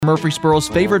Murfreesboro's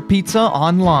favorite pizza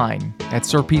online at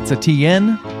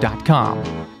sirpizzatn.com.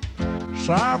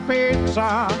 Sir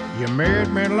Pizza, you made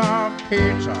me love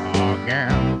pizza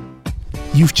again.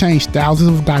 You've changed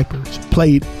thousands of diapers,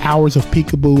 played hours of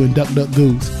peekaboo and duck duck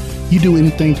goose. You do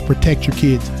anything to protect your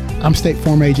kids. I'm State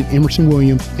Farm Agent Emerson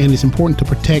Williams, and it's important to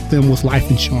protect them with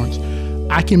life insurance.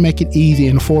 I can make it easy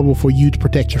and affordable for you to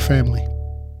protect your family.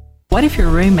 What if your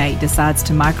roommate decides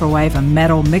to microwave a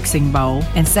metal mixing bowl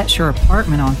and sets your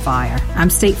apartment on fire? I'm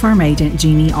State Farm Agent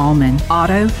Jeannie Allman.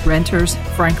 Auto, renters,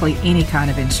 frankly, any kind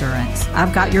of insurance.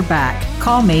 I've got your back.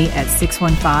 Call me at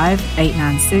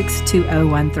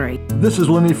 615-896-2013. This is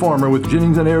Lenny Farmer with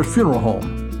Jennings & Ayers Funeral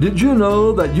Home. Did you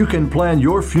know that you can plan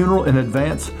your funeral in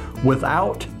advance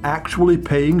without actually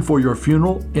paying for your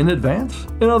funeral in advance?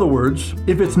 In other words,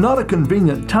 if it's not a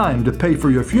convenient time to pay for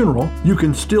your funeral, you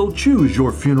can still choose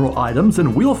your funeral items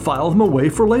and we'll file them away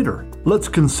for later. Let's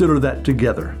consider that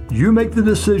together. You make the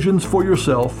decisions for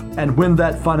yourself, and when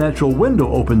that financial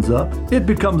window opens up, it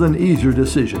becomes an easier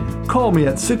decision. Call me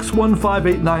at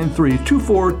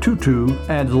 615-893-2422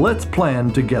 and let's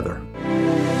plan together.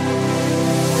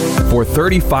 For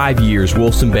 35 years,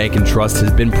 Wilson Bank & Trust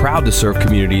has been proud to serve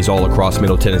communities all across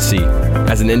Middle Tennessee.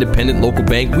 As an independent local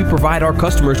bank, we provide our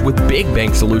customers with big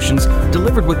bank solutions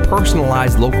delivered with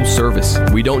personalized local service.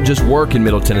 We don't just work in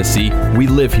Middle Tennessee, we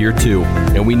live here too.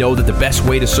 And we know that the best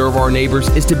way to serve our neighbors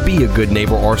is to be a good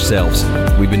neighbor ourselves.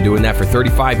 We've been doing that for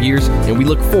 35 years, and we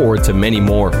look forward to many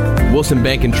more. Wilson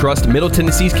Bank & Trust, Middle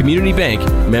Tennessee's community bank,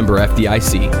 member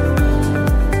FDIC.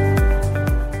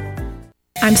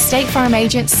 I'm State Farm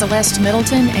Agent Celeste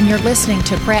Middleton, and you're listening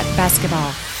to Prep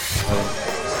Basketball.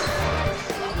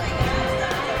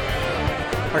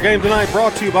 Our game tonight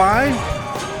brought to you by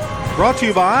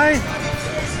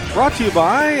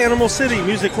Animal City,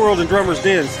 Music World and Drummers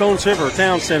Den, Stones River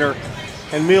Town Center,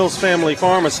 and Mills Family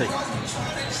Pharmacy.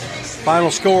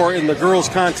 Final score in the girls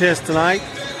contest tonight,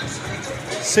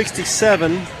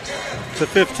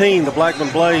 67-15, the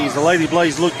Blackman Blaze. The Lady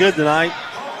Blaze looked good tonight.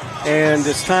 And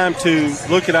it's time to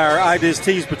look at our IDIS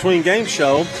Tees Between Games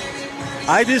show.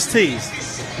 IDIS Tees,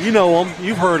 you know them,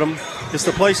 you've heard them. It's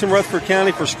the place in Rutherford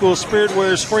County for school spirit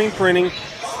wear, screen printing,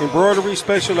 embroidery,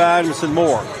 special items, and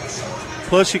more.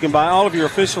 Plus, you can buy all of your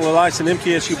official and licensed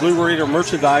MTSU Blue Raider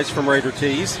merchandise from Raider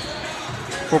Tees.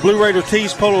 For Blue Raider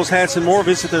Tees, polos, hats, and more,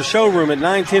 visit their showroom at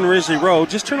 910 Risley Road.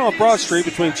 Just turn off Broad Street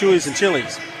between Chewy's and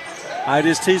Chili's.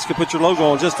 IDIS Tees can put your logo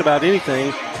on just about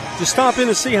anything. Just stop in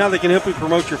and see how they can help you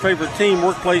promote your favorite team,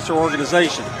 workplace, or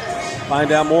organization.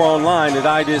 Find out more online at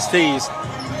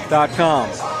idistees.com.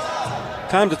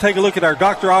 Time to take a look at our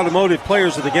Dr. Automotive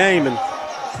players of the game. And,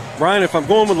 Brian, if I'm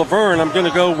going with Laverne, I'm going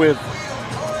to go with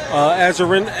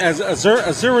Azuranique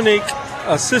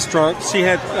Sistrunk. She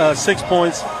had 6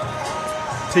 points.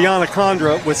 Tiana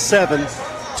Condra with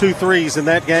 2 threes in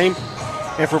that game.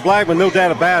 And for Blackman, no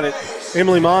doubt about it,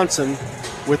 Emily Monson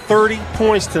with 30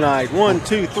 points tonight.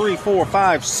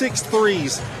 6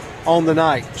 threes on the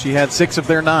night. She had 6 of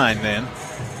their 9 then.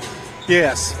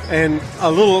 Yes, and a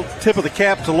little tip of the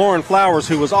cap to Lauren Flowers,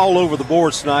 who was all over the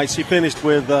boards tonight. She finished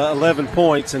with 11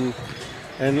 points, and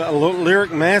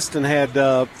Lyric Maston had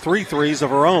 3 threes of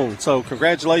her own. So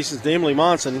congratulations to Emily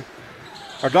Monson,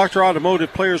 our Dr.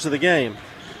 Automotive players of the game.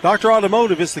 Dr.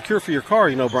 Automotive is the cure for your car,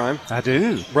 you know, Brian. I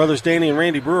do. Brothers Danny and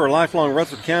Randy Brewer are lifelong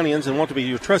Rutherford Countyans and want to be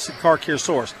your trusted car care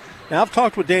source. Now, I've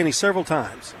talked with Danny several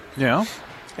times. Yeah.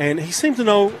 And he seems to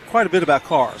know quite a bit about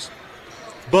cars.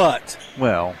 But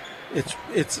well, it's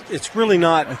really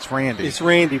not. It's Randy. It's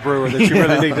Randy Brewer that you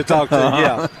really need to talk to.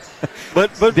 Yeah.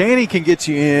 But Danny can get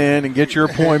you in and get your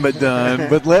appointment done,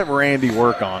 but let Randy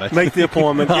work on it. Make the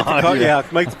appointment. Get the call,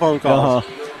 make the phone calls.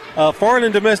 Foreign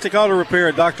and domestic auto repair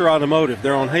at Dr. Automotive.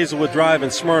 They're on Hazelwood Drive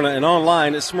in Smyrna and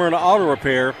online at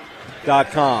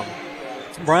smyrnaautorepair.com.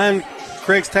 Brian,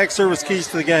 Craig's Tax Service keys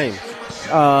to the game.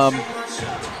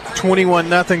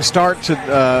 21-0 start to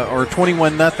or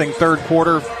 21-0 third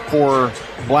quarter for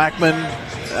Blackman.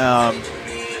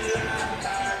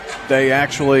 They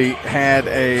actually had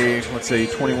a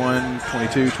 21,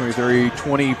 22, 23,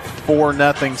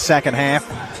 24-0 second half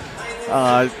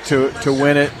to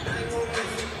win it.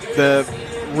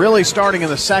 Really starting in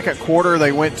the second quarter,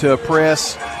 they went to a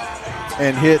press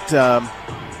and hit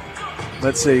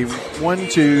 1,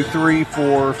 2, 3,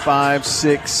 4, 5,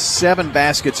 6, 7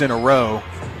 baskets in a row,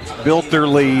 built their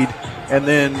lead, and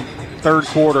then third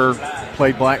quarter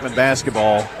played Blackman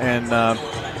basketball. And,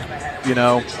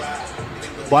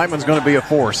 Blackman's going to be a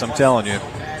force, I'm telling you.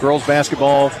 Girls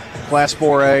basketball, Class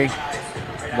 4A,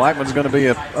 Blackman's going to be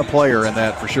a player in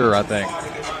that for sure, I think.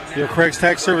 Craig's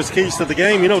Tax Service keys to the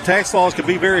game. Tax laws can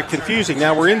be very confusing.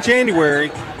 Now, we're in January.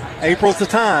 April's the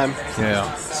time.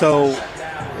 Yeah. So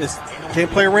can't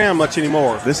play around much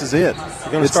anymore. This is it.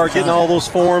 You're going to start getting all those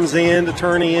forms in to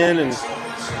turn in and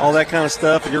all that kind of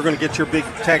stuff, and you're going to get your big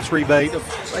tax rebate of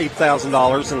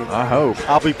 $8,000. And I hope.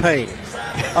 I'll be paying.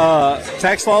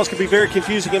 Tax laws can be very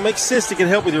confusing. It makes sense to get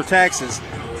help with your taxes.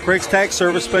 Craig's Tax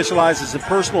Service specializes in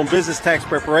personal and business tax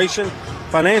preparation,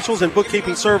 financials, and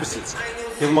bookkeeping services.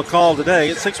 Give them a call today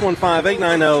at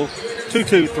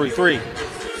 615-890-2233.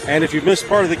 And if you've missed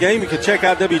part of the game, you can check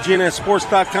out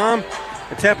WGNSSports.com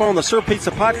and tap on the Sir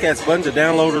Pizza Podcast button to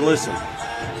download or listen.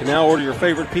 You can now order your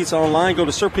favorite pizza online. Go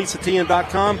to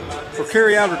SirPizzaTN.com for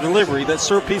carry-out or delivery. That's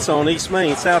Sir Pizza on East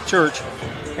Main, South Church,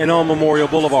 and on Memorial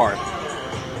Boulevard.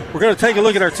 We're going to take a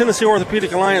look at our Tennessee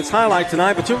Orthopedic Alliance highlight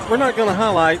tonight, but we're not going to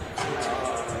highlight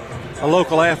a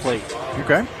local athlete.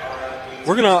 Okay.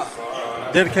 We're going to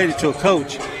dedicate it to a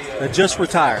coach that just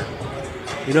retired.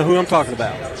 You know who I'm talking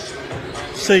about.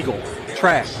 Siegel,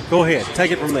 track. Go ahead.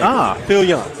 Take it from there. Phil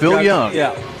Young. Phil Young.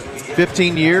 Yeah.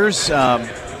 15 years.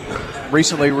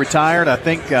 Recently retired. I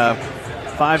think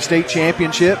 5 state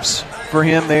championships for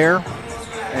him there.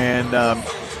 And,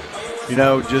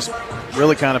 just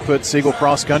really kind of put Siegel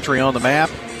cross country on the map.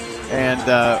 And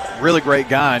really great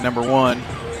guy, number one.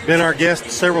 Been our guest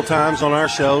several times on our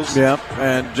shows. Yeah,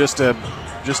 and just a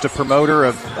promoter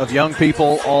of young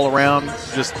people all around.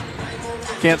 Just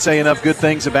can't say enough good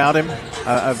things about him.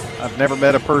 I've never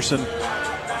met a person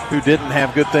who didn't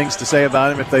have good things to say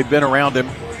about him if they've been around him,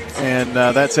 and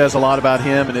that says a lot about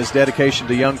him and his dedication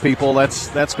to young people.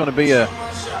 That's going to be a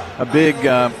big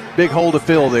hole to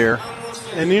fill there.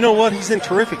 And you know what? He's in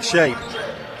terrific shape.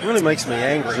 It really makes me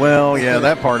angry. Well, yeah,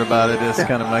 that part about it is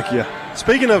kind of make you.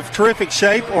 Speaking of terrific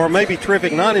shape, or maybe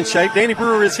terrific not in shape, Danny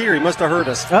Brewer is here. He must have heard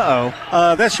us.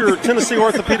 That's your Tennessee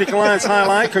Orthopedic Alliance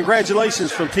highlight.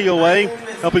 Congratulations from TOA,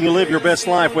 helping you live your best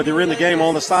life, whether you're in the game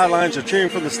on the sidelines or cheering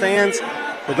from the stands.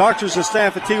 The doctors and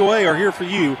staff at TOA are here for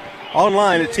you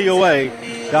online at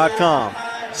TOA.com.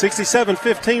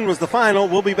 67-15 was the final.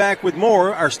 We'll be back with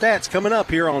more. Our stats coming up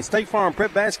here on State Farm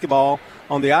Prep Basketball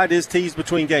on the IDIS Tees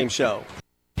Between Game show.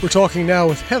 We're talking now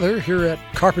with Heather here at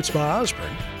Carpets by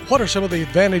Osborne. What are some of the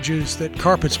advantages that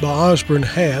Carpets by Osborne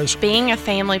has? Being a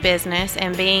family business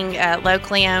and being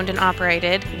locally owned and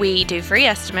operated, we do free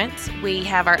estimates. We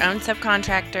have our own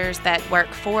subcontractors that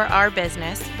work for our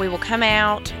business. We will come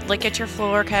out, look at your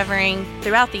floor covering.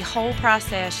 Throughout the whole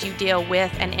process, you deal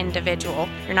with an individual.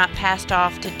 You're not passed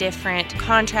off to different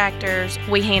contractors.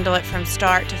 We handle it from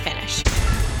start to finish.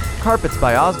 Carpets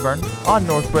by Osborne on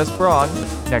Northwest Broad,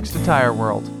 next to Tire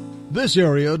World. This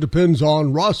area depends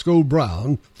on Roscoe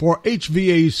Brown for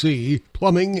HVAC,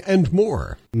 plumbing, and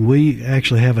more. We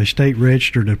actually have a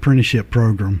state-registered apprenticeship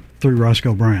program through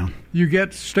Roscoe Brown. You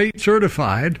get state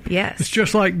certified. Yes. It's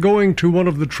just like going to one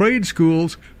of the trade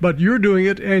schools, but you're doing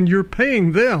it and you're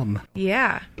paying them.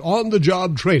 Yeah.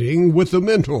 On-the-job training with the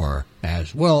mentor,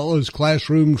 as well as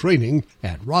classroom training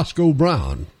at Roscoe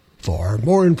Brown. For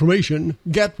more information,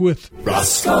 get with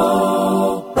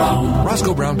Roscoe Brown.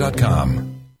 RoscoeBrown.com.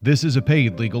 This is a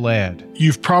paid legal ad.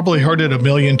 You've probably heard it a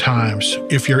million times.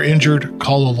 If you're injured,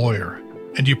 call a lawyer.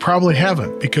 And you probably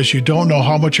haven't because you don't know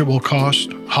how much it will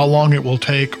cost, how long it will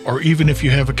take, or even if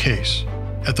you have a case.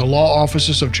 At the law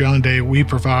offices of John Day, we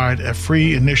provide a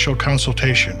free initial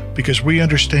consultation because we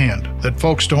understand that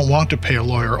folks don't want to pay a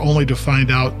lawyer only to find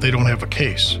out they don't have a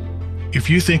case. If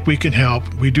you think we can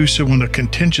help, we do so on a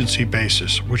contingency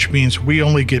basis, which means we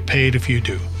only get paid if you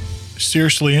do.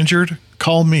 Seriously injured?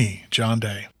 Call me, John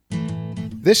Day.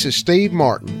 This is Steve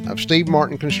Martin of Steve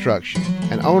Martin Construction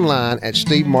and online at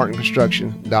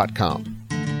stevemartinconstruction.com.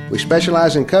 We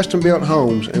specialize in custom-built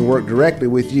homes and work directly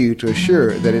with you to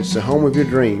assure that it's the home of your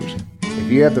dreams.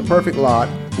 If you have the perfect lot,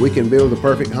 we can build the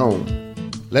perfect home.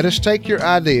 Let us take your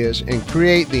ideas and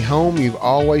create the home you've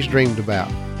always dreamed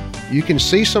about. You can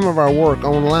see some of our work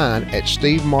online at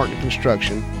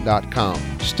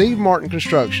stevemartinconstruction.com. Steve Martin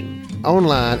Construction,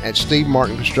 online at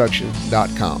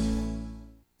stevemartinconstruction.com.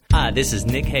 Hi, this is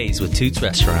Nick Hayes with Toots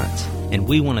Restaurants, and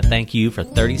we want to thank you for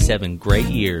 37 great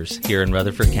years here in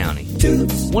Rutherford County.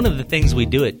 Toots. One of the things we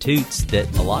do at Toots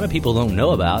that a lot of people don't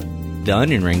know about, the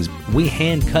onion rings, we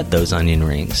hand cut those onion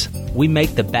rings. We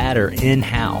make the batter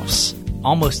in-house.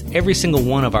 Almost every single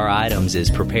one of our items is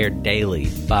prepared daily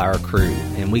by our crew,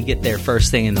 and we get there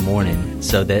first thing in the morning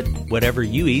so that whatever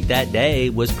you eat that day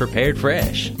was prepared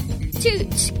fresh.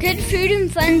 Toots, good food and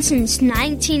fun since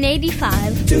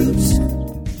 1985. Toots.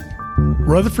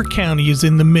 Rutherford County is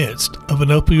in the midst of an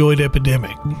opioid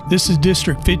epidemic. This is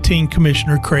District 15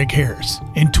 Commissioner Craig Harris.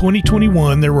 In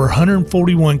 2021, there were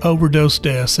 141 overdose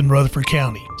deaths in Rutherford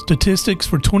County. Statistics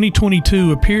for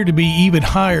 2022 appear to be even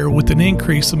higher with an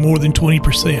increase of more than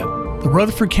 20%. The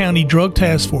Rutherford County Drug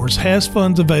Task Force has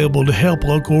funds available to help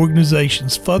local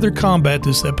organizations further combat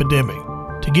this epidemic.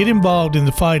 To get involved in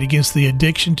the fight against the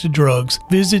addiction to drugs,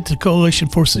 visit the Coalition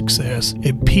for Success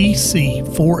at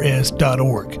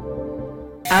pc4s.org.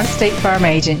 I'm State Farm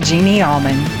Agent Jeannie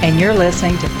Allman, and you're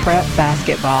listening to Prep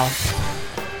Basketball.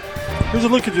 Here's a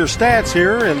look at your stats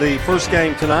here in the first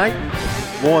game tonight.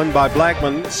 Won by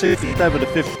Blackman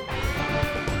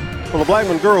 67-50. Well, the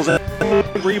Blackman girls had 2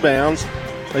 rebounds.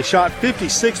 They shot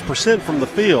 56% from the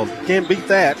field. Can't beat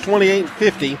that.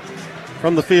 28-50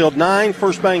 from the field. 9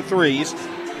 first bank threes.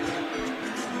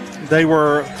 They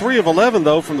were 3 of 11,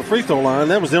 though, from the free throw line.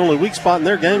 That was the only weak spot in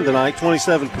their game tonight,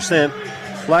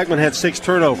 27%. Blackman had 6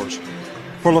 turnovers.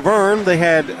 For Laverne, they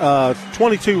had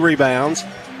 22 rebounds,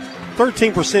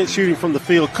 13% shooting from the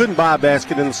field. Couldn't buy a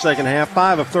basket in the second half,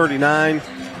 5 of 39.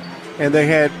 And they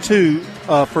had 2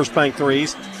 first bank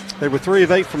threes. They were 3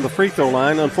 of 8 from the free throw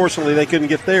line. Unfortunately, they couldn't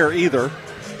get there either.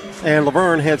 And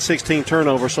Laverne had 16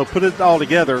 turnovers. So put it all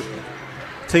together,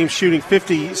 team shooting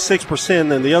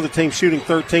 56% and the other team shooting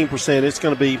 13%. It's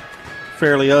going to be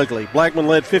fairly ugly. Blackman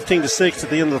led 15-6 at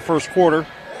the end of the first quarter,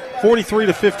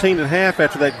 43-15 at half.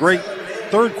 After that great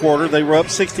third quarter, they were up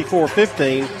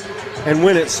 64-15 and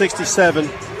win it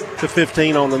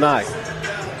 67-15 on the night.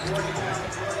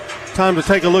 Time to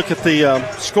take a look at the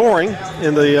scoring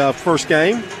in the first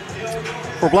game.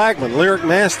 For Blackman, Lyric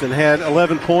Maston had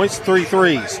 11 points, 3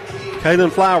 threes.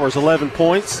 Kaylin Flowers, 11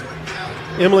 points.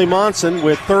 Emily Monson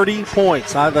with 30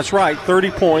 points. That's right, 30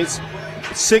 points,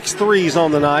 6 threes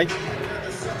on the night.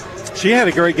 She had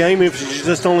a great game if she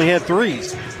just only had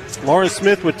threes. Lauren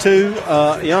Smith with 2,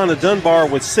 Iana Dunbar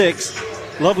with 6.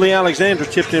 Lovely Alexander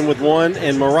chipped in with 1,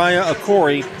 and Mariah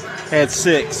Akori had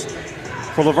 6.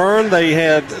 For Laverne, they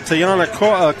had Tiana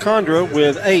Condra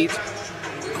with 8.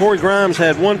 Corey Grimes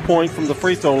had 1 point from the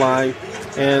free throw line,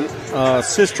 and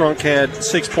Sistrunk had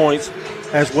 6 points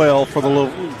as well for the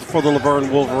Laverne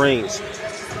Wolverines.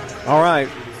 All right,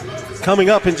 coming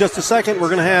up in just a second, we're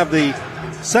going to have the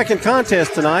second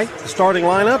contest tonight, the starting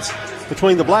lineups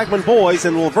between the Blackman boys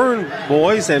and the Laverne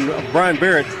boys, and Brian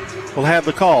Barrett will have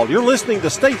the call. You're listening to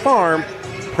State Farm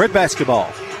Prep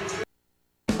Basketball.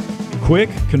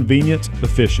 Quick, convenient,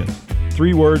 efficient.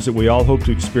 3 words that we all hope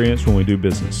to experience when we do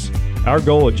business. Our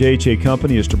goal at JHA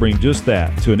Company is to bring just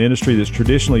that to an industry that's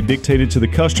traditionally dictated to the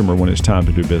customer when it's time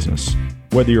to do business.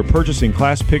 Whether you're purchasing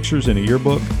class pictures in a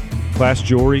yearbook, class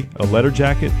jewelry, a letter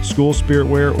jacket, school spirit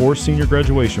wear, or senior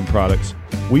graduation products,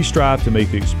 we strive to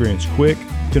make the experience quick,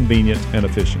 convenient, and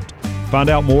efficient. Find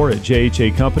out more at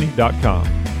jhacompany.com.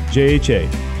 JHA,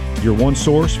 your one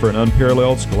source for an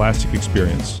unparalleled scholastic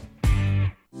experience.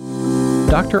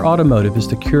 Dr. Automotive is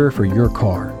the cure for your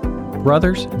car.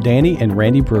 Brothers Danny and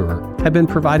Randy Brewer have been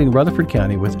providing Rutherford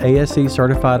County with ASE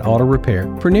certified auto repair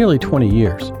for nearly 20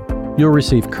 years. You'll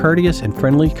receive courteous and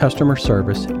friendly customer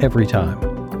service every time.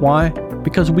 Why?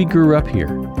 Because we grew up here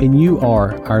and you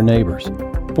are our neighbors.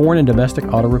 Foreign and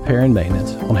domestic auto repair and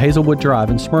maintenance on Hazelwood Drive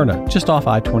in Smyrna, just off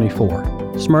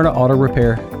I-24.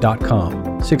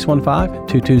 SmyrnaAutorepair.com,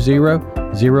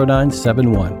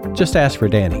 615-220-0971. Just ask for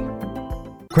Danny.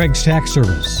 Craig's Tax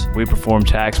Service. We perform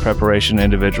tax preparation,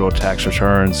 individual tax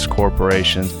returns,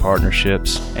 corporations,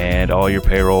 partnerships, and all your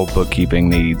payroll bookkeeping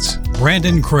needs.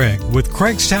 Brandon Craig with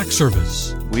Craig's Tax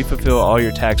Service. We fulfill all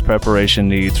your tax preparation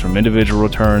needs from individual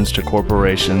returns to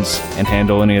corporations and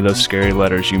handle any of those scary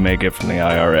letters you may get from the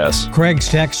IRS. Craig's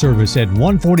Tax Service at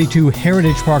 142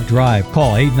 Heritage Park Drive.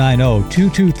 Call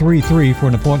 890-2233 for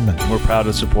an appointment. We're proud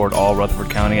to support all Rutherford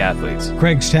County athletes.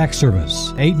 Craig's Tax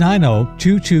Service,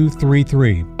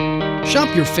 890-2233.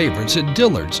 Shop your favorites at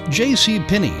Dillard's,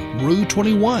 JCPenney, Rue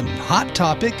 21, Hot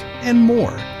Topic, and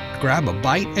more. Grab a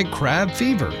bite at Crab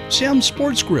Fever, Sam's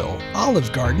Sports Grill,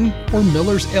 Olive Garden, or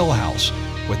Miller's Ale House.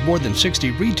 With more than 60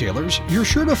 retailers, you're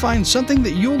sure to find something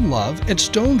that you'll love at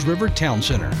Stones River Town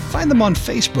Center. Find them on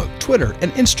Facebook, Twitter,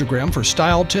 and Instagram for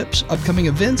style tips, upcoming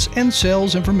events, and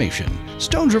sales information.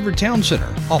 Stones River Town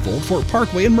Center, off Old Fort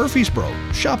Parkway in Murfreesboro.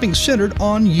 Shopping centered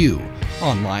on you.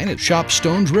 Online at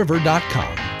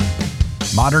shopstonesriver.com.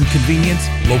 Modern convenience,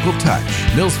 local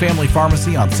touch. Mills Family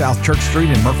Pharmacy on South Church Street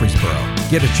in Murfreesboro.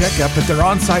 Get a checkup at their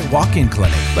on-site walk-in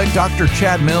clinic. Let Dr.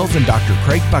 Chad Mills and Dr.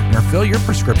 Craig Buckner fill your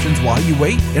prescriptions while you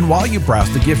wait and while you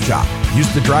browse the gift shop. Use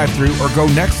the drive-thru or go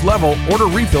next level, order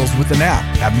refills with an app.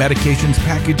 Have medications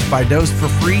packaged by dose for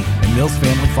free, and Mills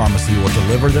Family Pharmacy will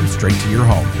deliver them straight to your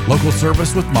home. Local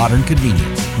service with modern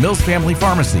convenience. Mills Family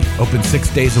Pharmacy, open 6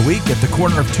 days a week at the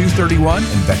corner of 231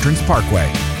 and Veterans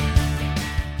Parkway.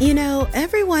 You know,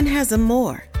 everyone has a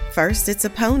more. First, it's a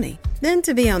pony, then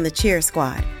to be on the cheer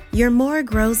squad. Your more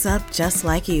grows up just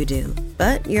like you do,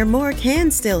 but your more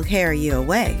can still carry you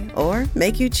away or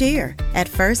make you cheer. At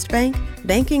First Bank,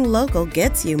 banking local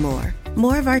gets you more.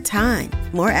 More of our time,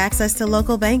 more access to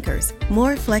local bankers,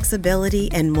 more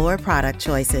flexibility, and more product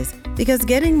choices. Because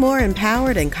getting more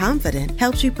empowered and confident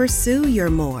helps you pursue your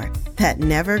more that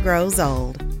never grows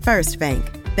old. First Bank.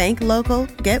 Bank local,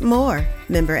 get more.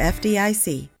 Member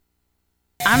FDIC.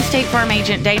 I'm State Farm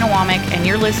Agent Dana Womack, and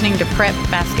you're listening to Prep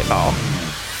Basketball.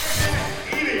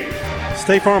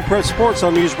 State Farm Prep Sports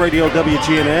on News Radio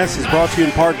WGNS is brought to you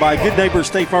in part by Good Neighbor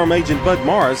State Farm Agent Bud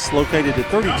Morris, located at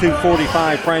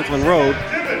 3245 Franklin Road,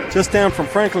 just down from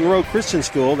Franklin Road Christian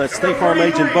School. That's State Farm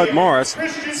Agent Bud Morris,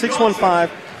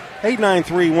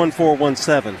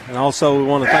 615-893-1417. And also we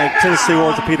want to thank Tennessee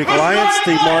Orthopedic Alliance,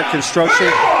 Steve Mark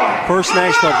Construction, First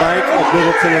National Bank of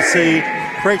Middle Tennessee,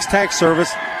 Craig's Tax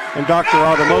Service, and Dr.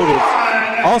 Automotive.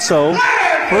 Also,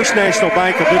 First National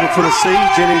Bank of Middle Tennessee,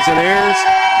 Jennings and Ayers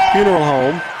Funeral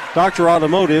Home, Dr.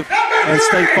 Automotive, and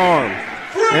State Farm.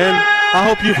 And I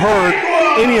hope you've heard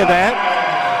any of that,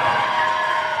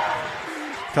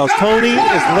 because Tony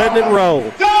is letting it roll.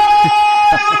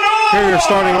 Here are your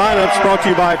starting lineups, brought to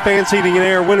you by Fans Heating and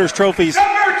Air, Winners Trophies,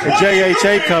 and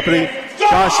JHA Company,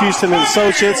 Josh Houston and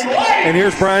Associates, and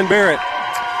here's Brian Barrett.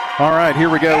 All right, here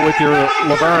we go with your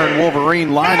Laverne Wolverine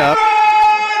lineup.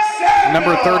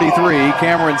 Number 33,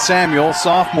 Cameron Samuel,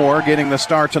 sophomore, getting the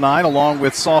start tonight, along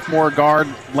with sophomore guard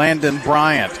Landon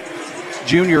Bryant.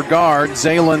 Junior guard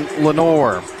Zaylen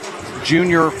Lenore.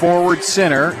 Junior forward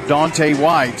center Dante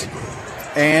White.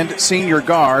 And senior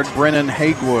guard Brennan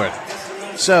Hagewood.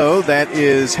 So that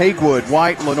is Hagewood,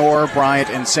 White, Lenore, Bryant,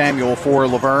 and Samuel for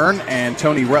Laverne, and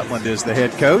Tony Rutland is the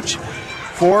head coach.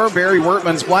 For Barry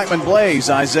Wertman's Blackman Blaze,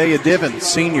 Isaiah Divins,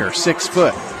 senior, 6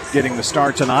 foot. Getting the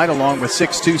start tonight, along with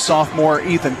 6'2" sophomore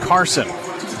Ethan Carson.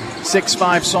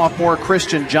 6'5" sophomore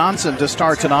Christian Johnson to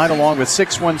start tonight, along with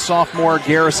 6'1" sophomore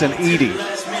Garrison Eady.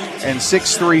 And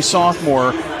 6'3"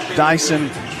 sophomore Dyson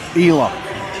Elam.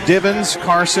 Divins,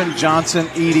 Carson, Johnson,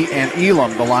 Eady, and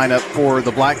Elam, the lineup for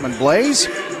the Blackman Blaze.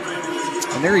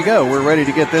 And there you go. We're ready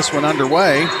to get this one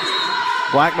underway.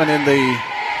 Blackman in the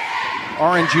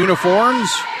orange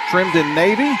uniforms, trimmed in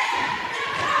navy.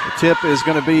 The tip is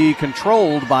going to be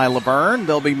controlled by Laverne.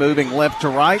 They'll be moving left to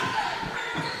right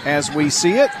as we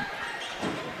see it.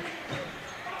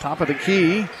 Top of the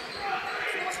key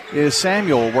is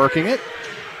Samuel working it.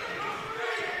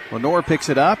 Lenore picks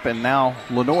it up, and now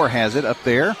Lenore has it up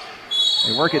there.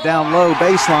 They work it down low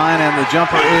baseline, and the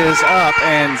jumper is up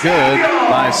and good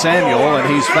by Samuel, and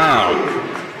he's fouled.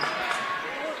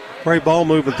 Great ball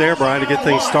movement there, Brian, to get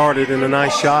things started, and a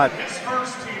nice shot.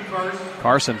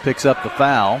 Carson picks up the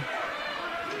foul.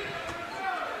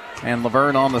 And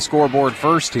Laverne on the scoreboard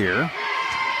first here.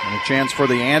 And a chance for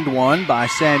the and one by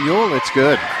Samuel. It's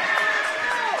good.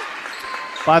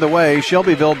 By the way,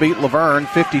 Shelbyville beat Laverne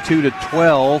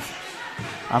 52-12.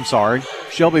 I'm sorry.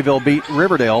 Shelbyville beat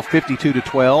Riverdale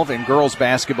 52-12 in girls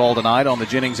basketball tonight on the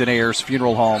Jennings and Ayers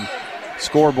Funeral Home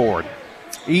scoreboard.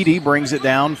 Eady brings it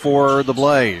down for the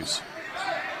Blaze.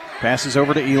 Passes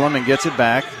over to Elam and gets it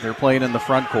back. They're playing in the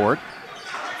front court.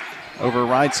 Over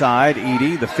right side,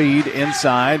 Eady, the feed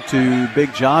inside to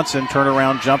Big Johnson.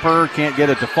 Turnaround jumper, can't get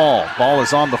it to fall. Ball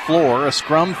is on the floor, a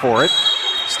scrum for it.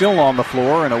 Still on the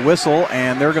floor, and a whistle,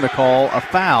 and they're going to call a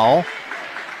foul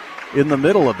in the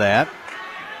middle of that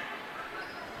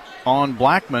on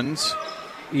Blackman's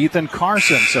Ethan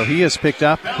Carson. So he has picked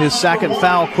up his second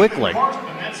foul quickly.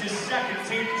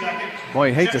 Boy,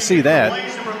 you hate to see that.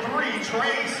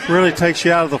 Really takes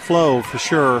you out of the flow for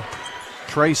sure.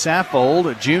 Trey Saffold,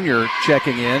 a junior,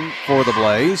 checking in for the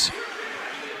Blaze.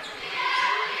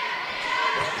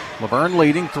 Laverne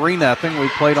leading 3-0.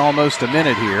 We've played almost a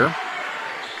minute here.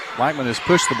 Blackman has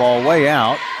pushed the ball way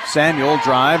out. Samuel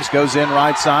drives, goes in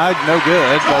right side. No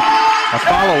good, but a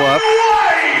follow-up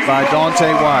by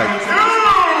Dante White.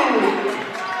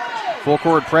 Full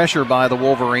court pressure by the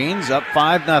Wolverines, up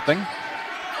 5-0.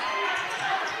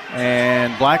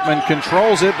 And Blackman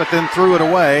controls it, but then threw it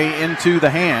away into the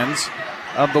hands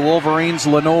of the Wolverines'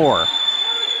 Lenore.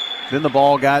 Then the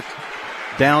ball got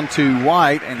down to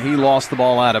White, and he lost the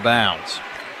ball out of bounds.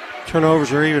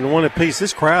 Turnovers are even one apiece.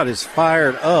 This crowd is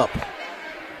fired up.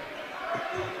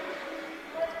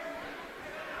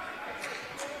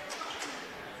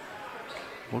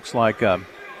 Looks like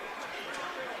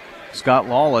Scott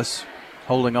Lawless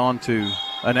holding on to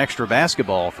an extra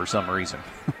basketball for some reason.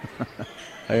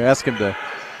 They ask him to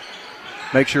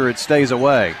make sure it stays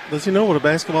away. Does he know what a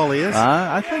basketball is?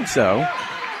 I think so.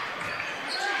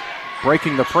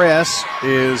 Breaking the press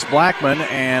is Blackman,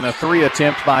 and a 3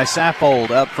 attempt by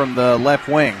Saffold up from the left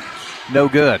wing. No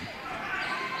good.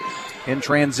 In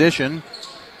transition,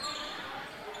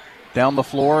 down the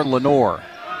floor, Lenore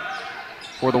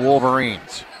for the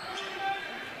Wolverines.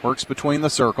 Works between the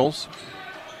circles.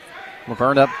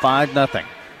 Laverne up 5-0.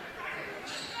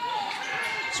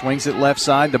 Swings it left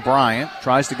side to Bryant.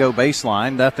 Tries to go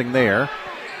baseline. Nothing there.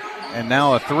 And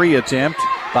now a 3 attempt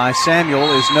by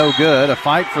Samuel is no good. A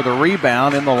fight for the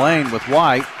rebound in the lane with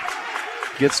White.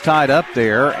 Gets tied up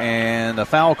there, and a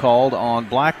foul called on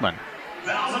Blackman.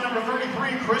 Foul on number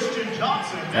 33, Christian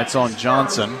Johnson. That's on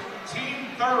Johnson. Team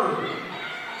third.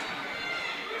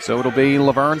 So it'll be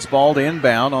Laverne's ball to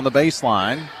inbound on the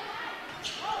baseline.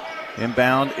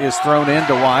 Inbound is thrown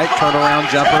into White. Turnaround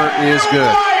jumper is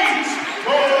good.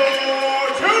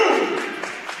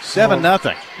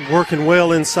 7-0. Working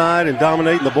well inside and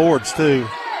dominating the boards, too.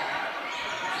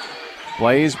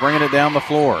 Blaze bringing it down the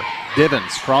floor.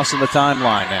 Divins crossing the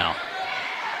timeline now.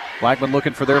 Blackman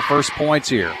looking for their first points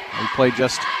here. We played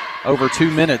just over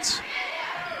 2 minutes.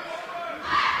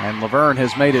 And Laverne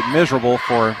has made it miserable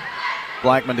for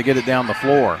Blackman to get it down the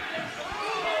floor.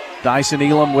 Dyson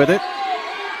Elam with it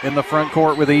in the front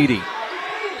court with Edie.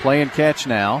 Play and catch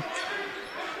now.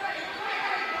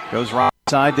 Goes right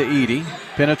side to Edie.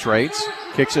 Penetrates.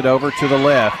 Kicks it over to the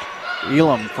left.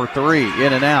 Elam for 3.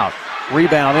 In and out.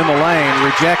 Rebound in the lane.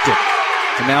 Rejected.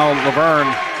 And now Laverne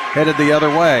headed the other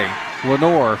way.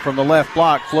 Lenore from the left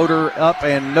block. Floater up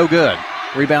and no good.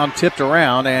 Rebound tipped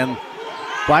around and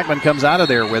Blackman comes out of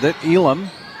there with it. Elam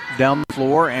down the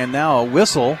floor and now a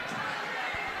whistle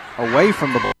away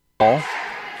from the ball.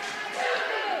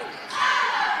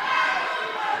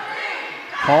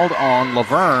 Called on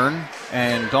Laverne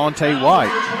and Dante White.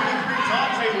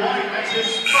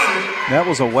 That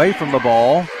was away from the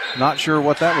ball. Not sure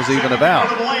what that was even about.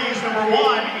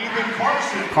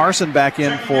 Carson back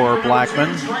in for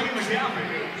Blackman.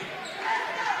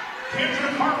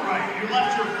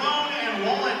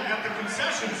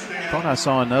 Thought I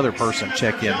saw another person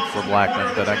check in for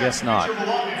Blackman, but I guess not.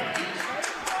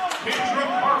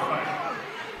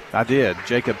 I did.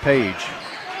 Jacob Page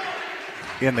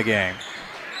in the game.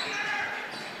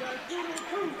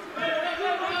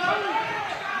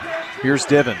 Here's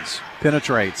Divins.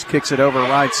 Penetrates. Kicks it over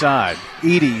right side.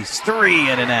 Edie's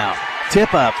 3 in and out.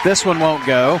 Tip up. This one won't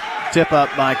go. Tip up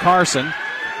by Carson.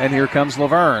 And here comes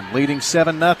Laverne, leading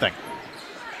 7-0.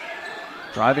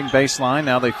 Driving baseline.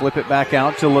 Now they flip it back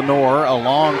out to Lenore. A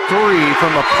long 3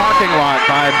 from the parking lot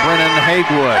by Brennan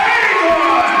Haywood.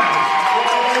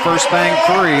 First bang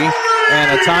 3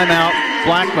 and a timeout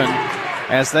Blackman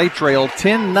as they trail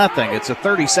 10-0. It's a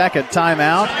 30-second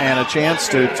timeout and a chance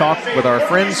to talk with our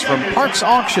friends from Parks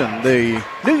Auction, the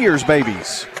New Year's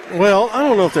babies. Well, I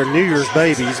don't know if they're New Year's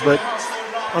babies, but,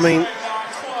 I mean,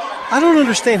 I don't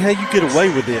understand how you get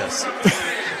away with this.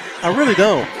 I really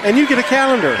don't. And you get a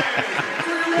calendar.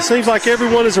 It seems like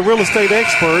everyone is a real estate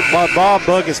expert. Bob,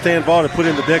 Bug, and Stan Vaughn have put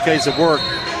in the decades of work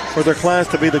for their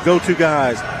clients to be the go-to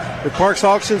guys. With Parks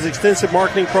Auction's extensive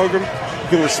marketing program, you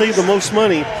can receive the most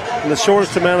money in the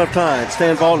shortest amount of time.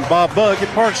 Stan Vaughn and Bob Bug at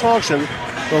Parks Auction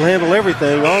will handle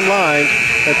everything online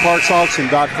at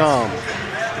parksauction.com.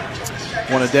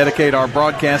 Want to dedicate our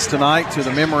broadcast tonight to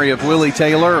the memory of Willie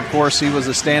Taylor. Of course, he was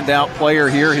a standout player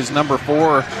here. His number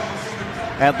 4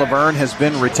 at Laverne has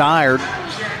been retired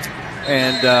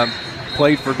and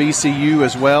played for VCU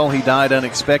as well. He died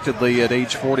unexpectedly at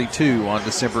age 42 on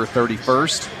December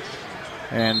 31st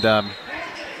and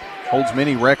holds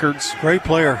many records. Great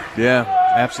player. Yeah,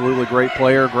 absolutely great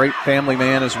player. Great family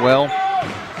man as well.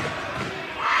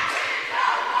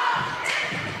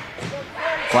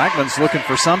 Blackman's looking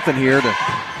for something here to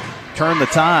turn the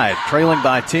tide, trailing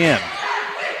by 10.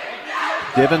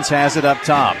 Divins has it up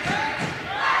top.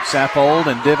 Saffold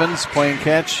and Divins playing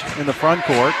catch in the front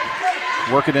court.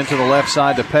 Work it into the left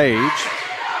side to Page.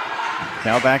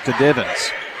 Now back to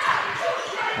Divins.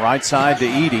 Right side to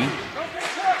Edie.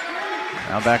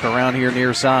 Now back around here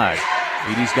near side.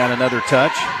 Edie's got another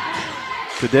touch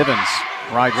to Divins,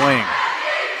 right wing.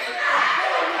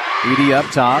 Edie up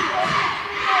top.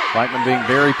 Blackman being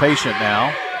very patient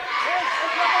now.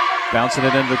 Bouncing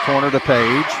it into the corner to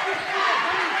Page.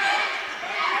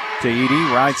 To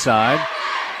Edie, right side.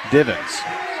 Divins.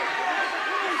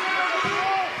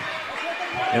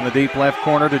 In the deep left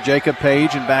corner to Jacob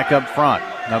Page and back up front.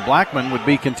 Now Blackman would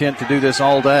be content to do this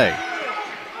all day.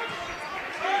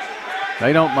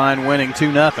 They don't mind winning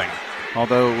 2-0,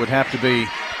 although it would have to be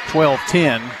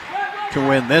 12-10 to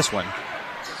win this one.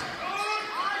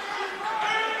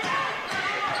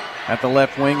 At the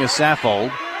left wing is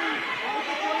Saffold.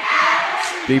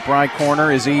 Deep right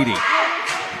corner is Edie.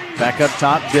 Back up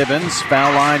top, Divins.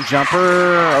 Foul line jumper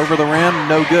over the rim,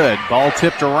 no good. Ball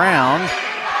tipped around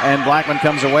and Blackman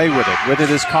comes away with it. With it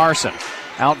is Carson.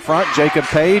 Out front, Jacob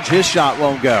Page. His shot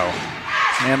won't go.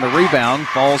 And the rebound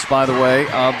falls by the way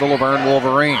of the Laverne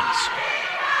Wolverines.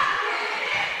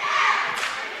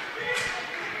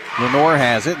 Lenore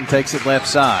has it and takes it left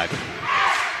side.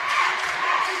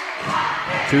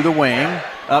 To the wing,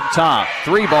 up top.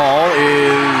 3 ball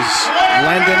is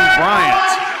Landon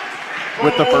Bryant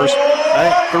with the first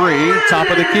 3, top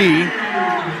of the key.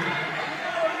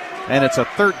 And it's a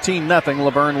 13-0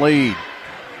 Laverne lead.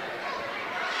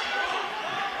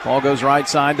 Ball goes right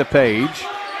side to Page.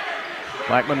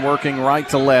 Blackman working right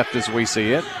to left as we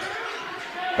see it.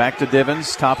 Back to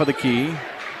Divins, top of the key.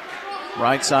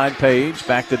 Right side Page,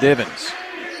 back to Divins.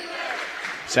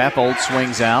 Saffold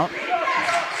swings out.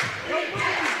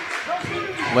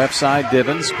 Left side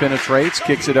Divins penetrates,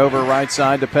 kicks it over right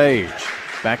side to Page.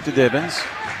 Back to Divins.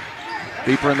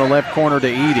 Deeper in the left corner to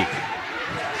Edie.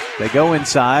 They go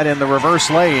inside, and the reverse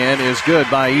lay-in is good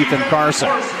by Ethan Carson.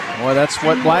 Well, that's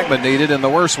what Blackman needed in the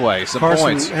worst way. Some Carson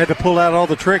points. Had to pull out all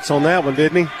the tricks on that one,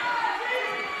 didn't he?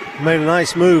 Made a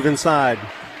nice move inside.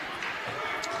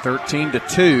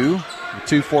 13-2.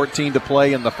 2:14 to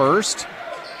play in the first.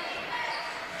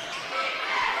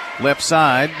 Left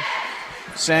side,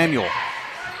 Samuel.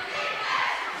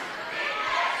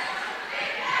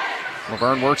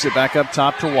 Laverne works it back up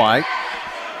top to White.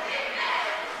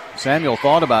 Samuel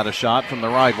thought about a shot from the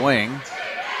right wing.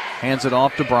 Hands it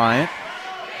off to Bryant.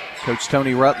 Coach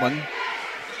Tony Rutland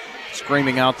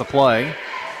screaming out the play.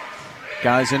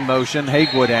 Guys in motion.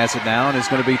 Hagewood has it now and is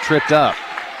going to be tripped up.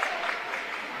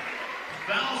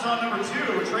 Fouls on number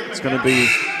 2. It's going to be...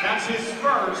 That's his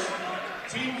first.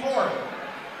 Team 4.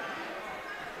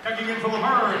 Checking in for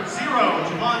Laverne, 0,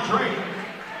 Javon Drake.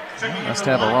 Must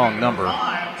have a wrong number.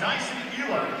 5, Dyson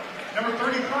Ealer. Number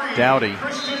 33, Dowdy.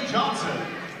 Christian Johnson.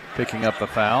 Picking up the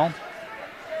foul.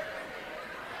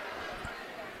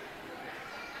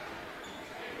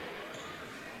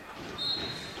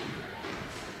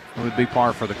 It would be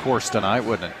par for the course tonight,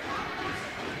 wouldn't it?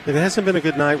 It hasn't been a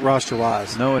good night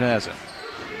roster-wise. No, it hasn't.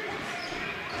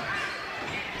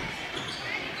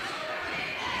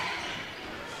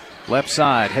 Left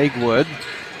side, Hagewood.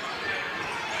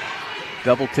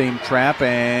 Double team trap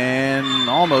and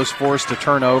almost forced a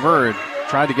turnover.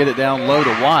 Tried to get it down low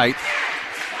to White,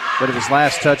 but it was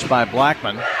last touched by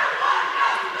Blackman.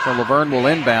 So Laverne will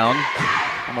inbound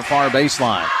on the far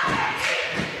baseline.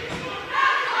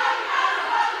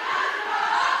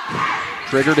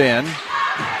 Triggered in.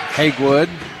 Hagewood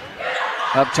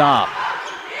up top.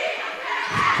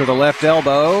 To the left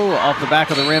elbow, off the back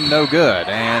of the rim, no good.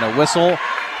 And a whistle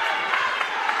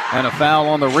and a foul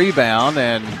on the rebound,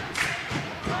 and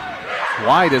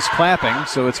White is clapping,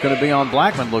 so it's going to be on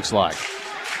Blackman, looks like.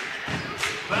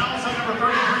 Fouls on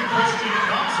number 33, Christian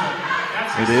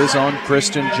Johnson. It is on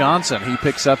Christian Johnson. He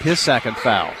picks up his second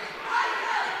foul.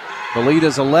 The lead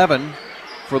is 11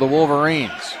 for the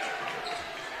Wolverines.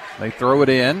 They throw it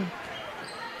in.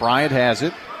 Bryant has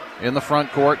it in the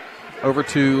front court over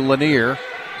to Lanier.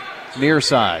 Near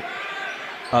side.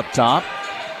 Up top.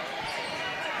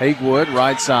 Hagewood,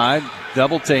 right side.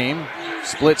 Double team.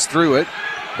 Splits through it.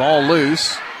 Ball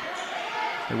loose.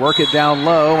 They work it down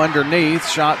low underneath.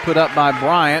 Shot put up by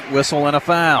Bryant. Whistle and a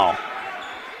foul.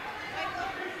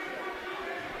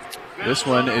 This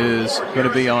one is going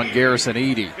to be on Garrison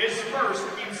Edey. His first,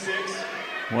 team 6.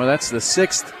 Well, that's the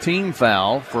 6th team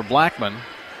foul for Blackman.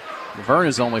 Laverne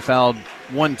has only fouled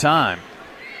one time.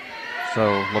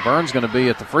 So Laverne's going to be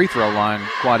at the free throw line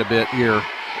quite a bit here.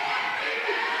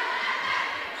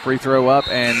 Free throw up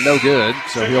and no good,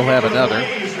 so he'll have another.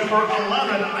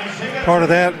 Part of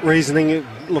that reasoning,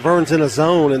 Laverne's in a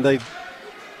zone and they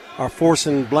are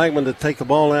forcing Blackman to take the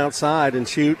ball outside and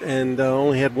shoot, and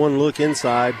only had one look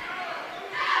inside.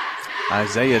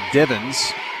 Isaiah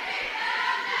Divins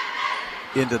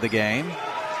into the game.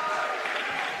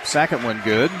 Second one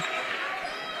good.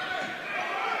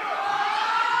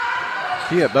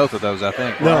 He had both of those, I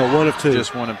think. No, right? one of two.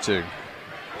 Just one of two.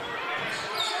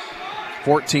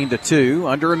 14-2,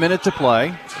 under a minute to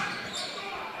play.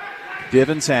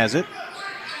 Divins has it.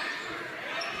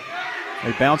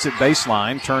 They bounce it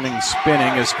baseline, turning,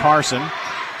 spinning is Carson.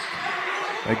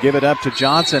 They give it up to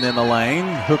Johnson in the lane.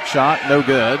 Hook shot, no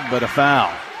good, but a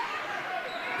foul.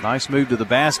 Nice move to the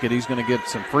basket. He's going to get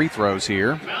some free throws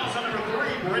here.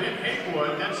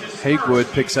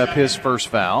 Hagewood picks up his first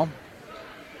foul.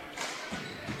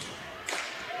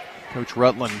 Coach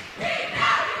Rutland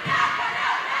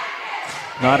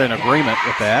not in agreement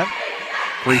with that.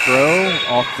 Free throw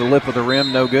off the lip of the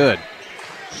rim, no good.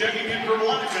 Checking in for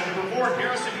Blackman, number 4,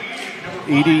 Garrison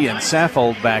Edey. Edey and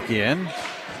Saffold back in.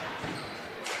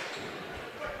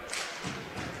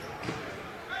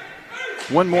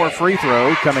 One more free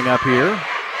throw coming up here.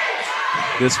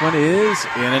 This one is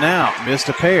in and out. Missed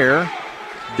a pair,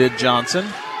 did Johnson.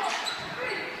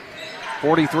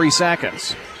 43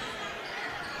 seconds.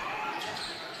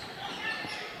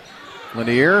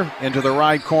 Lanier into the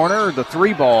right corner. The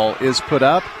 3 ball is put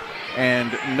up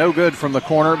and no good from the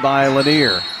corner by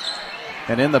Lanier.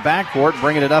 And in the backcourt,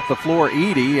 bringing it up the floor,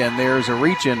 Edey, and there's a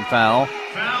reach-in foul.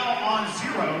 Foul on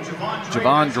 0,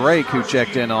 Javon Drake, who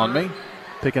checked in on me,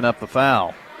 picking up the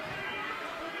foul.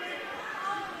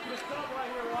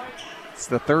 It's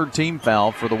the 3rd team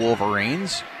foul for the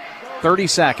Wolverines. 30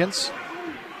 seconds.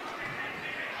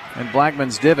 And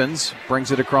Blackman's Divins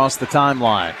brings it across the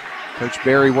timeline. Coach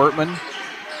Barry Wertman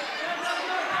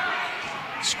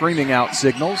screaming out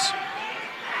signals.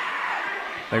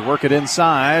 They work it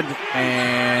inside,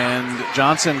 and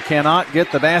Johnson cannot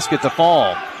get the basket to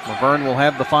fall. Laverne will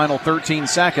have the final 13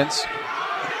 seconds.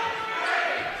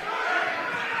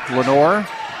 Lenore,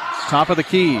 top of the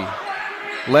key.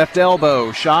 Left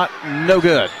elbow, shot, no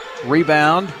good.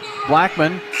 Rebound,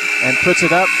 Blackman, and puts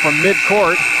it up from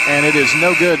midcourt, and it is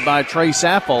no good by Trey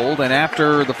Saffold. And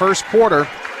after the first quarter,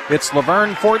 it's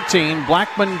Laverne 14,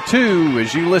 Blackman 2,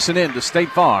 as you listen in to State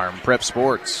Farm Prep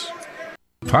Sports.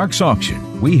 Parks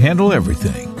Auction. We handle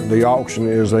everything. The auction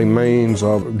is a means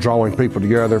of drawing people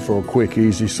together for a quick,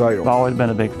 easy sale. I've always been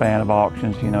a big fan of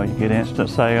auctions. You know, you get instant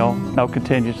sale, no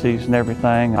contingencies and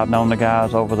everything. I've known the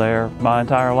guys over there my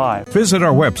entire life. Visit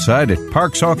our website at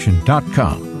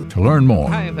parksauction.com to learn more.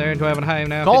 Hi there, do I have a home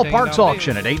now? Call Parks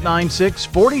Auction at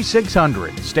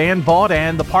 896-4600. Stan Vaught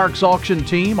and the Parks Auction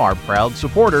team are proud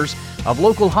supporters of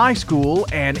local high school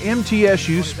and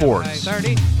MTSU sports.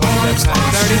 30,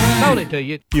 30, sold it to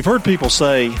you. You've heard people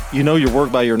say, you know your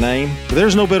work by your name. But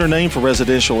there's no better name for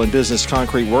residential and business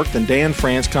concrete work than Dan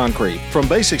France Concrete. From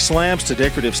basic slabs to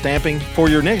decorative stamping, for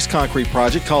your next concrete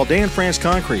project, call Dan France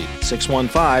Concrete,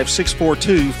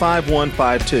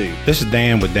 615-642-5152. This is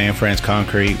Dan with Dan France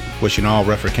Concrete, wishing all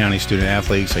Rutherford County student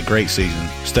athletes a great season.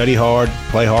 Study hard,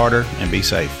 play harder, and be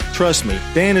safe. Trust me,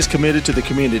 Dan is committed to the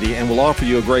community and will offer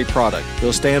you a great product.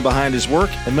 He'll stand behind his work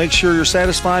and make sure you're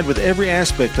satisfied with every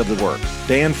aspect of the work.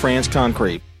 Dan France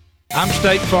Concrete. I'm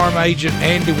State Farm Agent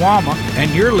Andy Womack,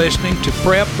 and you're listening to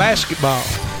Prep Basketball.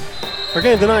 Our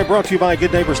game tonight brought to you by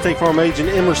good neighbor State Farm Agent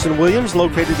Emerson Williams,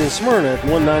 located in Smyrna at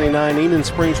 199 Enon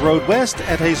Springs Road West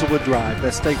at Hazelwood Drive.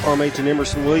 That's State Farm Agent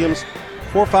Emerson Williams,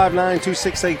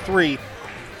 459-2683.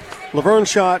 Laverne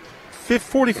shot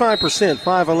 45%,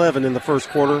 5-11 in the first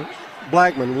quarter.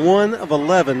 Blackman, 1 of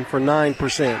 11 for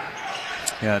 9%.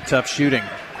 Yeah, tough shooting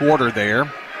quarter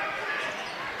there.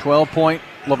 12-point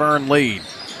Laverne lead.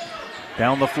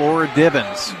 Down the floor,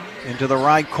 Divins. Into the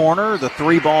right corner, the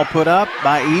 3 ball put up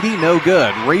by Edey, no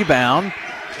good. Rebound,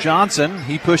 Johnson,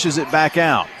 he pushes it back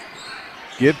out.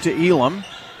 Give to Elam,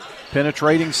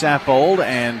 penetrating Saffold,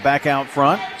 and back out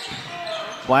front.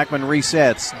 Blackman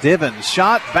resets. Divins,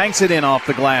 shot, banks it in off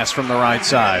the glass from the right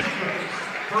side.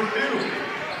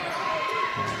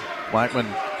 Blackman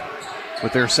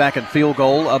with their second field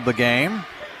goal of the game.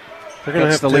 They're going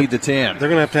to have the lead to 10. They're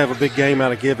going to have a big game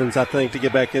out of Givens, I think, to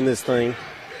get back in this thing.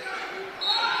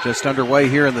 Just underway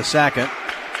here in the second.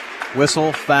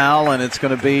 Whistle, foul, and it's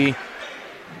going to be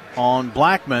on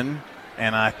Blackman,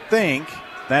 and I think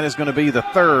that is going to be the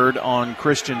third on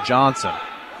Christian Johnson.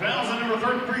 Fouls on number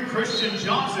 33, Christian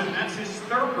Johnson. That's his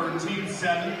third, team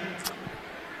 7.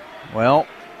 Well,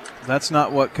 that's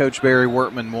not what Coach Barry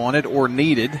Wertman wanted or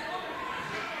needed.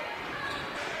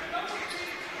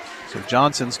 So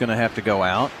Johnson's going to have to go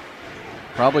out,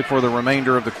 probably for the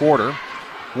remainder of the quarter.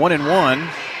 1-1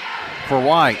 for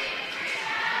White.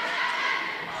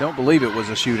 Don't believe it was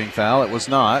a shooting foul. It was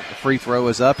not. The free throw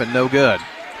is up and no good.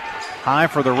 High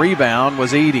for the rebound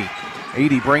was Edey.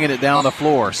 Edey bringing it down the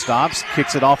floor. Stops,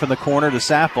 kicks it off in the corner to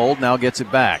Saffold, now gets it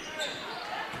back.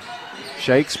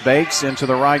 Shakes, bakes into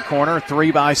the right corner.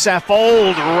 3 by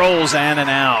Saffold, rolls in and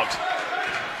out.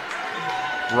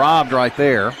 Robbed right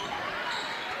there.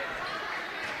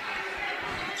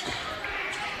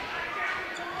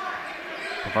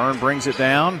 Laverne brings it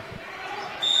down.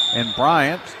 And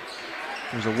Bryant,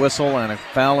 there's a whistle and a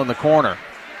foul in the corner.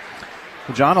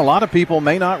 Well, John, a lot of people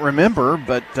may not remember,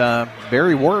 but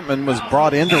Barry Wertman was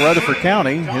brought into Rutherford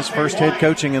County. His first head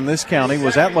coaching in this county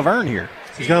was at Laverne here.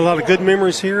 He's got a lot of good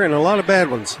memories here and a lot of bad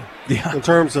ones in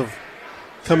terms of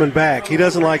coming back. He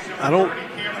doesn't like,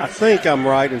 I think I'm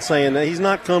right in saying that he's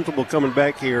not comfortable coming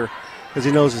back here because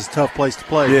he knows it's a tough place to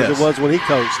play, because it was when he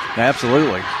coached.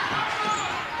 Absolutely.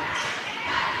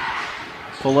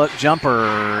 Pull-up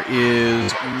jumper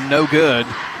is no good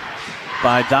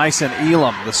by Dyson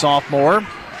Elam, the sophomore.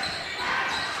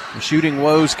 The shooting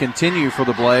woes continue for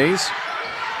the Blaze.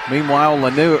 Meanwhile,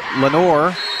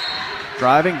 Lenore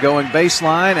driving, going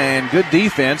baseline, and good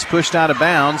defense, pushed out of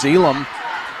bounds. Elam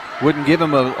wouldn't give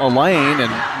him a lane,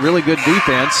 and really good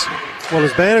defense. Well,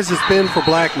 as bad as it's been for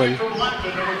Blackman,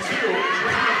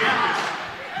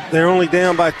 they're only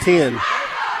down by 10.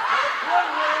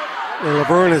 And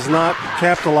Laverne has not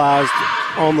capitalized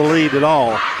on the lead at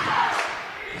all.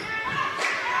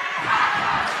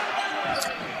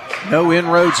 No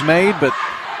inroads made, but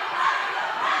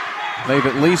they've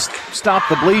at least stopped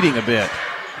the bleeding a bit.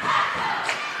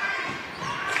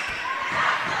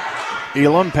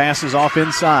 Elam passes off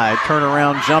inside,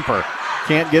 turnaround jumper.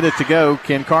 Can't get it to go,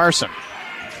 Ken Carson.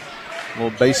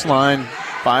 Little baseline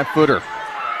 5-footer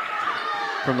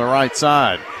from the right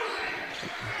side.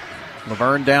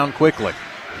 Laverne down quickly.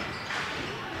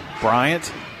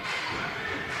 Bryant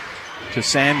to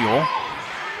Samuel.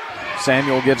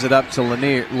 Samuel gives it up to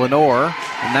Lenore.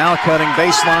 And now cutting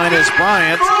baseline is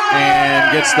Bryant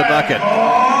and gets the bucket.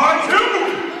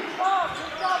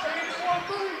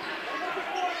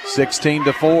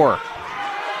 16-4.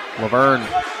 Laverne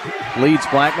leads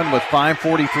Blackman with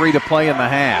 5:43 to play in the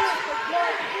half.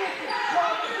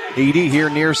 Edie here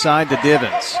near side to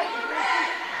Divins.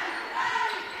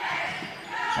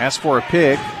 Asked for a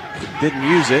pick, didn't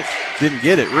use it, didn't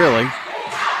get it really.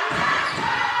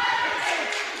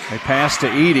 They pass to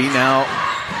Edie, now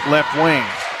left wing.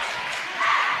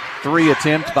 3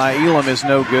 attempt by Elam is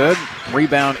no good.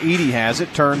 Rebound, Edie has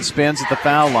it, turns, spins at the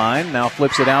foul line, now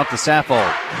flips it out to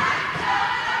Saffold.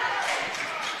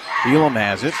 Elam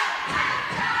has it.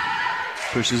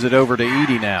 Pushes it over to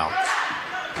Edie now.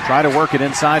 Try to work it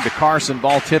inside to Carson,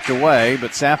 ball tipped away,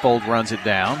 but Saffold runs it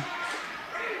down.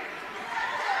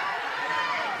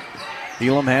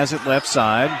 Elam has it left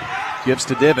side, gives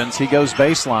to Divins. He goes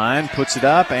baseline, puts it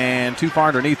up, and too far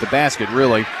underneath the basket,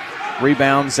 really.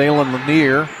 Rebound, Zaylin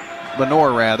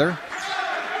Lenore rather.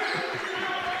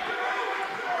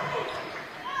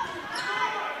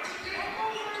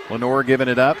 Lenore giving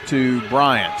it up to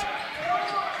Bryant.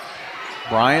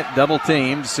 Bryant double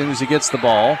teamed as soon as he gets the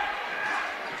ball.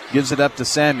 Gives it up to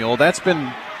Samuel. That's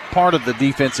been part of the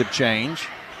defensive change.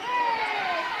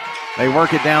 They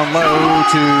work it down low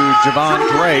to Javon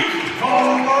Drake.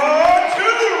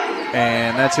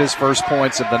 And that's his first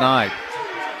points of the night.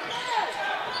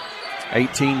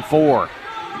 18-4.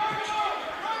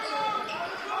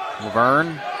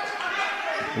 Laverne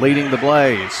leading the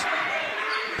Blaze.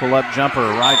 Pull-up jumper,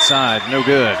 right side, no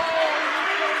good.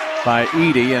 By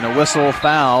Edie, and a whistle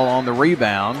foul on the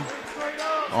rebound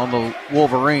on the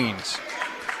Wolverines.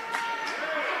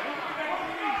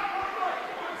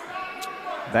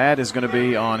 That is going to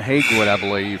be on Haywood, I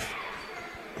believe.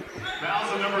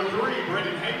 Number 3,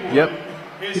 Brendan Haywood. Yep.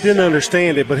 He didn't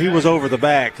understand it, but he was over the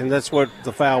back, and that's what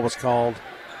the foul was called.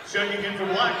 Checking in for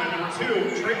Blackman, number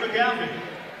 2, Trey McGaffey.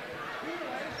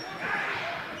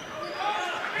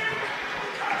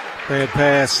 Bad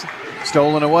pass.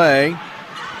 Stolen away.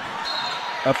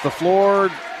 Up the floor,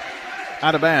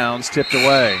 out of bounds, tipped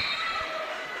away.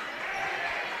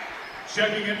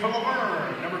 Checking in for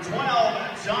Laverne, number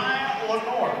 12, Jai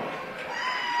Lenore.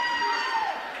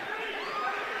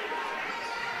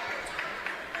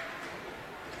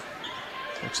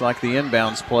 Looks like the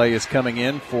inbounds play is coming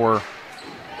in for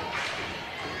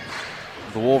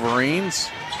the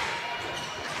Wolverines.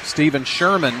 Stephen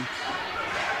Sherman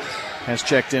has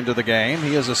checked into the game.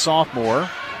 He is a sophomore.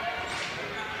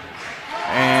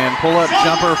 And pull-up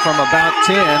jumper from about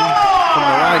 10 from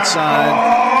the right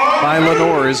side by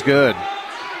Lenore is good.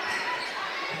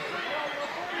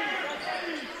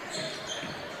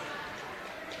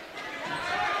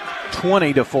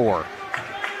 (20-4).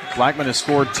 Blackman has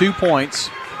scored 2 points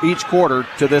each quarter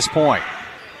to this point.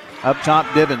 Up top,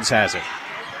 Divins has it.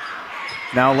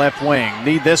 Now left wing.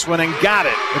 Need this one and got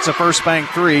it. It's a first bank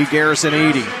 3, Garrison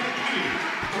Edie.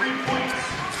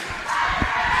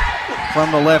 From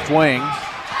the left wing,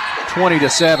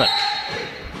 20-7.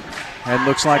 And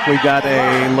looks like we got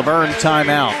a Laverne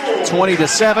timeout.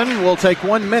 20-7. We'll take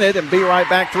 1 minute and be right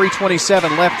back.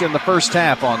 3:27 left in the first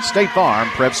half on State Farm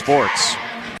Prep Sports.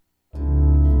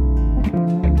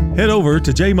 Head over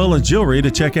to J. Mullins Jewelry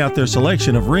to check out their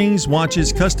selection of rings,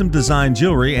 watches, custom design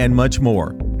jewelry, and much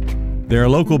more. They're a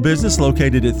local business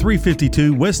located at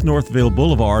 352 West Northville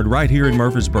Boulevard right here in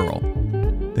Murfreesboro.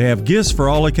 They have gifts for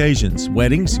all occasions,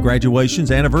 weddings,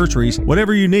 graduations, anniversaries,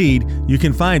 whatever you need, you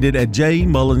can find it at J.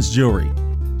 Mullins Jewelry.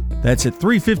 That's at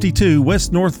 352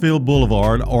 West Northville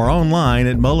Boulevard or online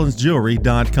at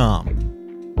mullinsjewelry.com.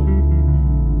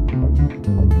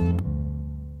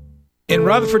 In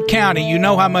Rutherford County, you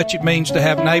know how much it means to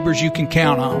have neighbors you can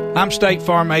count on. I'm State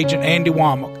Farm Agent Andy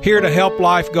Womack, here to help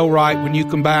life go right when you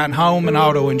combine home and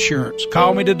auto insurance.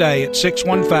 Call me today at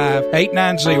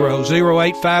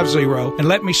 615-890-0850 and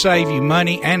let me save you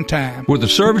money and time. With the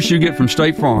service you get from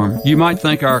State Farm, you might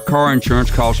think our car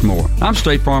insurance costs more. I'm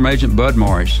State Farm Agent Bud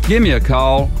Morris. Give me a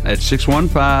call at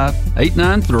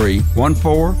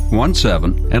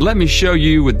 615-893-1417 and let me show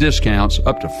you with discounts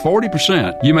up to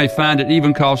 40%. You may find it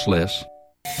even costs less.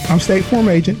 I'm State Farm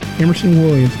Agent Emerson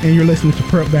Williams, and you're listening to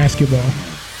Prep Basketball.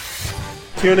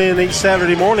 Tune in each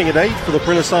Saturday morning at 8 for the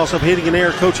Prentice Awesome Heating and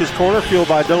Air Coaches Corner, fueled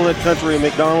by Donut Country and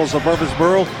McDonald's of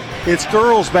Murfreesboro. It's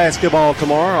girls basketball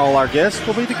tomorrow. All our guests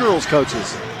will be the girls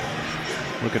coaches.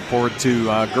 Looking forward to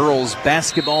girls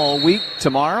basketball week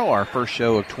tomorrow, our first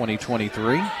show of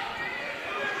 2023.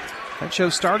 That show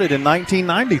started in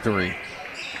 1993.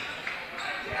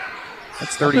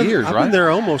 That's 30 years, right? I've been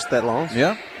there almost that long.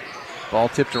 Yeah. Ball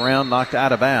tipped around, knocked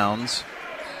out of bounds.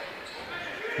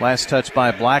 Last touch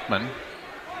by Blackman.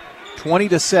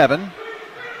 20-7.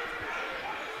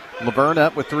 Laverne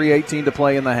up with 3:18 to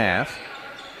play in the half.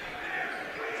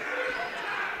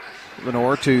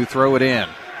 Lenore to throw it in.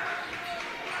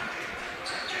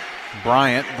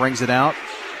 Bryant brings it out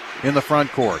in the front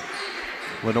court.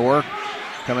 Lenore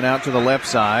coming out to the left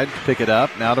side, pick it up.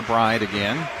 Now to Bryant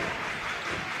again.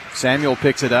 Samuel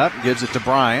picks it up, gives it to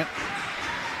Bryant.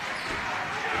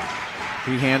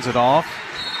 He hands it off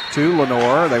to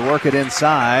Lenore. They work it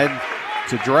inside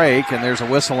to Drake, and there's a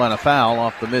whistle and a foul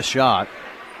off the missed shot.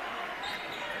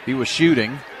 He was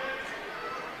shooting.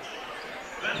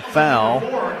 Foul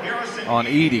on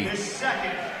Edie.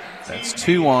 That's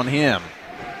 2 on him.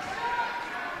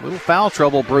 Little foul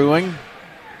trouble brewing.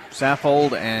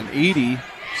 Saffold and Edie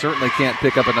certainly can't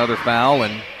pick up another foul,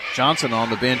 and Johnson on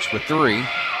the bench with 3.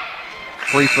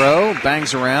 Free throw,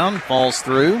 bangs around, falls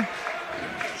through.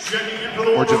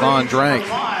 For Javon Drank.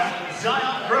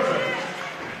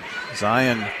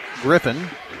 Zion Griffin,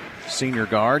 senior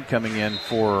guard, coming in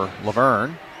for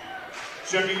Laverne.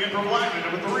 Checking in for Blackman,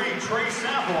 number 3, Trey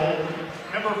Saffold.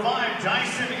 Number 5,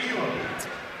 Dyson Elam.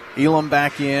 Elam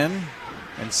back in,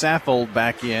 and Saffold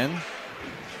back in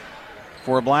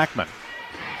for Blackman.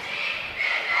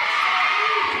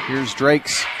 Here's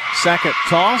Drake's second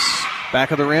toss. Back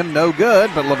of the rim, no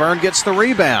good, but Laverne gets the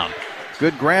rebound.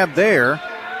 Good grab there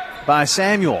by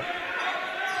Samuel.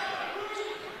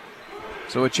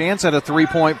 So a chance at a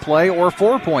 3-point play or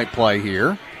 4-point play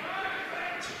here.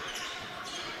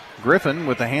 Griffin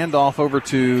with the handoff over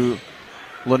to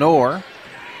Lenore,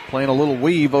 playing a little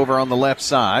weave over on the left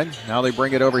side. Now they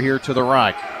bring it over here to the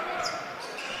right.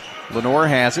 Lenore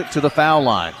has it to the foul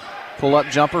line. Pull-up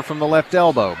jumper from the left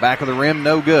elbow. Back of the rim,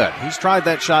 no good. He's tried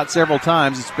that shot several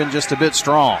times. It's been just a bit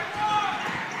strong.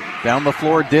 Down the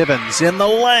floor, Divins in the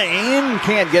lane.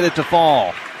 Can't get it to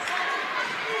fall.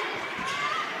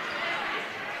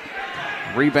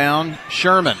 Rebound,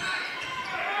 Sherman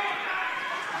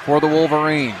for the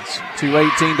Wolverines.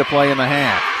 2:18 to play in the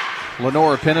half.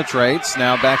 Lenore penetrates,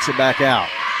 now backs it back out.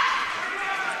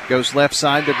 Goes left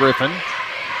side to Griffin.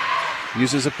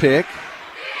 Uses a pick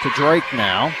to Drake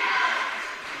now.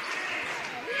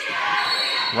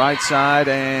 Right side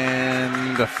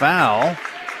and a foul.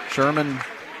 Sherman,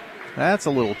 that's a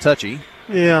little touchy.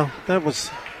 Yeah, that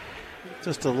was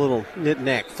just a little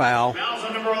knick-knack foul.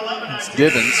 It's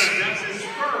Divins.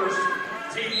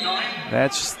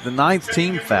 That's the 9th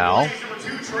team foul.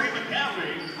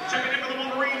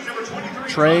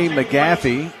 Trey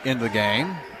McGaffey in the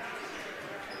game.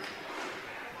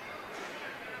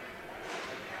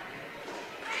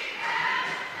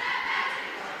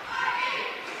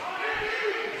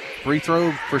 Free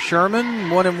throw for Sherman,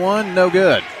 1-1, no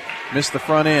good. Missed the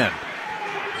front end.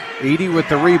 Edie with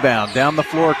the rebound, down the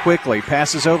floor quickly.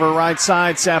 Passes over right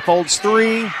side, Saffold's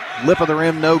 3. Lip of the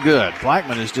rim, no good.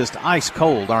 Blackman is just ice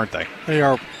cold, aren't they? They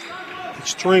are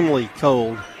extremely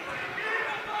cold.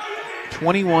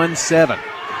 21-7.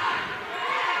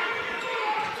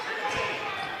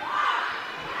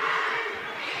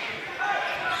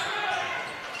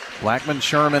 Blackman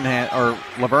Sherman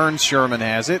Laverne Sherman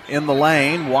has it in the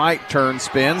lane. White turns,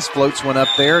 spins, floats one up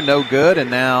there, no good, and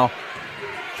now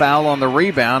foul on the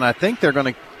rebound. I think they're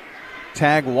going to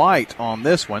tag White on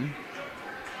this one.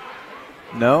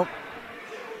 No.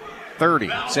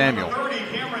 30, Samuel. 30,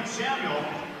 Cameron Samuel.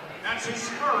 That's his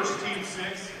first, team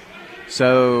 6.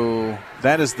 So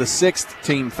that is the 6th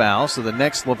team foul. So the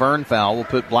next Laverne foul will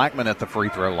put Blackman at the free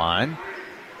throw line.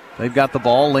 They've got the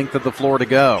ball, length of the floor to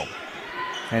go.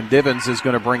 And Divins is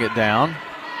going to bring it down.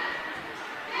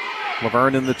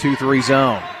 Laverne in the 2-3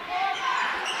 zone.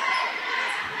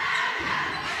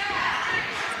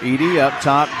 Edey up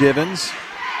top, Divins.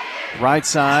 Right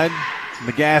side,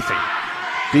 McGaffey.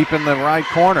 Deep in the right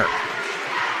corner.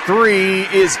 Three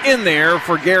is in there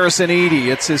for Garrison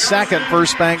Edey. It's his second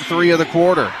First Bank three of the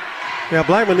quarter. Yeah,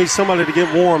 Blackman needs somebody to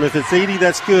get warm. If it's Edey,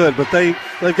 that's good, but they've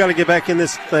got to get back in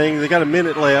this thing. They got a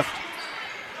minute left.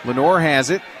 Lenore has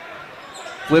it.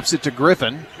 Flips it to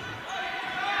Griffin.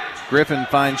 Griffin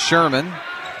finds Sherman.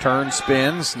 Turns,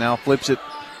 spins, now flips it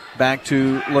back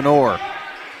to Lenore.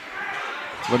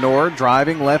 Lenore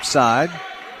driving left side.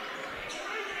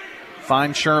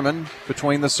 Finds Sherman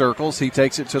between the circles. He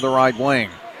takes it to the right wing.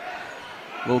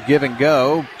 Little give and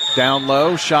go. Down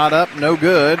low, shot up, no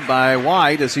good by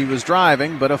White as he was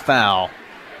driving, but a foul.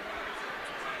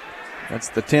 That's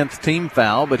the 10th team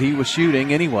foul, but he was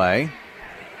shooting anyway.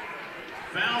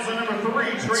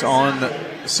 It's on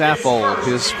Saffold,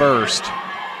 his first.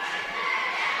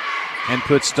 And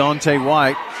puts Dante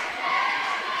White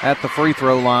at the free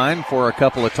throw line for a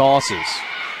couple of tosses.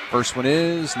 First one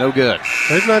is no good.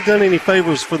 They've not done any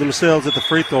favors for themselves at the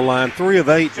free throw line. 3 of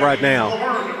 8 right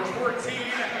now.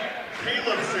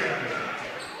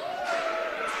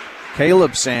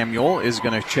 Caleb Samuel is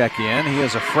going to check in. He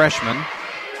is a freshman.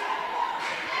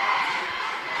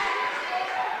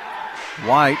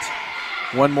 White,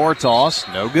 one more toss,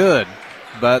 no good.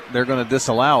 But they're going to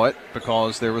disallow it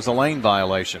because there was a lane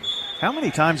violation. How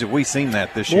many times have we seen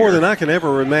that this year? More than I can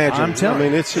ever imagine. I'm telling you. I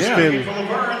mean, it's just been.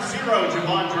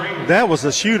 That was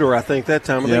the shooter, I think, that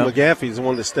time. I think McGaffey's the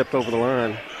one that stepped over the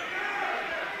line.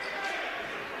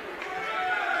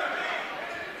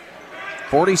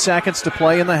 40 seconds to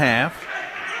play in the half.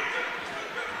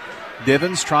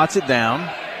 Divins trots it down.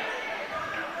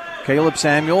 Caleb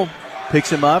Samuel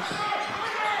picks him up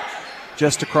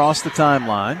just across the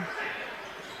timeline.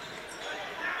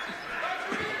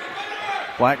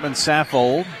 Blackman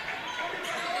Saffold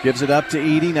gives it up to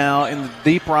Edey. Now in the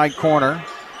deep right corner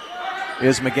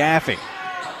is McGaffey.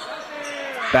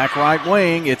 Back right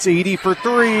wing, it's Edey for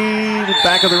three.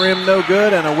 Back of the rim, no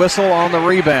good, and a whistle on the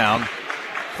rebound.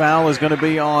 Foul is going to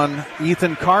be on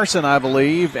Ethan Carson, I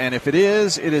believe, and if it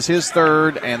is his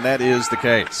third, and that is the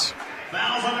case.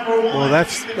 Well,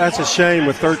 that's a shame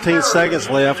with 13 seconds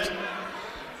left.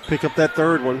 Pick up that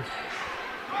third one.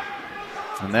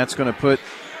 And that's going to put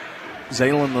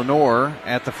Zaylin Lenore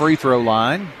at the free throw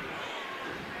line.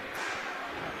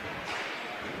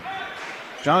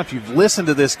 John, if you've listened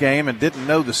to this game and didn't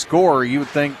know the score, you would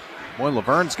think, boy,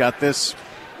 Laverne's got this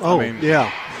well in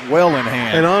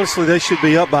hand. And honestly, they should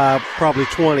be up by probably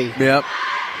 20. Yep.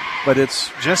 But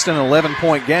it's just an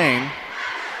 11-point game.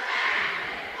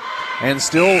 And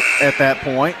still at that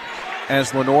point,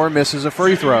 as Lenore misses a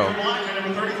free throw.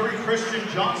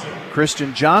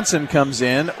 Christian Johnson comes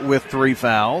in with 3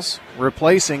 fouls,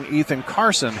 replacing Ethan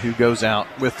Carson, who goes out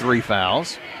with 3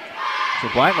 fouls. So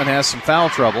Blackman has some foul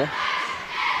trouble.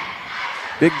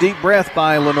 Big deep breath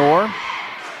by Lenore.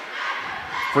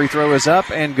 Free throw is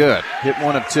up and good. Hit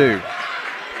 1 of 2.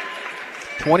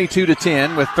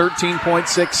 22-10 with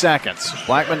 13.6 seconds.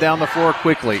 Blackman down the floor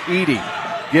quickly. Edey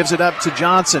gives it up to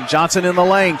Johnson. Johnson in the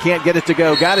lane, can't get it to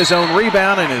go. Got his own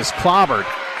rebound and is clobbered.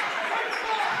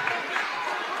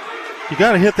 You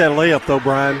got to hit that layup though,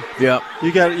 Brian. Yep.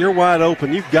 You're wide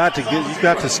open. You've got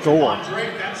to score.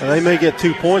 And they may get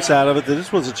 2 points out of it.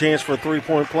 This was a chance for a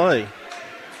 3-point play.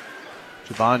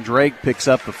 Javon Drake picks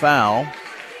up the foul.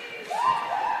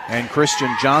 And Christian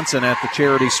Johnson at the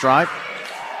charity stripe.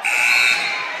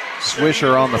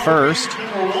 Swisher on the first.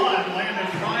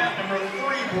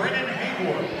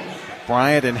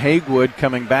 Bryant and Haywood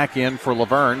coming back in for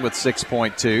Laverne with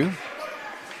 6.2.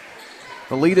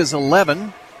 The lead is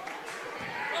 11.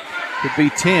 Could be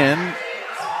 10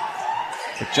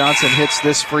 if Johnson hits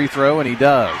this free throw, and he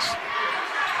does.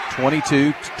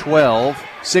 22-12,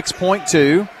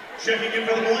 6.2.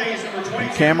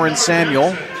 And Cameron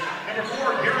Samuel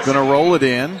going to roll it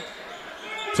in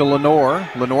to Lenore.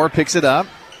 Lenore picks it up.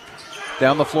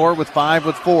 Down the floor with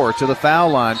 4 to the foul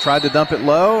line. Tried to dump it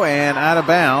low and out of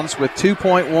bounds with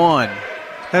 2.1.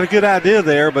 Had a good idea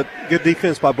there, but good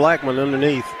defense by Blackman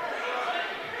underneath.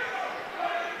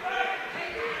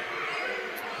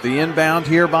 The inbound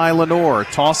here by Lenore.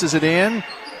 Tosses it in.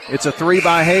 It's a 3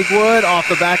 by Haywood. Off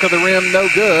the back of the rim, no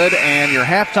good. And your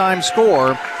halftime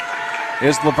score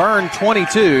is Laverne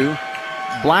 22,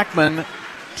 Blackman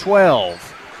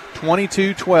 12.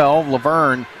 22-12.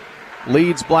 Laverne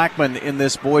leads Blackman in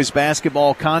this boys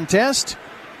basketball contest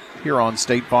here on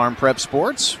State Farm Prep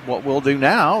Sports. What we'll do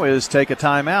now is take a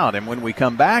timeout, and when we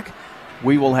come back,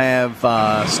 we will have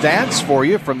stats for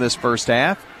you from this first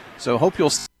half. So hope you'll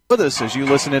stay with us as you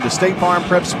listen into State Farm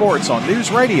Prep Sports on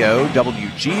News Radio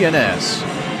WGNS.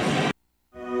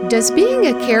 Does being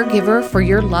a caregiver for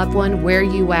your loved one wear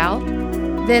you out?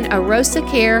 Then Arosa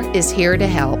Care is here to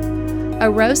help.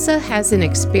 Arosa has an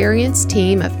experienced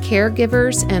team of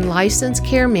caregivers and licensed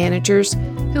care managers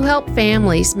who help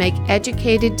families make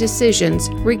educated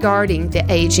decisions regarding the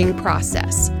aging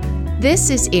process. This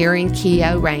is Erin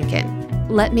Keogh Rankin.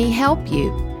 Let me help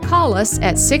you. Call us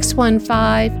at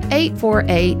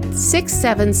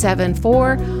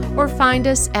 615-848-6774 or find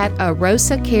us at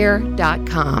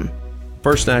arosacare.com.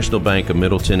 First National Bank of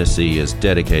Middle Tennessee is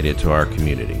dedicated to our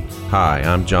community. Hi,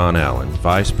 I'm John Allen,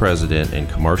 Vice President and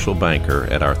Commercial Banker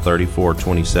at our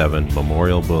 3427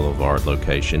 Memorial Boulevard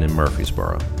location in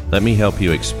Murfreesboro. Let me help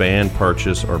you expand,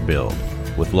 purchase, or build.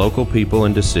 With local people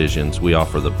and decisions, we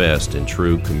offer the best in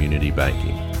true community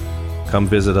banking. Come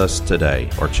visit us today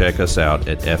or check us out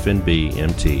at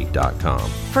fnbmt.com.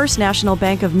 First National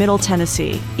Bank of Middle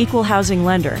Tennessee, Equal Housing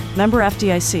Lender, member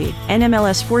FDIC,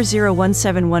 NMLS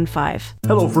 401715.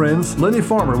 Hello friends, Lenny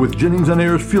Farmer with Jennings &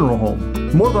 Ayers Funeral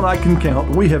Home. More than I can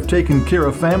count, we have taken care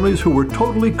of families who were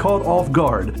totally caught off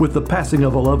guard with the passing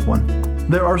of a loved one.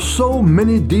 There are so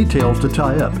many details to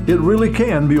tie up, it really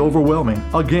can be overwhelming.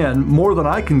 Again, more than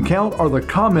I can count are the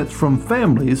comments from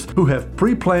families who have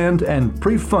pre-planned and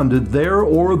pre-funded their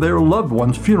or their loved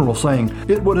one's funeral, saying,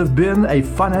 "It would have been a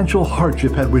financial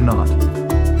hardship had we not."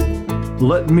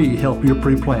 Let me help you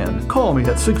pre-plan. Call me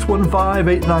at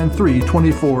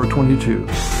 615-893-2422.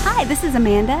 Hi, this is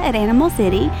Amanda at Animal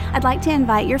City. I'd like to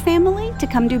invite your family to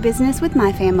come do business with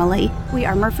my family. We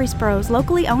are Murfreesboro's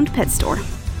locally owned pet store.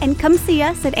 And come see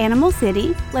us at Animal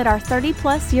City. Let our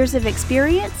 30-plus years of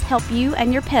experience help you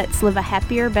and your pets live a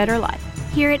happier, better life.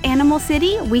 Here at Animal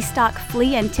City, we stock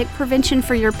flea and tick prevention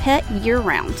for your pet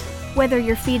year-round. Whether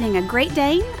you're feeding a Great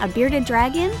Dane, a bearded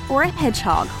dragon, or a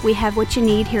hedgehog, we have what you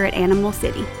need here at Animal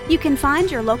City. You can find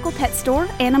your local pet store,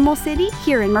 Animal City,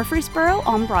 here in Murfreesboro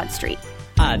on Broad Street.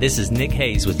 Hi, this is Nick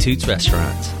Hayes with Toots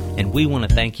Restaurants, and we want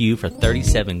to thank you for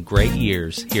 37 great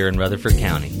years here in Rutherford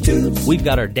County. Toots. We've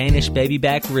got our Danish baby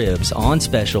back ribs on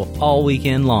special all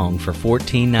weekend long for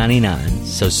 $14.99,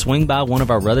 so swing by one of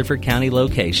our Rutherford County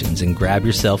locations and grab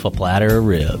yourself a platter of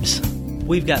ribs.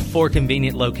 We've got 4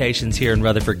 convenient locations here in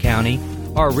Rutherford County.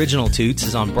 Our original Toots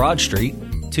is on Broad Street,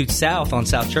 Toots South on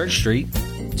South Church Street,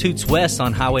 Toots West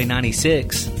on Highway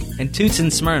 96, and Toots in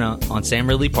Smyrna on Sam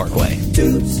Ridley Parkway.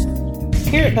 Toots.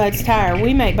 Here at Bud's Tire,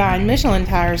 we make buying Michelin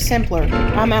tires simpler.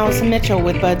 I'm Allison Mitchell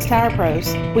with Bud's Tire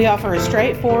Pros. We offer a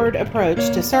straightforward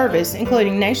approach to service,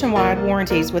 including nationwide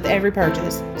warranties with every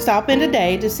purchase. Stop in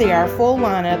today to see our full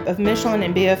lineup of Michelin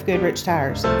and BF Goodrich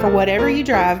tires. For whatever you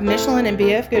drive, Michelin and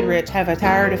BF Goodrich have a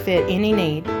tire to fit any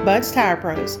need. Bud's Tire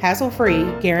Pros,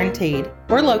 hassle-free, guaranteed.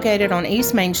 We're located on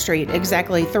East Main Street,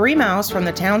 exactly 3 miles from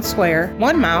the town square,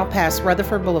 1 mile past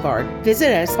Rutherford Boulevard.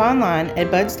 Visit us online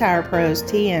at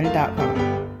budstirepros.tn.com.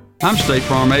 I'm State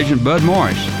Farm Agent Bud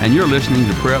Morris, and you're listening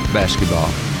to Prep Basketball.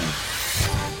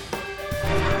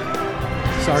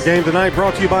 It's our game tonight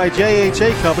brought to you by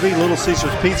JHA Company, Little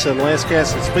Caesars Pizza, and Last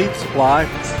Gaston's Speed Supply.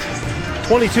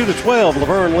 22-12,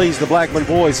 Laverne leads the Blackman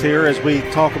boys here as we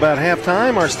talk about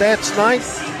halftime. Our stats tonight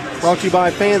brought to you by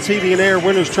Fans Heating and Air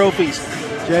Winners Trophies,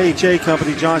 JHA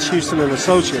Company, Josh Houston and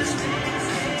Associates.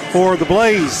 For the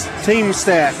Blaze, team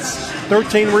stats,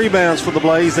 13 rebounds for the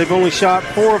Blaze. They've only shot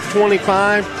 4 of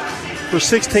 25 for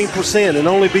 16%, and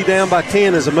only be down by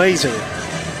 10 is amazing.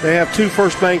 They have 2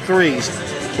 first bank threes.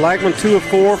 Blackman 2 of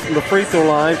 4 from the free throw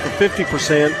line for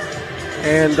 50%,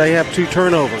 and they have 2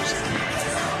 turnovers.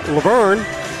 Laverne,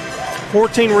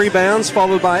 14 rebounds,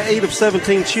 followed by 8 of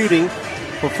 17 shooting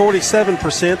for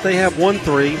 47%. They have 1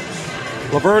 3.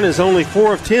 Laverne is only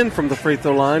 4 of 10 from the free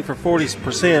throw line for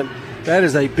 40%. That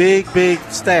is a big, big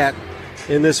stat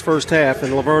in this first half,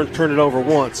 and Laverne turned it over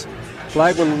once.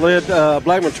 Blackman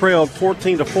trailed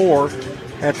 14-4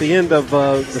 at the end of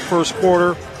the first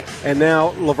quarter, and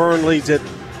now Laverne leads it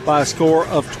by a score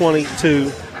of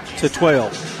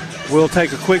 22-12. We'll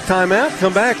take a quick timeout.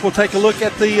 Come back. We'll take a look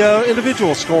at the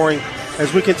individual scoring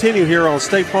as we continue here on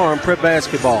State Farm Prep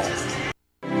Basketball.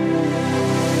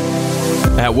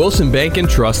 At Wilson Bank and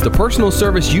Trust, the personal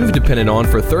service you've depended on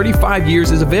for 35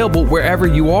 years is available wherever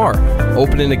you are.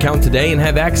 Open an account today and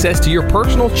have access to your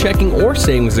personal checking or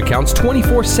savings accounts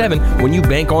 24/7 when you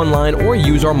bank online or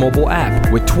use our mobile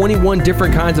app. With 21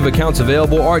 different kinds of accounts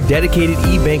available, our dedicated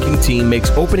e-banking team makes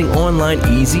opening online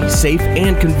easy, safe,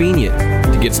 and convenient.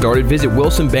 To get started, visit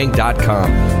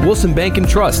wilsonbank.com. Wilson Bank and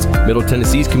Trust, Middle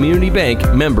Tennessee's community bank,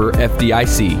 member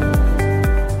FDIC.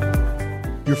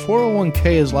 Your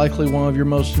 401k is likely one of your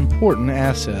most important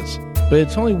assets, but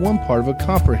it's only one part of a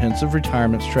comprehensive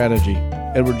retirement strategy.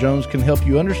 Edward Jones can help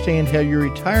you understand how your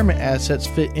retirement assets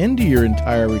fit into your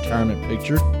entire retirement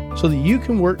picture so that you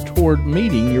can work toward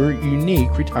meeting your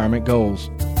unique retirement goals.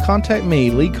 Contact me,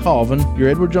 Lee Colvin, your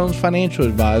Edward Jones financial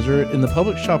advisor in the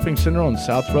Public Shopping Center on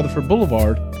South Rutherford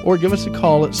Boulevard, or give us a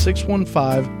call at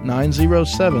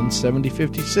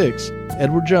 615-907-7056.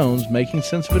 Edward Jones, Making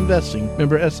Sense of Investing,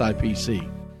 member SIPC.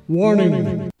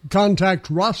 Warning. Contact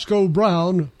Roscoe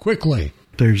Brown quickly.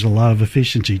 There's a lot of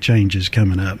efficiency changes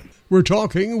coming up. We're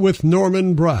talking with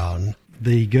Norman Brown.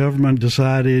 The government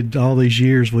decided all these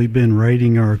years we've been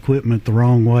rating our equipment the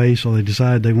wrong way, so they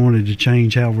decided they wanted to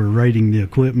change how we're rating the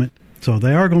equipment. So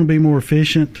they are going to be more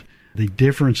efficient. The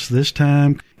difference this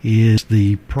time is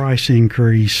the price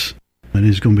increase, and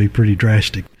it's going to be pretty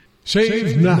drastic.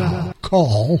 Save now.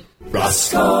 Call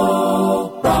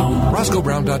Roscoe Brown.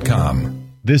 RoscoeBrown.com.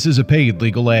 This is a paid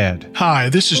legal ad. Hi,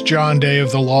 this is John Day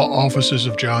of the Law Offices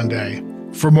of John Day.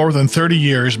 For more than 30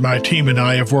 years, my team and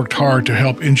I have worked hard to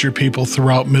help injured people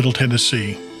throughout Middle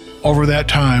Tennessee. Over that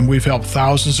time, we've helped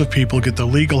thousands of people get the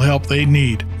legal help they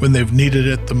need when they've needed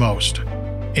it the most.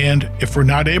 And if we're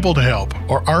not able to help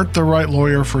or aren't the right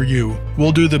lawyer for you,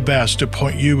 we'll do the best to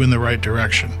point you in the right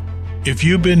direction. If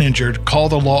you've been injured, call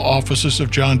the Law Offices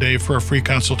of John Day for a free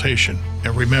consultation.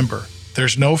 And remember,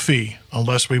 there's no fee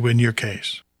unless we win your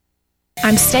case.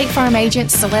 I'm State Farm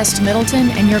Agent Celeste Middleton,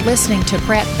 and you're listening to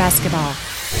Prep Basketball.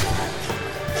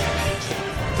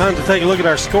 Time to take a look at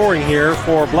our scoring here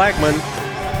for Blackman.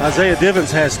 Isaiah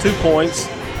Divins has 2 points,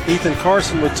 Ethan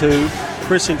Carson with 2,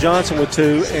 Christian Johnson with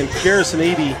 2, and Garrison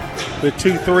Edey with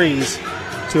 2 threes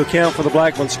to account for the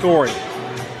Blackman scoring.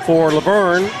 For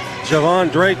Laverne,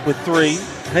 Javon Drake with 3,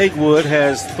 Hagewood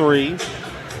has 3,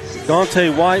 Dante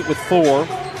White with 4,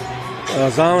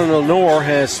 Zion Lenore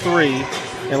has 3,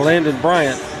 and Landon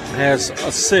Bryant has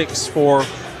a 6 for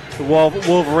the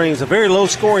Wolverines. A very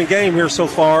low-scoring game here so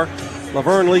far.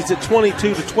 Laverne leads it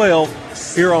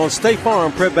 22-12 here on State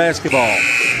Farm Prep Basketball.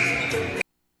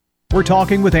 We're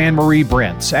talking with Anne-Marie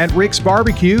Brents at Rick's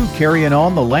Barbecue, carrying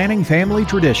on the Lanning family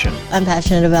tradition. I'm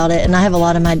passionate about it, and I have a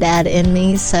lot of my dad in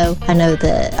me, so I know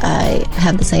that I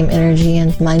have the same energy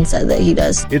and mindset that he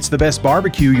does. It's the best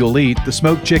barbecue you'll eat, the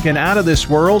smoked chicken out of this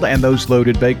world, and those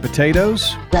loaded baked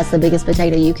potatoes. That's the biggest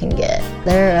potato you can get.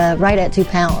 They're right at 2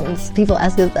 pounds. People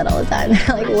ask us that all the time.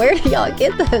 They're like, where do y'all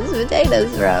get those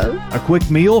potatoes from? A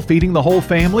quick meal, feeding the whole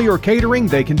family, or catering,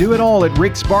 they can do it all at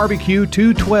Rick's Barbecue,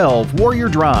 212 Warrior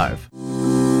Drive.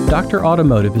 Dr.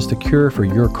 Automotive is the cure for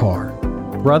your car.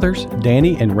 Brothers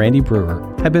Danny and Randy Brewer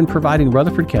have been providing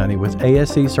Rutherford County with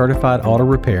ASE certified auto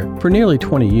repair for nearly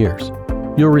 20 years.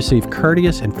 You'll receive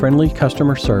courteous and friendly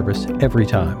customer service every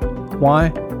time. Why?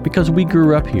 Because we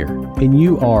grew up here and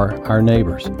you are our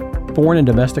neighbors. Foreign and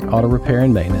domestic auto repair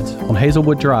and maintenance on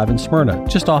Hazelwood Drive in Smyrna,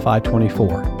 just off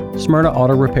I-24.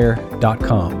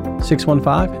 SmyrnaAutorepair.com,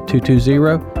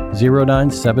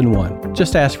 615-220-0971.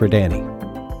 Just ask for Danny.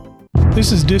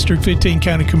 This is District 15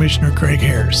 County Commissioner Craig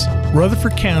Harris.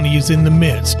 Rutherford County is in the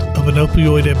midst of an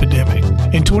opioid epidemic.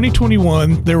 In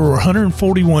 2021, there were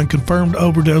 141 confirmed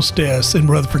overdose deaths in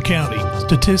Rutherford County.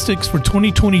 Statistics for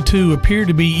 2022 appear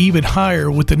to be even higher,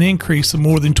 with an increase of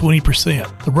more than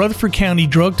 20%. The Rutherford County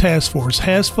Drug Task Force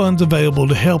has funds available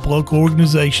to help local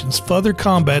organizations further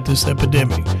combat this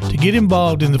epidemic. To get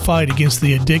involved in the fight against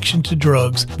the addiction to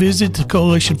drugs, visit the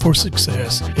Coalition for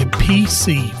Success at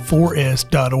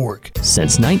pc4s.org.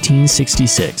 Since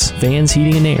 1966, Vans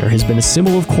Heating and Air has been a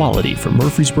symbol of quality for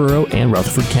Murfreesboro and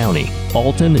Rutherford County.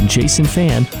 Alton and Jason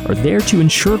Fan are there to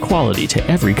ensure quality to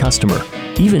every customer,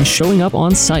 even showing up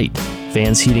on site.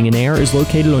 Vans Heating and Air is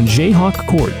located on Jayhawk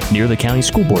Court near the county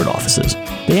school board offices.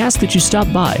 They ask that you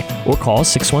stop by or call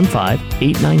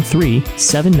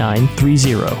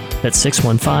 615-893-7930. That's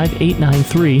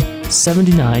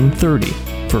 615-893-7930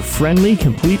 for friendly,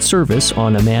 complete service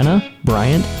on Amana,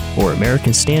 Bryant, or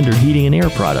American Standard Heating and Air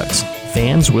products.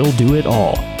 Vans will do it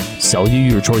all. Sell you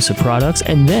your choice of products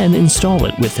and then install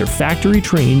it with their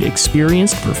factory-trained,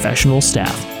 experienced professional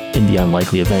staff. In the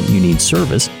unlikely event you need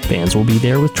service, Vans will be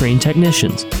there with trained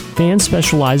technicians. Vans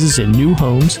specializes in new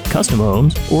homes, custom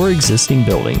homes, or existing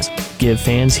buildings. Give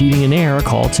Vans Heating and Air a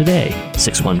call today,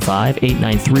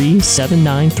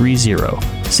 615-893-7930,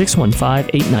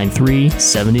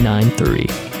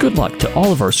 615-893-7930. Good luck to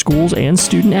all of our schools and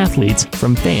student athletes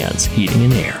from Vans Heating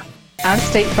and Air. I'm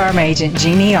State Farm Agent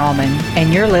Jeannie Allman,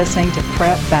 and you're listening to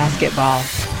Prep Basketball.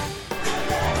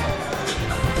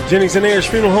 Jennings and Ayers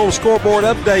Funeral Home scoreboard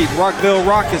update. Rockville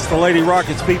Rockets, the Lady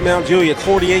Rockets beat Mount Juliet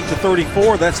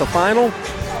 48-34. That's the final.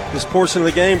 This portion of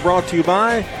the game brought to you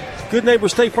by Good Neighbor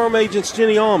State Farm agents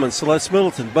Jenny Allman, Celeste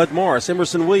Middleton, Bud Morris,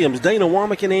 Emerson Williams, Dana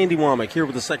Womack, and Andy Womack. Here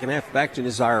with the second half of action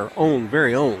is our own,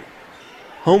 very own,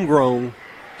 homegrown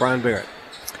Brian Barrett.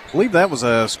 I believe that was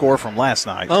a score from last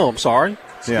night. Oh, I'm sorry.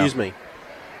 Excuse me.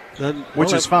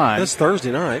 Which is fine. That's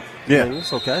Thursday night. Yeah. I mean,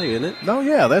 it's okay, isn't it? No,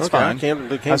 yeah, that's fine. Can't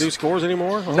do scores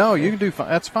anymore? No, you can do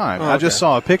that's fine. Oh, I just okay.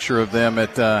 saw a picture of them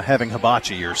at having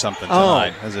hibachi or something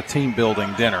tonight as a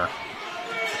team-building dinner.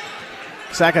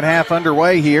 Second half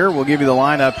underway here. We'll give you the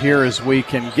lineup here as we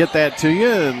can get that to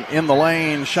you. In the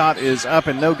lane, shot is up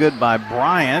and no good by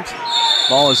Bryant.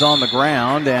 Ball is on the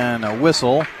ground and a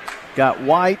whistle. Got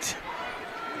White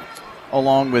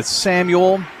along with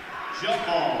Samuel,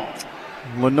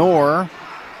 Lenore,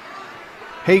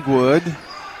 Haywood,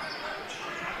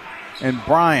 and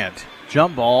Bryant.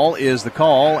 Jump ball is the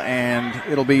call, and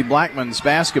it'll be Blackman's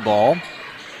basketball.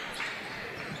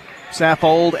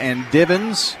 Saffold and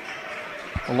Divins,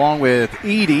 along with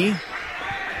Edie,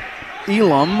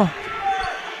 Elam,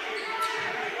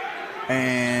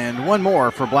 and one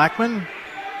more for Blackman.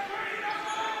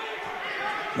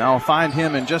 Now I'll find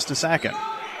him in just a second.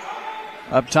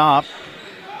 Up top,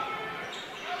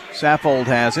 Saffold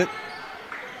has it.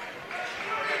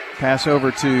 Pass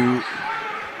over to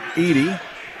Edie.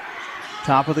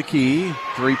 Top of the key.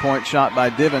 Three-point shot by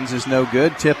Divins is no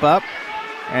good. Tip up,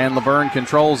 and Laverne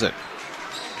controls it.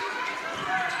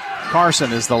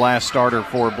 Carson is the last starter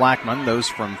for Blackman. Those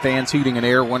from Fans Heating and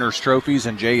Air, Winners Trophies,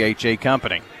 and JHA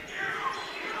Company.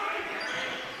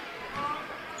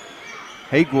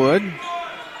 Haywood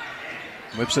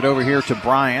whips it over here to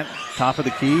Bryant. Top of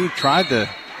the key. Tried to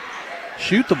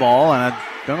shoot the ball, and I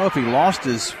don't know if he lost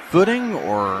his footing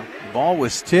or the ball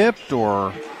was tipped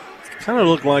or... Kind of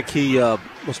looked like he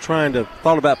was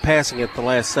thought about passing it the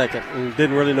last second and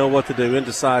didn't really know what to do.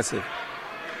 Indecisive.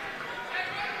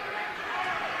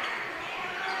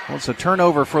 Well, it's a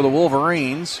turnover for the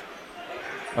Wolverines.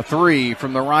 A three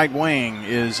from the right wing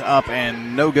is up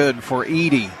and no good for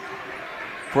Edie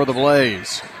for the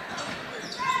Blaze.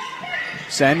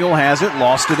 Samuel has it,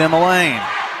 lost it in the lane.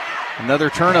 Another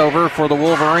turnover for the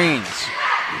Wolverines.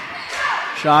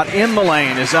 Shot in the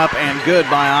lane is up and good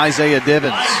by Isaiah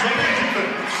Divins.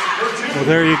 Well,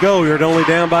 there you go. You're only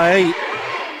down by 8.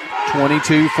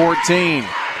 22-14.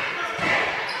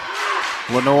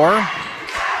 Lenore.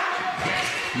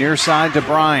 Near side to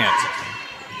Bryant.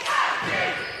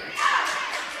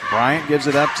 Bryant gives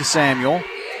it up to Samuel.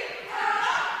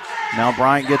 Now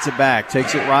Bryant gets it back.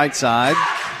 Takes it right side.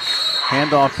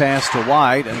 Handoff pass to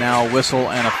White, and now a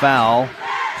whistle and a foul.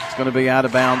 It's going to be out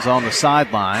of bounds on the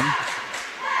sideline.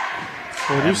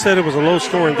 When you said it was a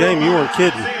low-scoring game, you weren't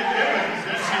kidding.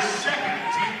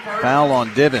 Foul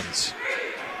on Divins.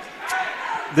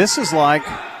 This is like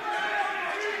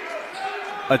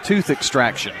a tooth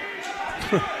extraction.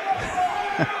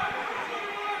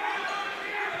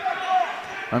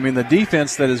 I mean, the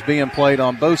defense that is being played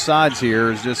on both sides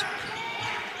here is just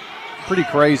pretty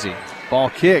crazy. Ball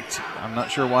kicked. I'm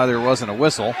not sure why there wasn't a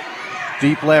whistle.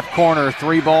 Deep left corner.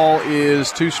 Three ball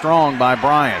is too strong by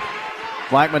Bryant.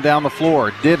 Blackman down the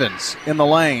floor. Divins in the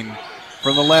lane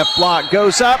from the left block.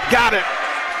 Goes up. Got it.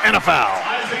 And a foul.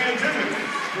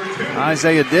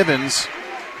 Isaiah Divins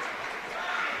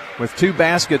with two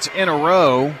baskets in a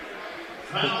row.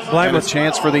 Blackman's a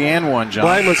chance for the and one, John.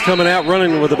 Blackman's coming out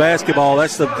running with the basketball.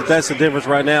 That's the difference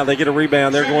right now. They get a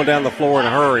rebound. They're going down the floor in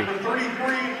a hurry.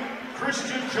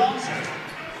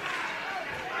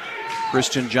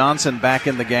 Christian Johnson back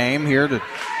in the game here to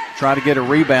try to get a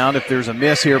rebound if there's a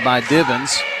miss here by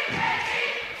Divins.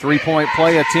 Three-point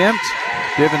play attempt.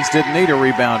 Divins didn't need a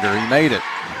rebounder. He made it.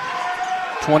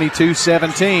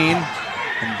 22-17.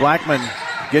 And Blackman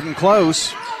getting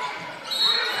close.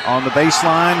 On the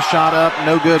baseline, shot up,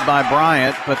 no good by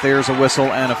Bryant, but there's a whistle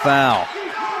and a foul.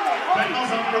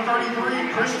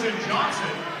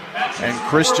 And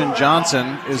Christian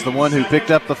Johnson is the one who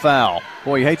picked up the foul.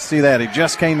 Boy, you hate to see that. He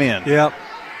just came in. Yep.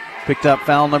 Picked up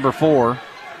foul number 4.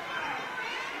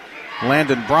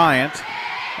 Landon Bryant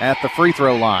at the free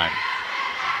throw line.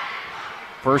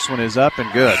 First one is up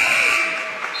and good.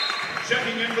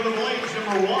 Checking in for the Blaze,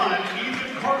 number 1,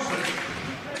 Ethan Carson.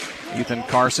 Ethan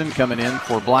Carson coming in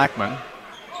for Blackman,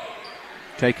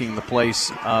 taking the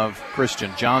place of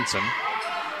Christian Johnson.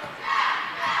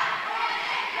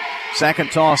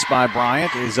 Second toss by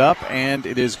Bryant is up, and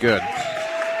it is good.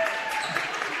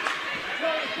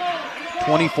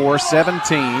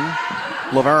 24-17,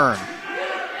 Laverne.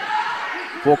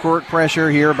 Full court pressure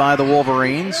here by the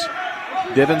Wolverines.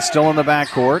 Divins still in the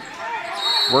backcourt.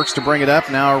 Works to bring it up.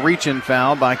 Now a reach-in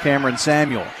foul by Cameron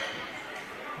Samuel.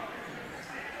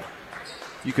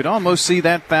 You could almost see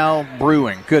that foul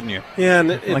brewing, couldn't you? Yeah, and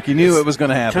like you knew it was going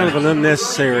to happen. Kind of an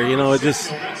unnecessary, it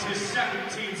just.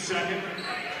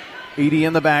 Edie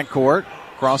in the backcourt,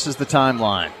 crosses the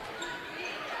timeline.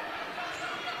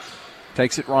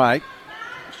 Takes it right.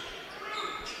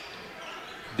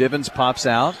 Divins pops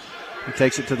out. He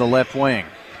takes it to the left wing.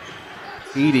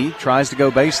 Edie tries to go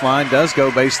baseline, does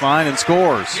go baseline, and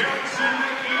scores.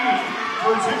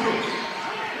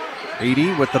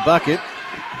 Edie with the bucket,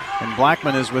 and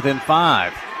Blackman is within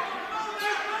 5.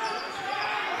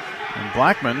 And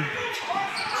Blackman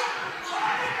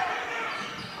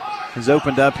has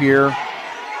opened up here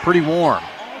pretty warm.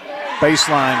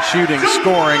 Baseline shooting,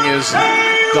 scoring is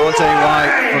Dante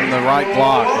White from the right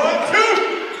block.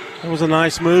 It was a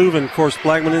nice move, and of course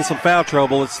Blackman in some foul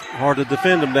trouble. It's hard to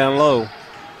defend him down low.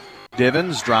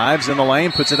 Divins drives in the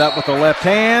lane, puts it up with the left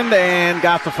hand, and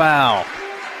got the foul.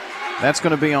 That's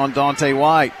going to be on Dante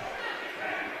White.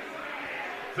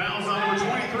 Fouls on number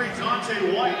 23,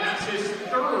 Dante White. That's his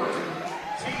third.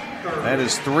 Team third. That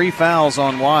is 3 fouls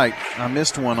on White. I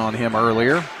missed one on him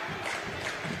earlier.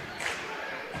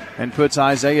 And puts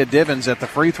Isaiah Divins at the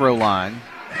free throw line.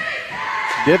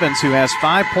 Divins, who has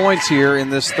 5 points here in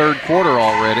this third quarter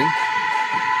already.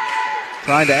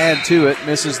 Trying to add to it,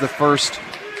 misses the first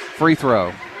free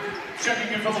throw.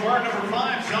 Checking in for the guard, number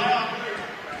 5, Zion.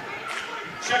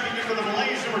 Checking in for the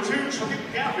Blaze, number 2, Trey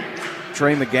McGaffey.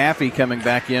 Trey McGaffey coming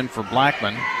back in for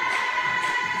Blackman.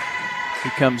 He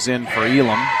comes in for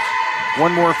Elam.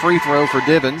 One more free throw for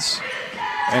Divins,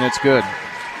 and it's good.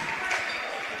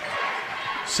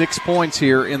 6 points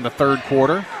here in the third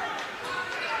quarter.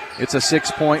 It's a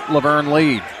 6-point Laverne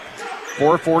lead.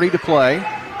 4:40 to play.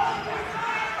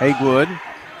 Haywood,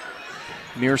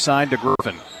 near side to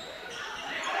Griffin.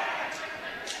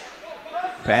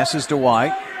 Passes to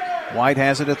White. White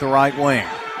has it at the right wing.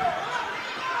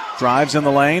 Drives in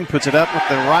the lane, puts it up with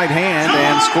the right hand,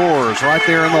 and scores right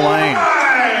there in the lane.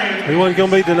 He wasn't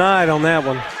going to be denied on that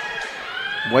one.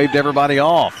 Waved everybody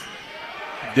off.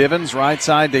 Divins right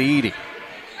side to Edie.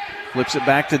 Flips it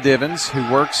back to Divins, who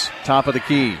works top of the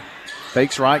key.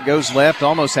 Fakes right, goes left,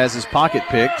 almost has his pocket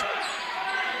picked.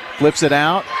 Flips it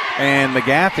out, and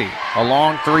McGaffey, a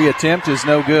long 3 attempt is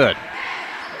no good.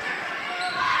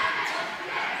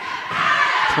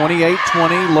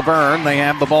 28-20 Laverne, they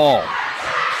have the ball.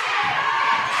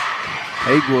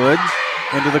 Haywood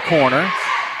into the corner.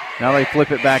 Now they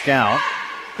flip it back out.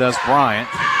 Does Bryant.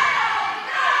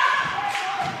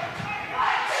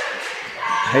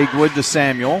 Haywood to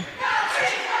Samuel.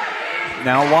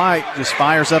 Now White just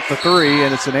fires up the 3,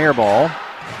 and it's an air ball.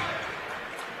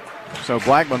 So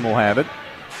Blackman will have it.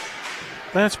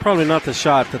 That's probably not the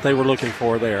shot that they were looking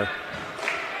for there.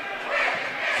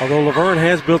 Although Laverne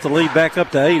has built the lead back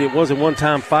up to 8, it was at one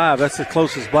time 5. That's the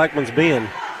closest Blackman's been.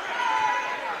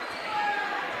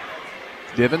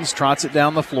 Divins trots it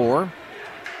down the floor.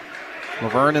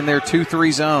 Laverne in their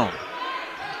 2-3 zone.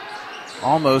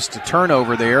 Almost a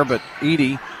turnover there, but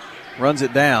Edie runs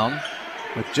it down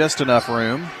with just enough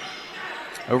room.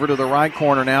 Over to the right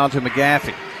corner now to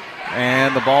McGaffey.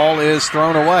 And the ball is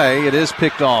thrown away. It is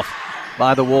picked off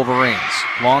by the Wolverines.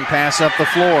 Long pass up the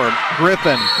floor.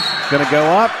 Griffin going to go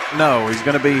up? No, he's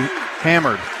going to be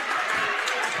hammered.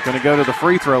 Going to go to the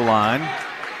free throw line.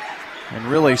 And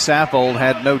really, Saffold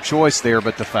had no choice there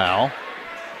but to foul.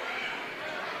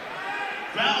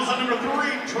 Fouls on number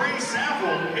 3, Trey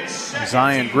Saffold. His second.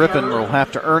 Zion Griffin will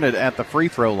have to earn it at the free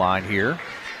throw line here.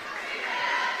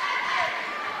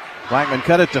 Blackman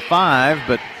cut it to 5,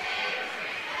 but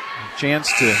a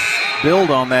chance to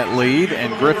build on that lead,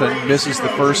 and Griffin misses the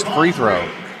first free throw.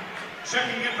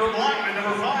 Checking in for Blackman,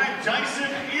 number 5, Dyson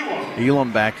Elam.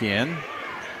 Elam back in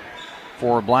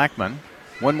for Blackman.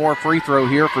 One more free throw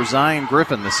here for Zion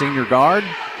Griffin, the senior guard.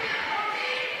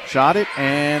 Shot it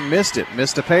and missed it.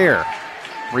 Missed a pair.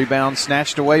 Rebound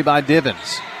snatched away by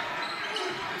Divins.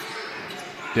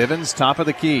 Divins, top of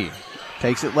the key.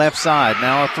 Takes it left side.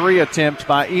 Now a 3 attempt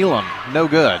by Elam. No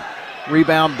good.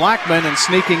 Rebound Blackman, and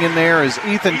sneaking in there is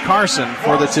Ethan Carson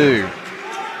for the 2.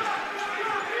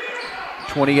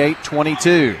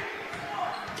 28-22.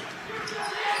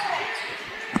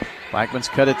 Blackman's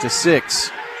cut it to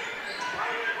 6.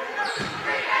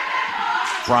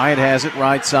 Bryant has it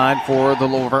right side for the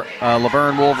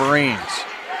Laverne Wolverines.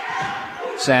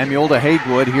 Samuel to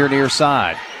Haywood here near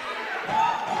side.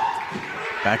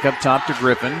 Back up top to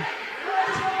Griffin.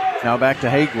 Now back to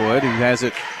Haywood, who has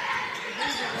it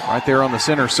right there on the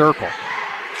center circle.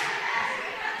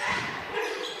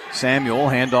 Samuel,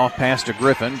 handoff pass to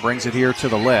Griffin, brings it here to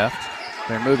the left.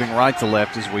 They're moving right to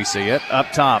left as we see it.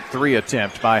 Up top, 3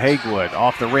 attempt by Haywood.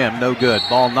 Off the rim, no good.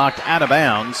 Ball knocked out of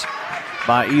bounds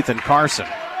by Ethan Carson.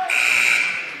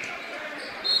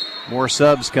 More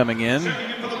subs coming in.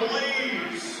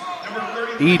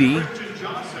 Edie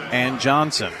and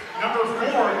Johnson. Number 4,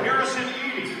 Harrison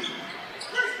Edie.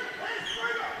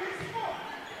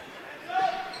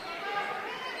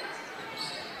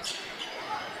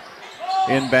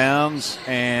 Inbounds,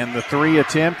 and the three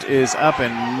attempt is up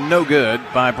and no good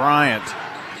by Bryant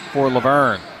for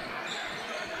Laverne.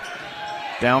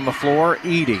 Down the floor,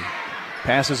 Edie.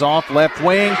 Passes off left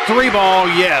wing. Three ball,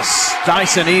 yes.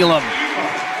 Dyson Elam.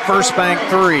 First bank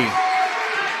three.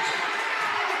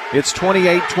 It's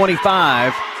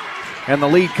 28-25, and the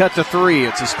lead cut to three.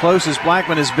 It's as close as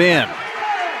Blackman has been.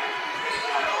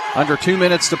 Under 2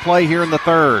 minutes to play here in the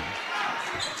third.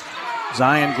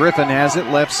 Zion Griffin has it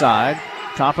left side.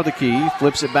 Top of the key.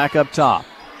 Flips it back up top.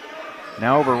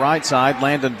 Now over right side,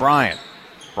 Landon Bryant.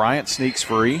 Bryant sneaks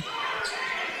free.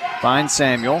 Finds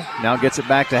Samuel. Now gets it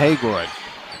back to Haywood.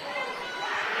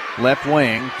 Left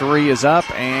wing. Three is up,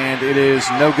 and it is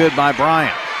no good by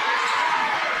Bryant.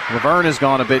 Laverne has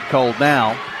gone a bit cold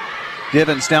now.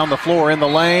 Divins down the floor in the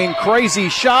lane. Crazy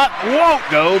shot. Won't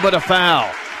go, but a foul.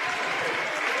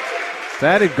 If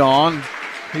that had gone,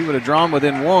 he would have drawn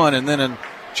within one and then a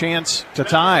chance to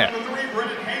tie it.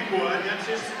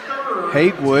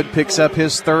 Haywood picks up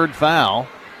his third foul.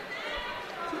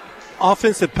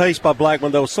 Offensive pace by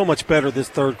Blackman, though, so much better this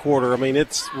third quarter. I mean,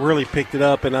 it's really picked it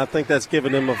up, and I think that's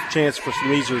given them a chance for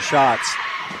some easier shots.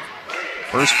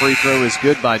 First free throw is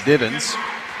good by Divins.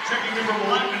 Checking in from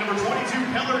Blackman, number 22,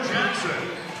 Keller Jackson.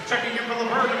 Checking in from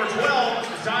Laverne, number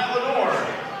 12, Zia Lenore.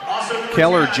 Also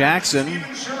Keller Jackson,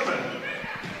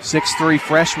 6'3"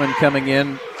 freshman coming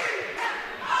in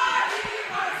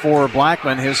for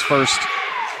Blackman, his first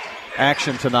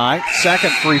action tonight.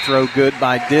 Second free throw good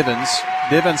by Divins.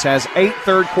 Divins has 8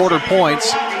 third-quarter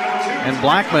points, and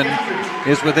Blackman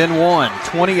is within one,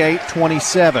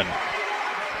 28-27.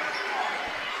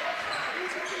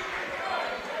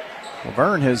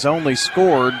 Laverne has only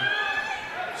scored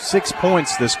 6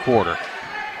 points this quarter.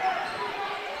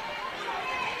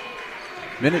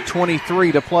 Minute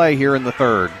 23 to play here in the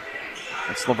third.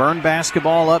 It's Laverne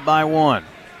basketball up by one.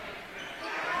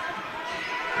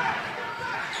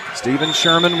 Steven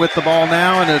Sherman with the ball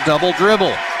now and a double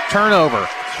dribble. Turnover.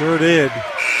 Sure did.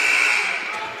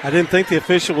 I didn't think the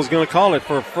official was going to call it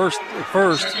for first.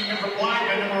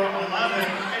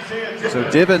 So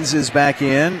Divins is back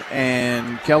in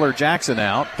and Keller Jackson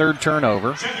out. Third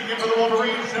turnover. Checking in for the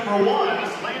Wolverines, number 1,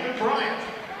 Landon Bryant.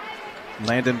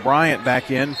 Landon Bryant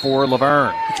back in for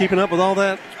Laverne. You keeping up with all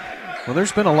that? Well,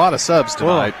 there's been a lot of subs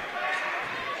tonight.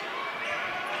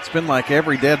 It's been like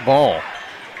every dead ball.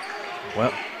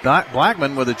 Well,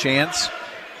 Blackman with a chance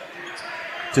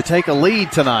to take a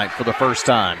lead tonight for the first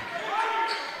time.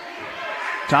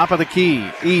 Top of the key,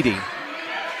 Edie.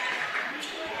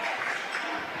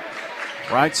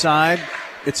 Right side,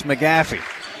 it's McGaffey.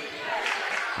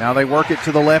 Now they work it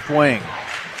to the left wing.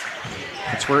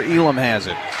 That's where Elam has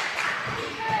it.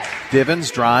 Divins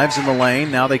drives in the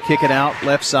lane. Now they kick it out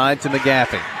left side to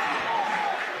McGaffey.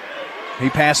 He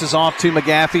passes off to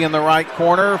McGaffey in the right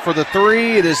corner for the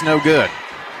three. It is no good.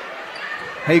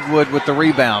 Haywood with the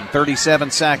rebound,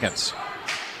 37 seconds.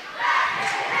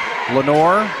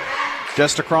 Lenore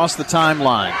just across the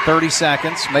timeline, 30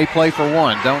 seconds. May play for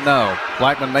one, don't know.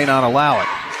 Blackman may not allow it.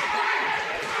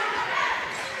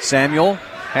 Samuel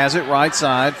has it right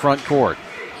side, front court.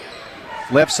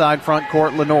 Left side, front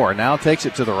court, Lenore now takes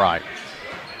it to the right.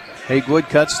 Haywood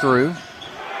cuts through,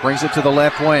 brings it to the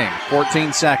left wing,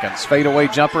 14 seconds. Fadeaway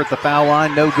jumper at the foul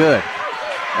line, no good.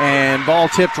 And ball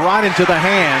tipped right into the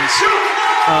hands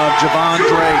of Javon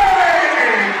Drake.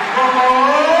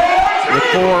 With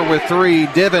 4 with 3,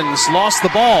 Divins lost the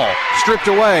ball, stripped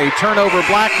away, turnover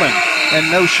Blackman, and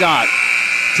no shot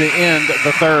to end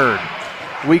the third.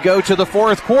 We go to the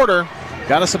fourth quarter.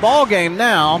 Got us a ball game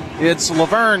now. It's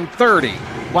Laverne 30,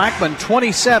 Blackman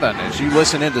 27 as you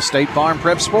listen into State Farm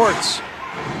Prep Sports.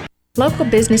 Local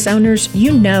business owners,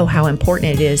 you know how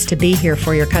important it is to be here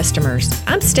for your customers.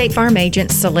 I'm State Farm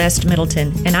Agent Celeste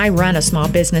Middleton, and I run a small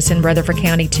business in Rutherford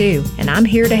County too, and I'm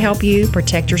here to help you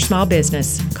protect your small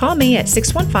business. Call me at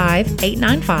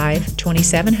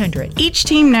 615-895-2700. Each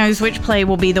team knows which play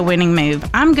will be the winning move.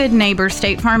 I'm good neighbor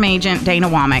State Farm Agent Dana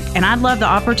Womack, and I'd love the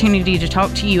opportunity to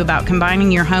talk to you about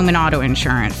combining your home and auto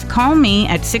insurance. Call me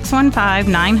at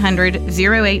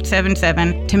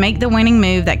 615-900-0877 to make the winning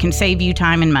move that can save you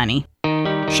time and money.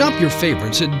 Shop your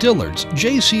favorites at Dillard's,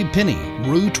 JCPenney,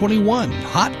 Rue 21,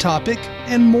 Hot Topic,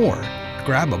 and more.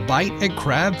 Grab a bite at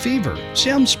Crab Fever,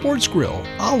 Sam's Sports Grill,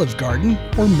 Olive Garden,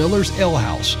 or Miller's Ale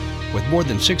House. With more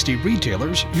than 60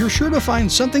 retailers, you're sure to find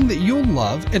something that you'll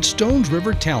love at Stones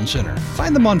River Town Center.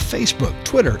 Find them on Facebook,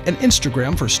 Twitter, and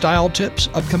Instagram for style tips,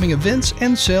 upcoming events,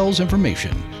 and sales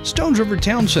information. Stones River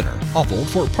Town Center, off Old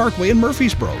Fort Parkway in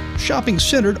Murfreesboro. Shopping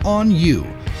centered on you.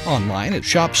 Online at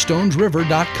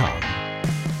shopstonesriver.com.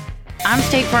 I'm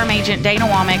State Farm Agent Dana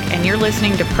Womack, and you're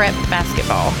listening to Prep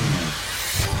Basketball.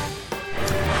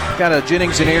 got a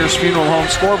Jennings and Ayers Funeral Home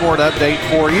scoreboard update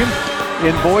for you.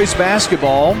 In boys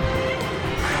basketball,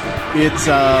 it's,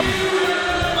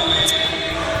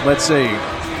 let's see,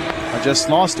 I just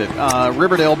lost it.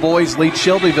 Riverdale boys lead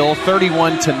Shelbyville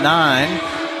 31-9,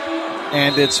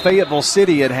 and it's Fayetteville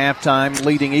City at halftime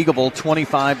leading Eagleville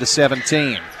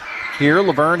 25-17. Here,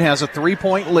 Laverne has a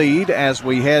 3-point lead as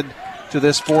we head to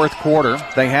this fourth quarter.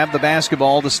 They have the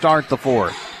basketball to start the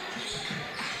fourth.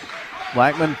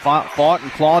 Blackman fought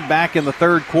and clawed back in the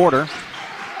third quarter.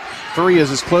 3 is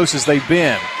as close as they've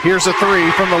been. Here's a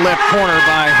 3 from the left corner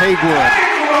by Haywood.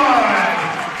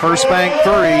 First bank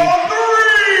 3.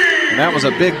 And that was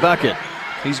a big bucket.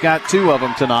 He's got 2 of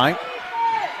them tonight.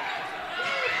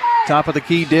 Top of the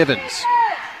key, Divins.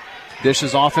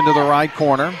 Dishes off into the right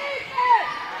corner.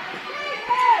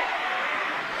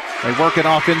 They work it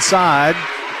off inside.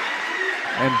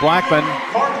 And Blackman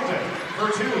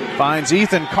finds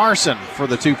Ethan Carson for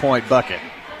the 2-point bucket.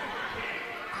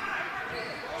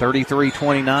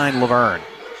 33-29 Laverne.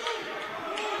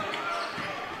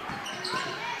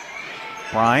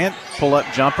 Bryant, pull-up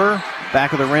jumper.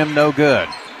 Back of the rim, no good.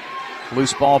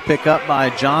 Loose ball pick up by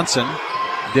Johnson.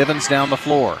 Divins down the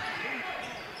floor.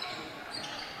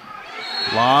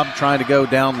 Lob trying to go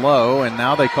down low, and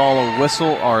now they call a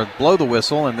whistle or blow the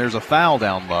whistle, and there's a foul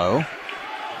down low.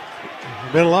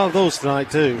 Been a lot of those tonight,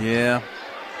 too. Yeah.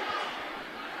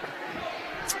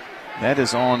 That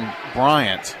is on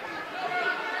Bryant,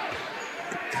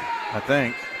 I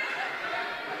think.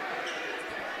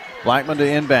 Blackman to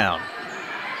inbound.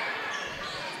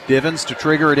 Divins to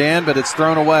trigger it in, but it's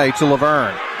thrown away to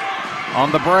Laverne.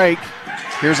 On the break,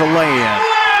 here's a lay-in.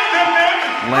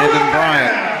 Landon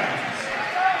Bryant.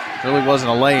 Really wasn't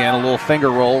a lay-in, a little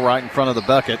finger roll right in front of the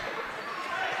bucket.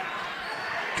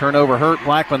 Turnover hurt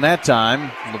Blackman that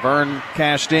time. Laverne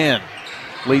cashed in.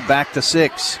 Lead back to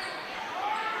 6.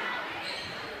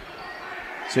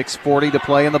 6:40 to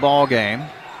play in the ball game.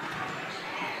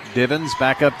 Divins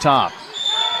back up top.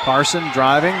 Carson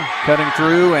driving, cutting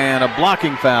through, and a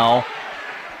blocking foul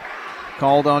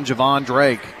called on Javon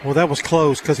Drake. Well, that was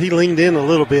close because he leaned in a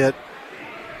little bit.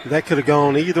 That could have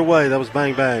gone either way. That was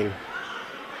bang, bang.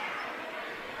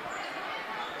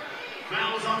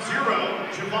 Fouls on 0.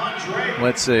 Javon Drake.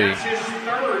 Let's see. That's his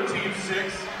third, team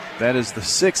 6. That is the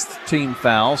 6th team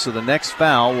foul, so the next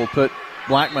foul will put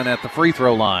Blackman at the free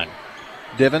throw line.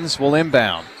 Divins will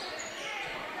inbound.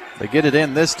 They get it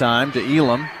in this time to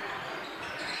Elam.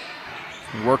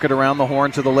 Work it around the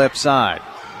horn to the left side.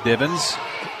 Divins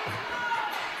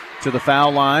to the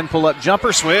foul line. Pull up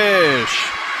jumper, swish.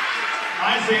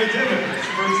 Isaiah Divins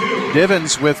for 2.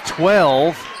 Divins with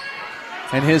 12.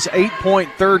 And his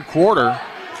 8-point third quarter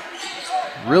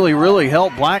really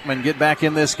helped Blackman get back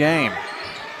in this game.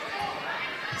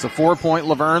 It's a 4-point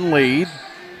Laverne lead.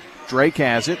 Drake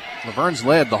has it. Laverne's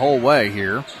led the whole way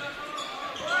here.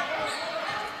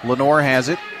 Lenore has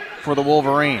it for the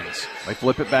Wolverines. They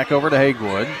flip it back over to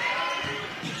Haywood.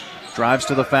 Drives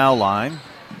to the foul line.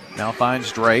 Now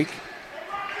finds Drake.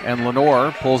 And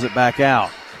Lenore pulls it back out.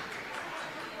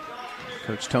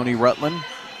 Coach Tony Rutland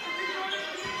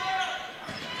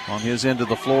on his end of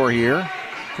the floor here.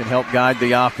 Can help guide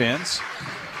the offense.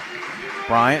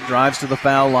 Bryant drives to the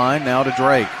foul line. Now to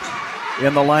Drake.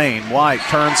 In the lane. White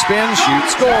turns, spins,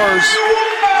 shoots, scores.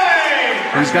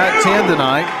 He's got 10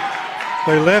 tonight.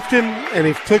 They left him, and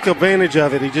he took advantage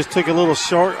of it. He just took a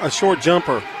short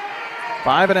jumper.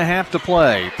 5.5 to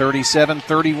play.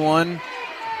 37-31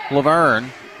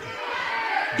 Laverne.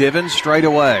 Divins straight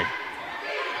away.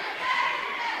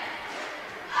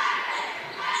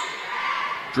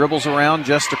 Dribbles around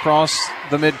just across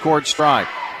the midcourt stripe.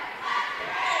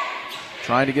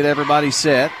 Trying to get everybody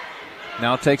set.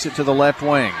 Now takes it to the left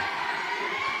wing.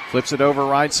 Flips it over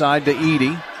right side to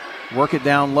Edie. Work it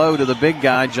down low to the big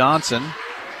guy, Johnson.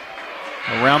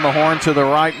 Around the horn to the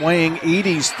right wing.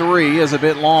 Edie's 3 is a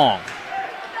bit long.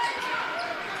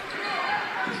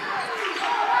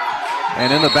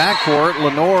 And in the backcourt,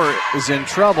 Lenore is in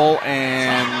trouble,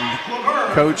 and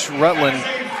Coach Rutland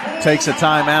takes a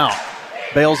timeout.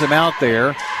 Bails him out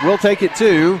there. We'll take it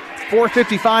to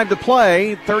 4:55 to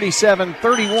play,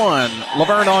 37-31.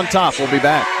 Laverne on top. We'll be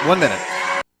back. 1 minute.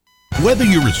 Whether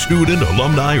you're a student,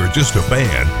 alumni, or just a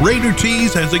fan, Raider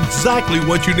Tees has exactly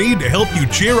what you need to help you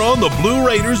cheer on the Blue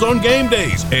Raiders on game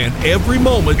days and every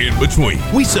moment in between.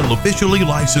 We sell officially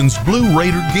licensed Blue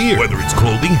Raider gear, whether it's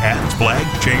clothing, hats,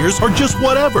 flags, chairs, or just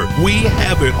whatever. We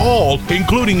have it all,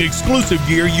 including exclusive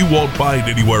gear you won't find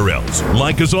anywhere else.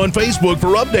 Like us on Facebook for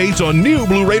updates on new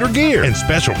Blue Raider gear and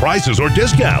special prices or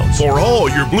discounts. For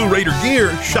all your Blue Raider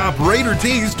gear, shop Raider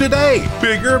Tees today.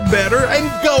 Bigger, better,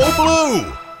 and go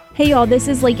blue! Hey y'all, this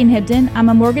is Lakin Hibden. I'm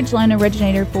a mortgage loan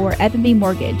originator for F&B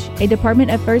Mortgage, a department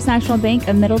of First National Bank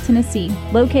of Middle Tennessee,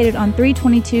 located on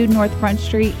 322 North Front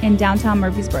Street in downtown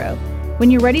Murfreesboro. When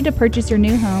you're ready to purchase your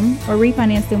new home or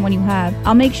refinance the one you have,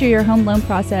 I'll make sure your home loan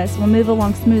process will move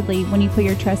along smoothly when you put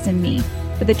your trust in me.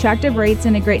 With attractive rates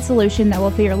and a great solution that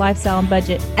will fit your lifestyle and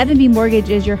budget, F&B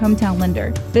Mortgage is your hometown lender.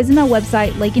 Visit my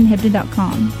website,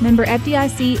 lakinhibden.com. Member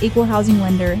FDIC Equal Housing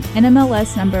Lender,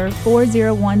 NMLS number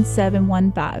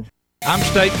 401715. I'm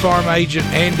State Farm Agent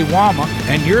Andy Womack,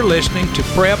 and you're listening to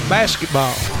Prep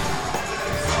Basketball.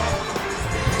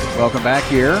 Welcome back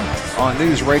here on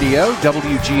News Radio,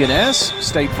 WGNS,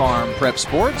 State Farm Prep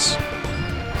Sports.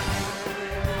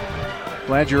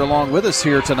 Glad you're along with us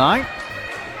here tonight.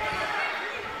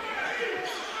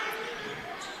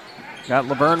 Got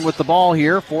Laverne with the ball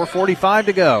here, 4:45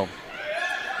 to go.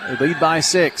 They lead by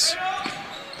 6.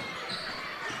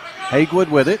 Hagewood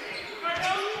with it.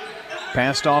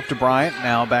 Passed off to Bryant,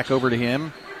 now back over to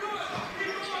him.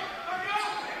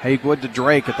 Hagewood to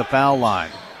Drake at the foul line.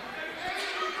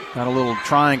 Got a little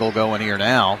triangle going here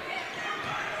now.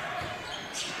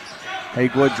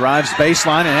 Hagewood drives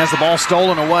baseline and has the ball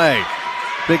stolen away.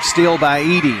 Big steal by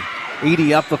Edie.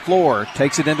 Edie up the floor,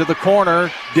 takes it into the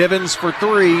corner. Divins for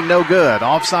 3, no good.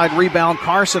 Offside rebound,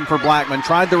 Carson for Blackman.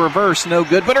 Tried the reverse, no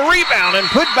good. But a rebound and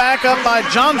put back up by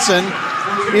Johnson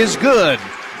is good.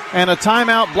 And a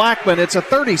timeout, Blackman. It's a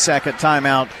 30-second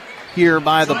timeout here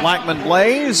by the Blackman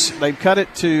Blaze. They've cut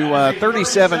it to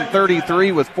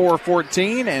 37-33 with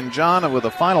 4:14. And John with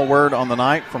a final word on the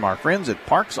night from our friends at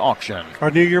Parks Auction.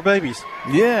 Our New Year babies.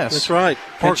 Yes. That's right.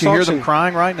 Can't you hear them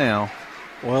crying right now?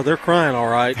 Well, they're crying all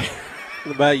right.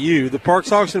 What about you? The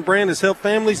Parks Auction brand has helped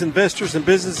families, investors, and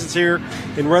businesses here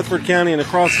in Rutherford County and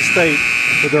across the state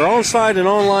with their on-site and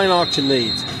online auction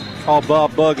needs. Call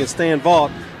Bob Bugg and Stan Vaught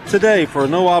today for a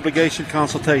no-obligation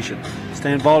consultation.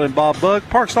 Stan Vaught and Bob Bugg,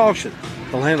 Parks Auction.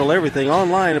 They'll handle everything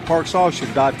online at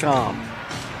parksauction.com.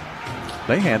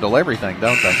 They handle everything,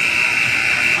 don't they?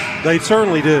 They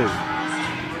certainly do.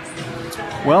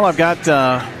 Well, I've got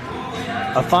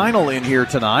a final in here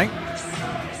tonight.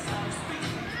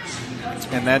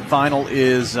 And that final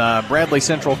is Bradley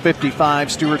Central 55,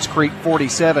 Stewart's Creek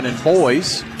 47 in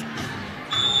boys.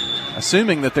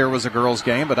 Assuming that there was a girls'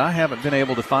 game, but I haven't been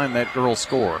able to find that girls'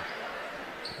 score.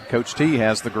 Coach T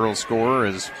has the girls' score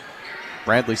as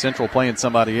Bradley Central playing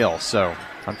somebody else, so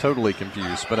I'm totally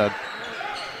confused. But I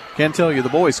can tell you the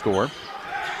boys' score.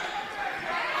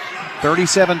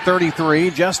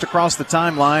 37-33, just across the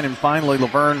timeline, and finally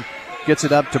Laverne gets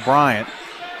it up to Bryant,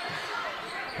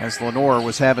 as Lenore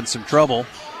was having some trouble.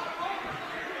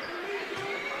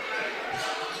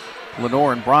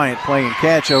 Lenore and Bryant playing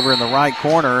catch over in the right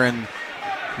corner, and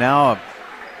now an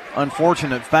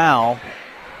unfortunate foul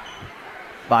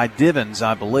by Divins,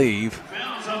 I believe.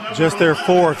 Just their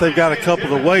fourth. They've got a couple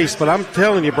to waste, but I'm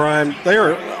telling you, Brian,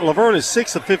 Laverne is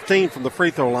 6 of 15 from the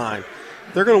free throw line.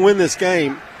 They're going to win this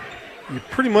game. You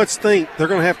pretty much think they're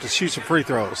going to have to shoot some free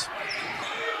throws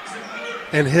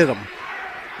and hit them.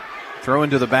 Throw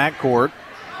into the backcourt.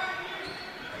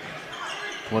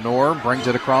 Lenore brings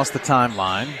it across the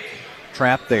timeline.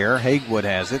 Trapped there. Hagewood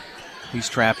has it. He's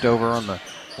trapped over on the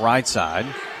right side.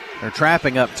 They're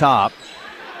trapping up top.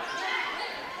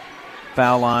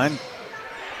 Foul line.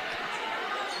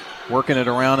 Working it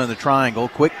around in the triangle.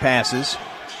 Quick passes.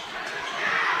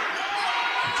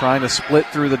 Trying to split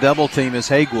through the double team is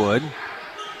Hagewood.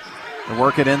 They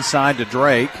work it inside to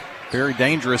Drake. Very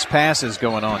dangerous passes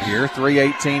going on here.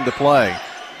 3:18 to play.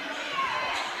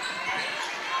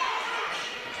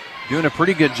 Doing a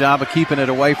pretty good job of keeping it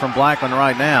away from Blackman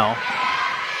right now.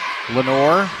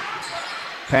 Lenore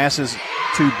passes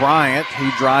to Bryant.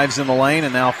 He drives in the lane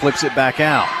and now flips it back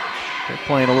out. They're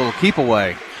playing a little keep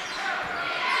away.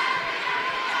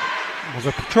 Well,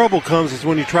 the trouble comes is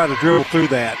when you try to dribble through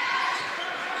that.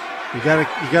 You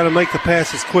got to make the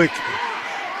passes quick.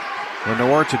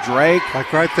 Lenore to Drake.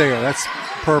 Like right there. That's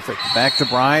perfect. Back to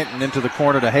Bryant and into the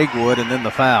corner to Hagewood, and then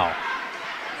the foul.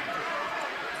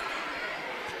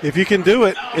 If you can do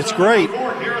it, it's great.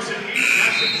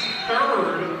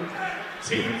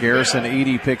 Garrison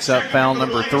Edie picks up foul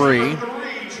number 3.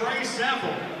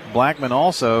 Blackman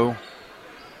also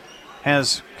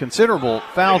has considerable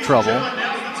foul trouble.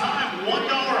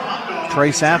 Trey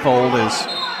Saffold is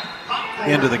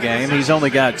into the game. He's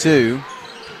only got 2.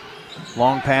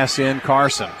 Long pass in,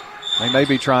 Carson. They may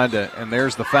be trying to, and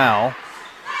there's the foul.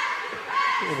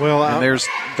 Well, and there's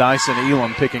Dyson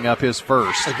Elam picking up his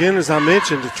first. Again, as I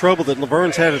mentioned, the trouble that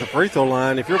Laverne's had at the free throw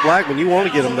line, if you're Blackman, you want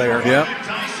to get them there. Yep.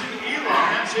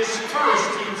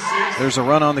 There's a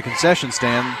run on the concession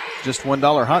stand. Just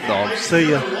 $1 hot dogs.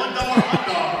 See ya.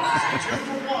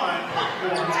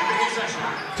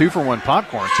 2-for-1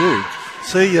 popcorn, too.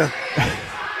 See ya.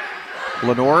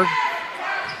 Lenore.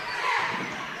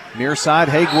 Near side,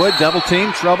 Hagewood, double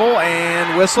team, trouble,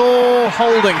 and whistle,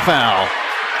 holding foul.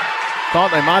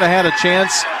 Thought they might have had a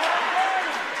chance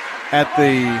at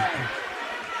the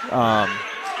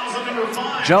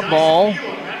jump ball.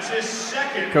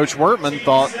 Coach Wertman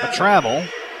thought a travel.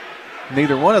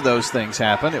 Neither one of those things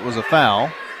happened. It was a foul.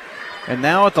 And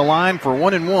now at the line for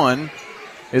 1-1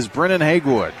 is Brennan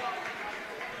Hagewood.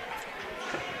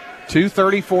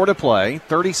 2:34 to play,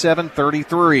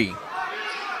 37-33.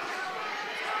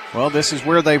 Well, this is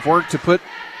where they've worked to put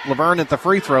Laverne at the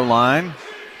free throw line.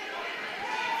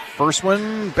 First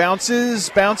one bounces,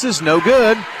 no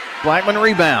good. Blackman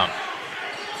rebound.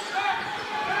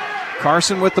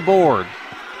 Carson with the board.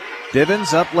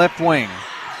 Divins up left wing.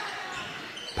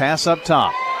 Pass up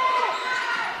top.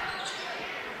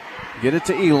 Get it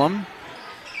to Elam.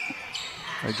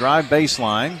 They drive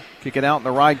baseline. Kick it out in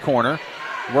the right corner.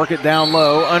 Work it down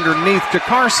low. Underneath to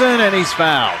Carson, and he's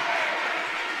fouled.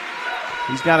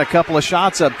 He's got a couple of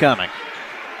shots upcoming.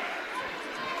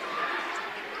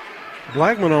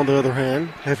 Blackman, on the other hand,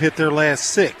 have hit their last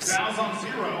 6.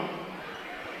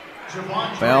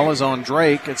 Foul is on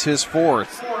Drake. It's his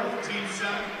 4th.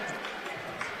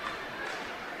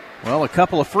 Well, a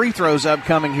couple of free throws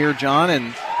upcoming here, John,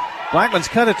 and Blackman's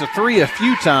cut it to 3 a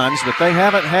few times, but they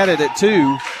haven't had it at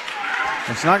 2.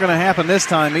 It's not going to happen this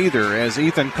time either, as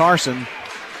Ethan Carson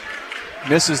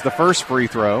misses the first free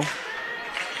throw.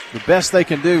 The best they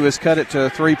can do is cut it to a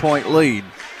 3-point lead.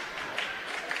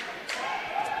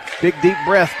 Big deep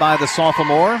breath by the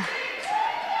sophomore.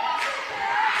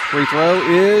 Free throw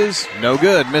is no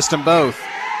good. Missed them both.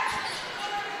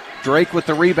 Drake with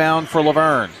the rebound for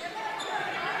Laverne.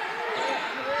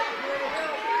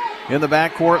 In the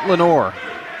backcourt, Lenore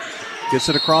gets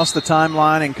it across the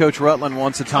timeline, and Coach Rutland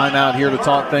wants a timeout here to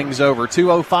talk things over.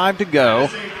 2:05 to go.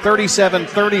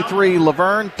 37-33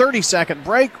 Laverne. 30-second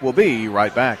break. We'll be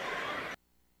right back.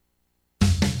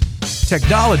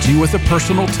 Technology with a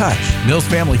personal touch. Mills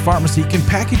Family Pharmacy can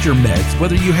package your meds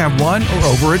whether you have one or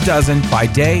over a dozen by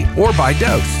day or by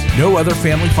dose. No other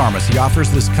family pharmacy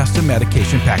offers this custom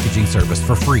medication packaging service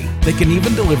for free. They can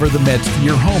even deliver the meds to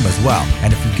your home as well.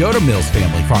 And if you go to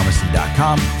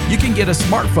millsfamilypharmacy.com, you can get a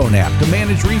smartphone app to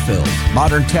manage refills.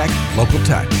 Modern tech, local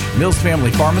touch. Mills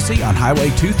Family Pharmacy on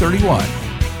Highway 231.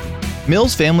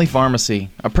 Mills Family Pharmacy,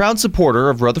 a proud supporter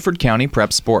of Rutherford County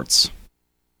Prep Sports.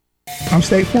 I'm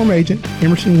State Farm Agent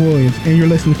Emerson Williams, and you're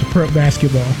listening to Prep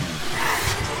Basketball.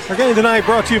 Our game tonight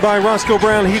brought to you by Roscoe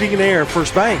Brown Heating and Air,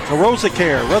 First Bank, Arosa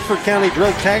Care, Rutherford County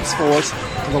Drug Task Force,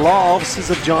 and the law offices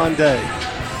of John Day.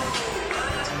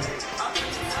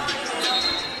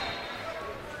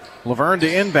 Laverne to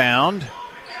inbound.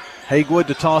 Hagewood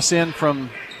to toss in from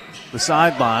the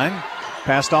sideline.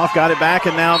 Passed off, got it back,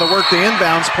 and now they work the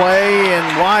inbounds play,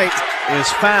 and White is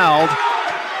fouled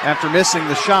after missing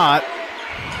the shot.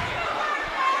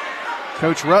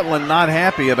 Coach Rutland not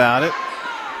happy about it.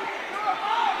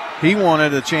 He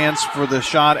wanted a chance for the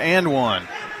shot and one.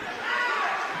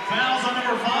 Fouls on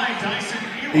number 5, Dyson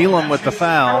Elam with the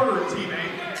foul.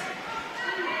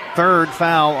 Third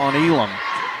foul on Elam.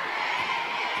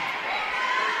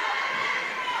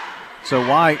 So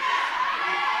White,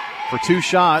 for 2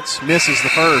 shots, misses the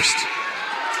first.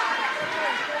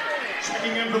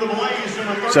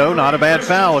 So not a bad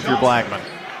foul if you're Blackman.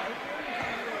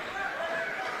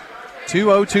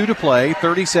 2:02 to play,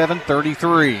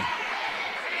 37-33.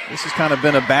 This has kind of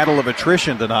been a battle of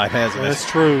attrition tonight, hasn't it? That's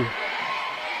true.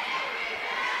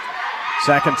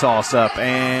 Second toss up,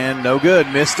 and no good.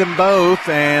 Missed them both,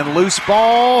 and loose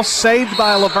ball saved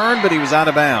by Laverne, but he was out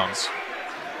of bounds.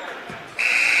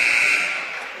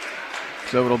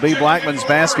 So it'll be Blackman's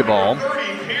basketball.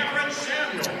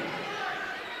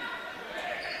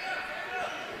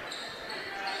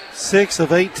 Six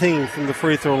of 18 from the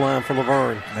free throw line for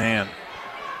Laverne. Man,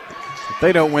 if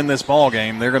they don't win this ball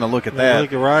game, they're going to look at that.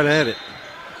 Looking right at it.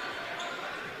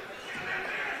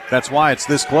 That's why it's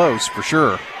this close, for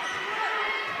sure.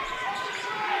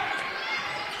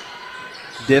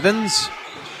 Divins.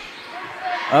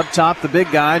 Up top, the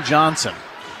big guy, Johnson.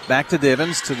 Back to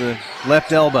Divins to the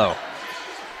left elbow.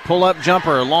 Pull-up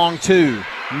jumper, long 2.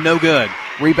 No good.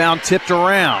 Rebound tipped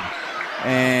around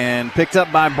and picked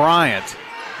up by Bryant.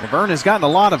 Laverne has gotten a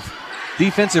lot of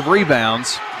defensive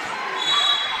rebounds.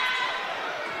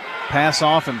 Pass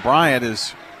off, and Bryant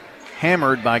is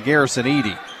hammered by Garrison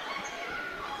Eady.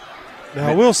 Now,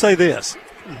 I will say this.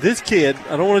 This kid,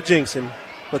 I don't want to jinx him,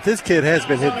 but this kid has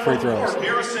been hitting free throws.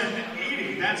 Garrison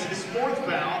Eady, that's his 4th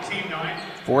foul, team 9.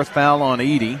 4th foul on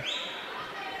Eady.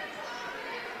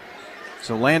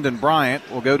 So Landon Bryant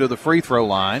will go to the free throw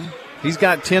line. He's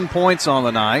got 10 points on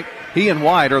the night. He and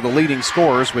White are the leading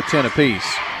scorers with 10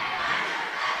 apiece.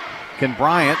 Can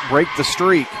Bryant break the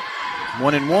streak?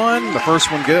 1-1, the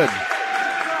first one good.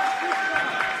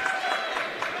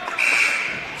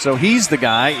 So he's the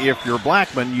guy, if you're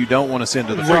Blackman, you don't want to send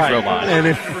to the free throw line. And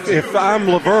if I'm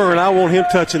Laverne, I want him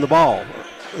touching the ball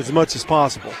as much as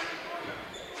possible.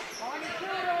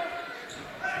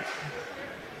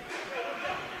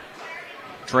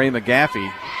 Trey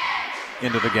McGaffey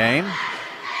into the game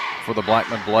for the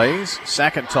Blackman Blaze.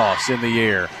 Second toss in the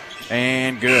air.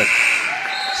 And good.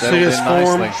 Settled in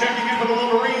nicely. Checking in for the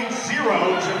Wolverines, 0,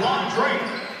 Javon Drake.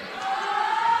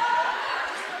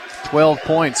 12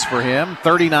 points for him.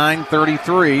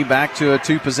 39-33. Back to a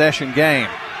two-possession game.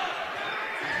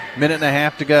 Minute and a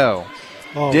half to go.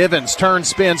 Oh. Divins turns,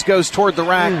 spins, goes toward the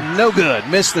rack. No good.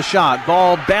 Missed the shot.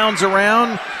 Ball bounds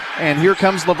around. And here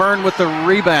comes Laverne with the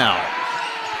rebound.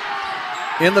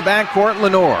 In the backcourt,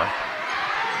 Lenore.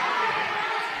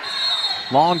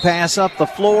 Long pass up the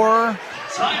floor.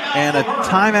 And a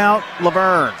timeout,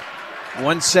 Laverne.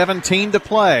 1:17 to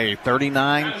play.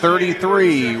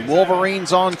 39-33.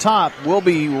 Wolverines on top. We'll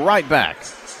be right back.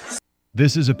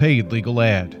 This is a paid legal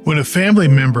ad. When a family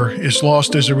member is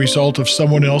lost as a result of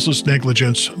someone else's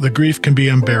negligence, the grief can be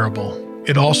unbearable.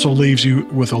 It also leaves you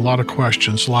with a lot of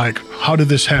questions like, how did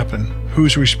this happen?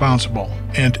 Who's responsible?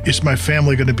 And is my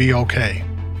family going to be okay?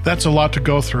 That's a lot to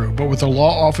go through, but with the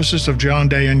law offices of John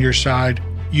Day on your side,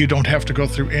 you don't have to go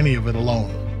through any of it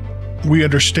alone. We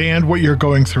understand what you're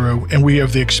going through, and we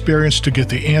have the experience to get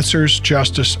the answers,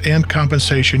 justice, and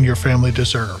compensation your family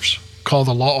deserves. Call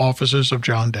the law offices of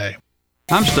John Day.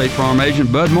 I'm State Farm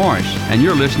Agent Bud Morris, and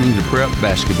you're listening to Prep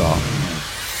Basketball.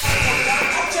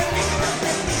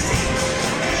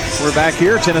 We're back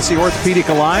here, Tennessee Orthopedic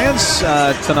Alliance,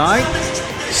 tonight,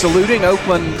 saluting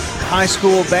Oakland High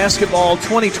School Basketball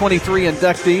 2023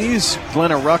 inductees,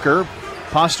 Glenna Rucker,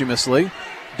 posthumously,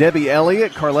 Debbie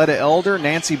Elliott, Carletta Elder,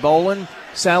 Nancy Boland,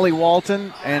 Sally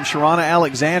Walton, and Sharana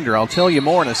Alexander. I'll tell you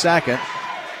more in a second.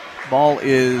 Ball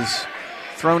is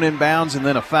thrown in bounds and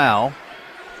then a foul.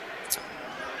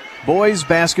 Boys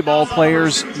basketball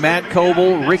players, Matt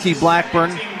Coble, Ricky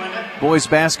Blackburn. Boys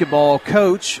basketball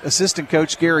coach, assistant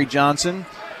coach Gary Johnson,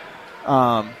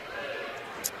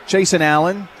 Chasen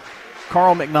Allen,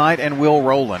 Carl McKnight, and Will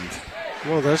Rowland.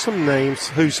 Well, there's some names.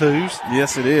 Who's?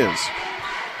 Yes, it is.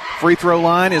 Free throw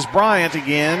line is Bryant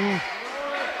again.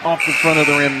 Off the front of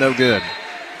the rim, no good.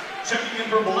 Checking in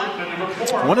for Blackman, number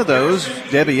 4. One of those,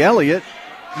 Debbie Elliott,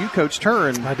 you coached her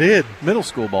in middle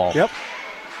school ball. Yep.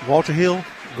 Walter Hill,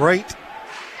 great.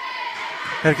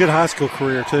 Had a good high school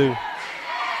career, too.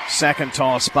 Second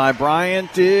toss by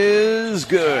Bryant is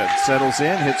good. Settles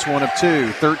in, hits one of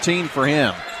two. 13 for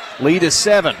him. Lead is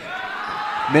 7.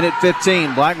 Minute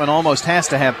 15. Blackman almost has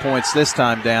to have points this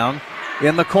time down.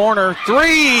 In the corner, 3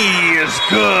 is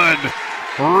good.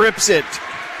 Rips it.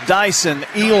 Dyson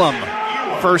Elam,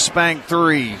 first bank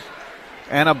 3.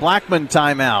 And a Blackman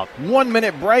timeout. 1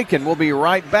 minute break, and we'll be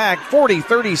right back.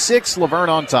 40-36, Laverne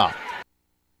on top.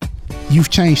 You've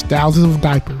changed thousands of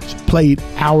diapers, played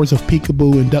hours of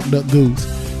peekaboo and duck duck goose.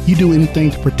 You do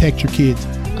anything to protect your kids.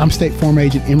 I'm State Farm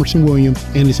Agent Emerson Williams,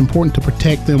 and it's important to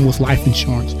protect them with life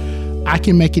insurance. I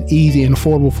can make it easy and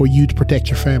affordable for you to protect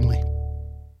your family.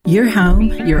 Your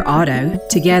home, your auto,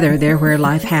 together they're where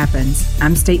life happens.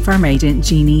 I'm State Farm Agent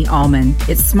Jeannie Allman.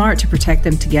 It's smart to protect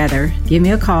them together. Give me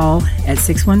a call at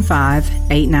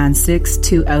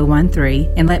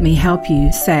 615-896-2013 and let me help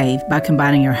you save by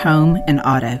combining your home and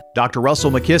auto. Dr. Russell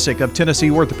McKissick of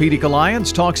Tennessee Orthopedic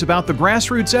Alliance talks about the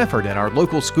grassroots effort in our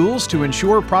local schools to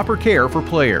ensure proper care for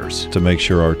players. To make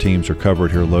sure our teams are covered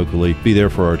here locally, be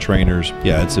there for our trainers.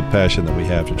 Yeah, it's a passion that we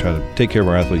have to try to take care of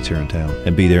our athletes here in town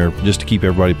and be there just to keep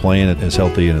everybody playing it as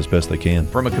healthy and as best they can.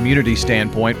 From a community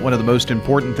standpoint, one of the most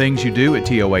important things you do at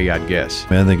TOA, I'd guess.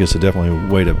 I think it's definitely a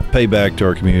way to pay back to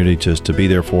our community, just to be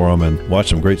there for them and watch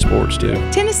some great sports too.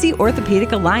 Tennessee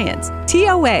Orthopedic Alliance,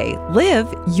 TOA, live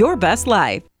your best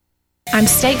life. I'm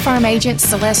State Farm Agent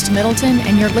Celeste Middleton,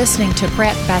 and you're listening to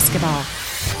Prep Basketball.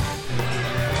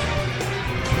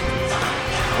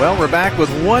 Well, we're back with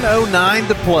 1:09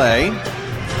 to play.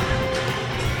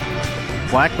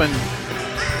 Blackman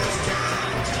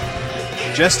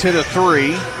just hit a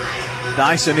 3.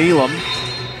 Dyson Elam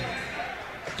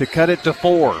to cut it to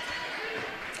 4.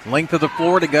 Length of the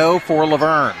floor to go for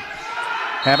Laverne.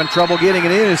 Having trouble getting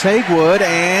it in is Hagewood,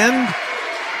 and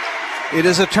it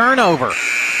is a turnover.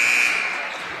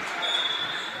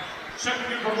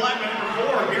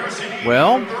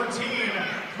 Well,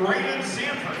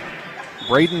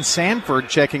 Braden Sanford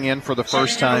checking in for the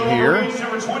first time here.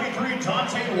 Number 23,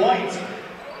 Dante White.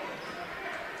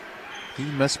 He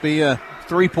must be a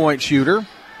three-point shooter.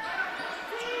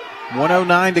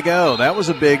 1:09 to go. That was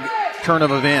a big turn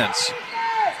of events.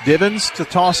 Divins to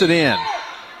toss it in.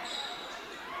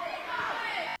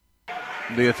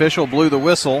 The official blew the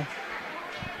whistle.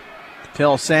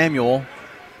 Tell Samuel.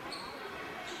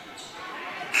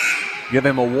 Give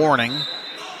him a warning.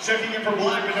 Checking in for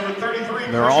Blackman, number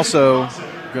 33. They're also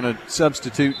going to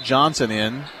substitute Johnson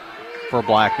in for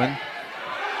Blackman.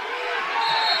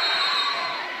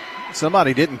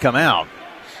 Somebody didn't come out.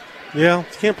 Yeah,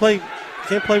 can't play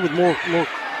with more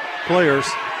players.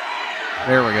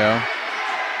 There we go.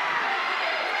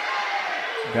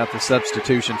 Got the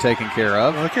substitution taken care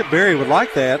of. I think Barry would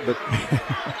like that, but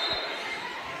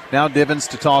now Divins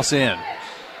to toss in.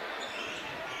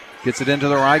 Gets it into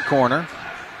the right corner.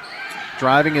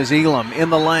 Driving is Elam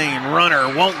in the lane.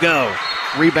 Runner won't go.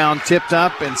 Rebound tipped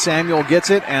up, and Samuel gets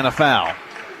it, and a foul.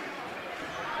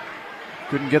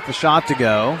 Couldn't get the shot to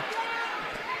go.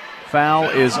 Foul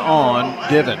is on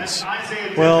Divins.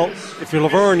 Well, if you're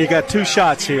Laverne, you got two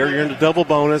shots here. You're in the double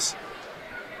bonus.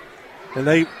 And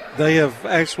they have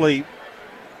actually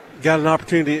got an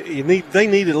opportunity. They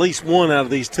need at least one out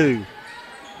of these two.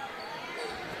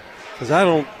 Because I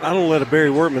don't let a Barry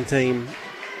Wortman team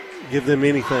give them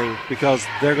anything, because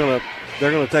they're gonna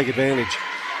take advantage.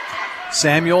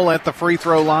 Samuel at the free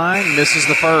throw line misses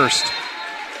the first.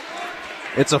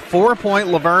 It's a 4-point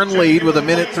Laverne lead with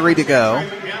 1:03 to go.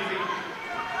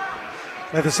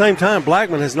 At the same time,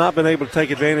 Blackman has not been able to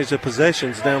take advantage of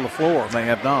possessions down the floor. They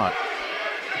have not.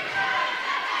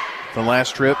 The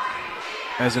last trip,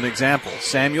 as an example,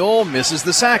 Samuel misses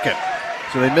the second.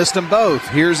 So they missed them both.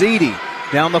 Here's Edey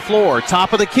down the floor.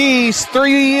 Top of the keys,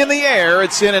 three in the air.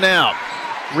 It's in and out.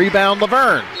 Rebound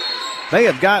Laverne. They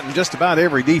have gotten just about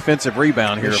every defensive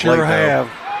rebound here. They sure have.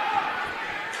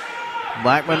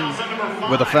 Blackman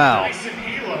with a foul.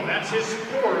 That's his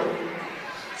fourth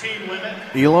team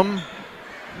limit. Elam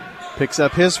picks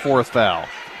up his fourth foul.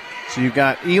 So you've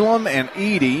got Elam and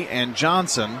Edey and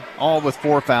Johnson all with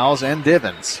 4 fouls, and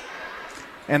Divins.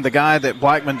 And the guy that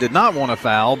Blackman did not want to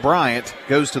foul, Bryant,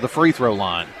 goes to the free throw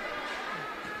line.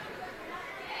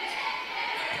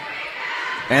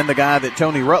 And the guy that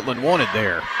Tony Rutland wanted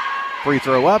there. Free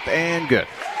throw up and good.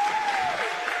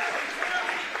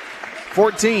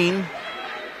 14.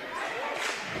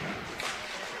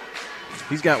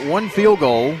 He's got 1 field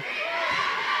goal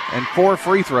and 4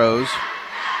 free throws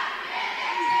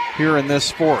here in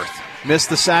this fourth. Missed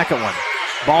the second one.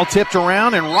 Ball tipped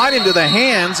around and right into the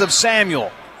hands of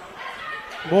Samuel.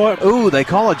 Boy, ooh, they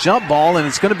call a jump ball, and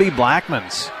it's going to be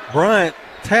Blackman's. Bryant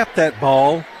tapped that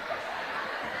ball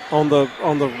on the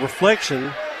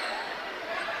reflection,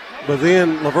 but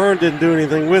then Laverne didn't do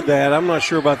anything with that. I'm not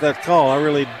sure about that call. I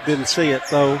really didn't see it,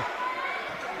 though.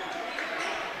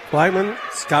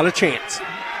 Blackman's got a chance.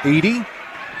 Edey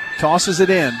tosses it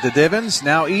in to Divins.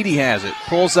 Now Edey has it.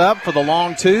 Pulls up for the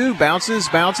long two. Bounces,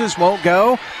 won't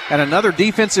go. And another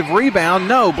defensive rebound.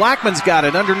 No, Blackman's got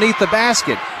it underneath the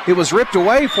basket. It was ripped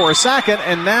away for a second,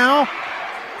 and now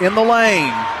in the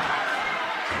lane.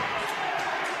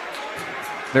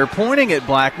 They're pointing at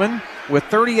Blackman with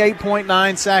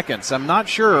 38.9 seconds. I'm not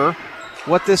sure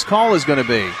what this call is going to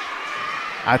be.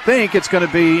 I think it's going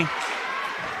to be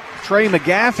Trey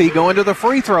McGaffey going to the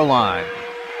free throw line.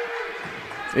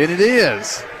 And it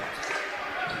is.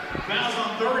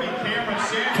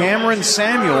 Cameron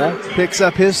Samuel picks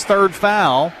up his third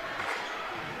foul.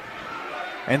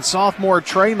 And sophomore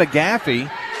Trey McGaffey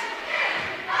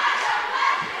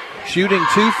shooting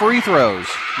 2 free throws.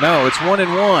 No, it's 1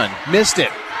 and 1. Missed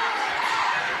it.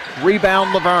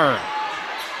 Rebound Laverne.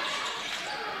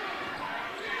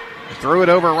 Threw it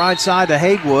over right side to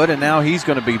Haywood, and now he's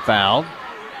going to be fouled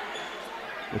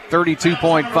with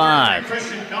 32.5.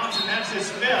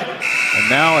 And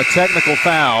now a technical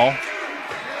foul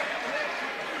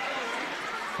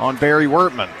on Barry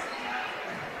Wortman.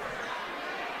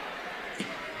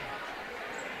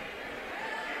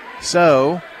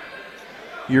 So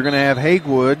you're going to have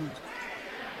Haywood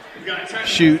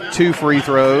shoot 2 free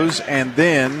throws, and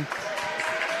then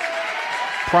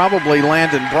probably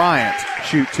Landon Bryant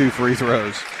shoot 2 free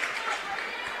throws.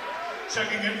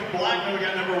 Checking in for Blackman, we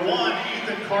got number 1,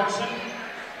 Ethan Carson.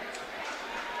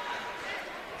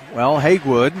 Well,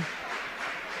 Haywood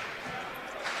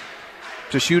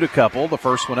to shoot a couple. The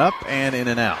first one up and in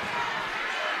and out.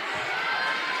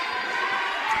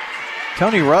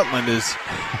 Tony Rutland is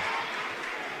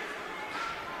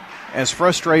as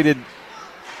frustrated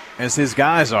as his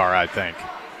guys are, I think.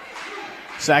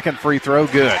 Second free throw,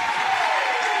 good.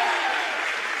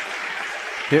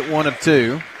 Hit 1 of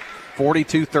 2,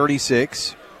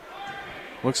 42-36.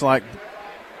 Looks like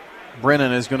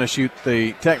Brennan is going to shoot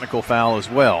the technical foul as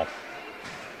well.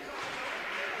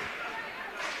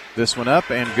 This one up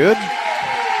and good.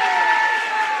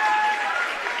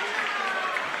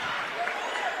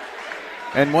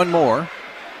 And one more.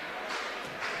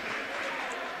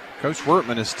 Coach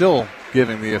Wortman is still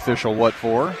giving the official what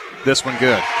for. This one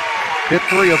good. Hit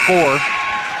 3 of 4.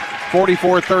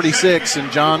 44-36, and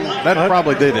John, that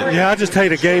probably did it. Yeah, I just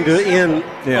hate a game to end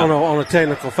on a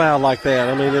technical foul like that.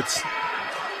 I mean, it's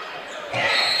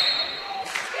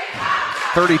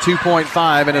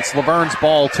 32.5, and it's Laverne's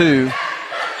ball, too.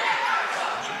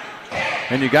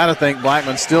 And you got to think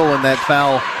Blackman's still in that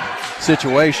foul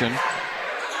situation.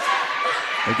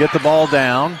 They get the ball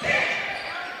down.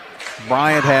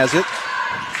 Bryant has it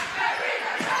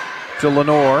to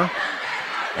Lenore.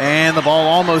 And the ball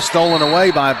almost stolen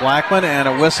away by Blackman, and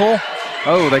a whistle.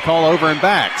 Oh, they call over and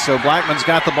back. So Blackman's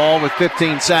got the ball with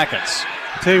 15 seconds.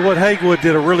 Tell you what, Hagewood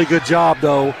did a really good job,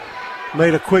 though.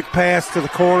 Made a quick pass to the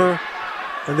corner,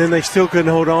 and then they still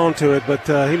couldn't hold on to it, but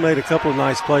he made a couple of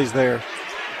nice plays there.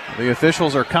 The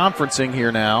officials are conferencing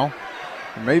here now.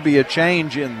 There may be a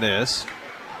change in this.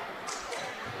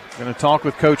 Going to talk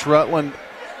with Coach Rutland,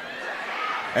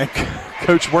 and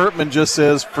Coach Wortman just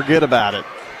says, forget about it.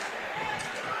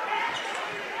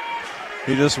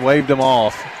 He just waved him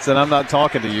off. Said, I'm not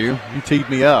talking to you. You teed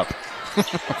me up.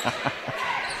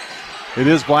 It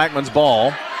is Blackman's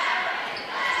ball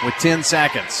with 10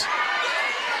 seconds.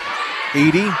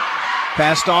 Edey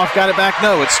passed off, got it back.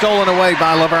 No, it's stolen away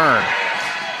by Laverne.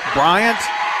 Bryant,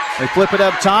 they flip it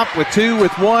up top with 2,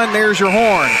 with 1. There's your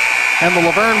horn. And the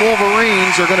Laverne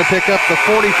Wolverines are going to pick up the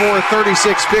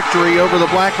 44-36 victory over the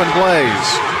Blackman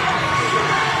Blaze.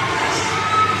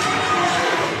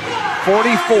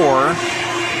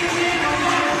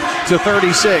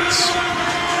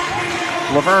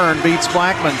 44-36. Laverne beats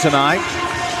Blackman tonight.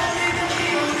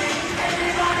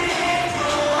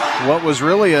 What was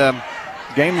really a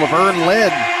game Laverne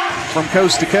led from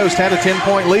coast to coast, had a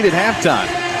 10-point lead at halftime.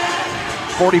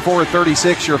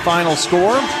 44-36 your final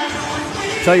score.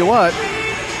 Tell you what,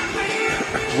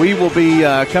 we will be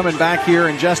coming back here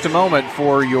in just a moment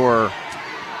for your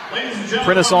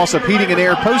Prentice Allsup Heating and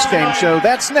Air postgame show.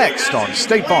 That's next on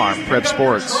State Farm Prep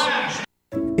Sports.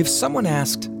 If someone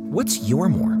asked, what's your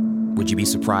more? Would you be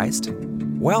surprised?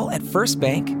 Well, at First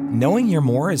Bank, knowing your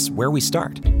more is where we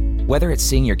start. Whether it's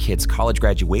seeing your kid's college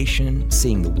graduation,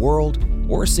 seeing the world,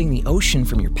 or seeing the ocean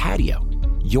from your patio,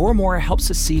 your more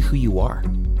helps us see who you are.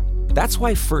 That's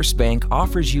why First Bank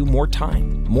offers you more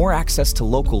time, more access to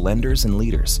local lenders and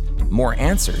leaders, more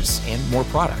answers, and more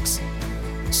products.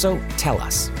 So tell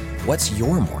us, what's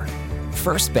your more?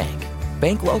 First Bank.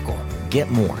 Bank local. Get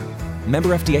more.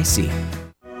 Member FDIC.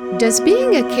 Does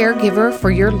being a caregiver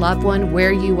for your loved one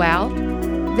wear you out?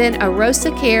 Then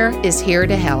Arosa Care is here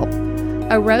to help.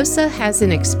 Arosa has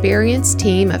an experienced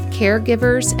team of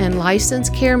caregivers and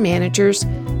licensed care managers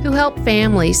who help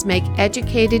families make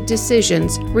educated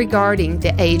decisions regarding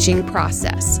the aging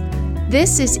process.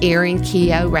 This is Erin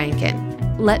Keogh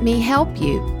Rankin. Let me help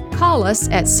you. Call us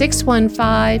at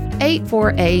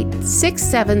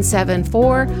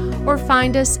 615-848-6774 or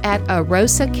find us at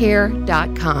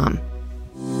arosacare.com.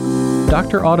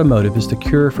 Dr. Automotive is the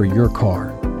cure for your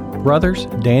car. Brothers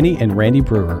Danny and Randy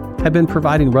Brewer have been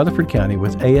providing Rutherford County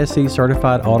with ASE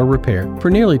certified auto repair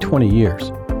for nearly 20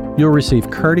 years. You'll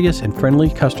receive courteous and friendly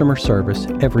customer service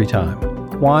every time.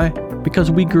 Why? Because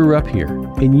we grew up here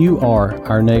and you are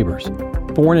our neighbors.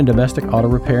 Foreign and domestic auto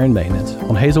repair and maintenance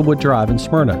on Hazelwood Drive in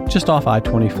Smyrna, just off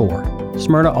I-24.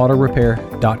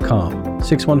 SmyrnaAutorepair.com,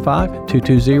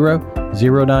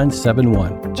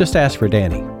 615-220-0971. Just ask for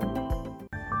Danny.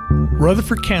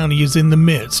 Rutherford County is in the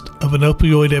midst of an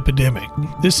opioid epidemic.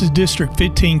 This is District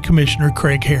 15 Commissioner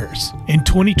Craig Harris. In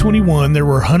 2021, there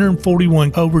were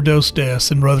 141 overdose deaths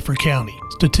in Rutherford County.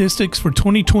 Statistics for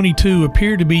 2022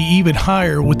 appear to be even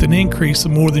higher, with an increase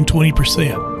of more than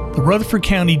 20%. The Rutherford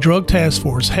County Drug Task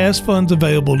Force has funds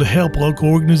available to help local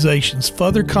organizations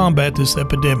further combat this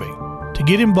epidemic. To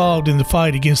get involved in the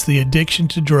fight against the addiction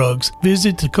to drugs,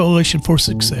 visit the Coalition for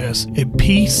Success at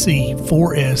pc4s.org.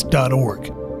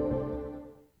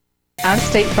 I'm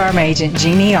State Farm Agent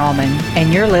Jeannie Allman,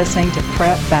 and you're listening to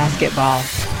Prep Basketball.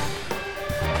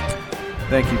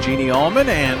 Thank you, Jeannie Allman,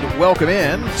 and welcome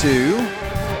in to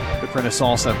the Prentice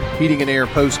Allsup Heating and Air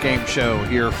postgame show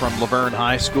here from Laverne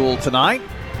High School tonight.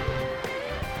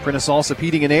 Prentice Allsup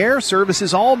Heating and Air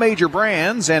services all major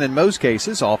brands and in most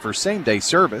cases offers same-day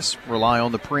service. Rely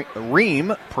on the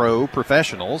Ream Pro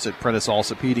professionals at Prentice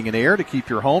Allsup Heating and Air to keep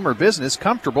your home or business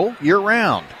comfortable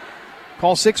year-round.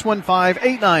 Call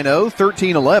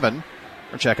 615-890-1311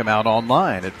 or check them out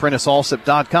online at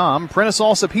PrenticeAllsup.com. Prentice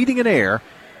Allsup Heating and Air,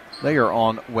 They are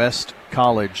on West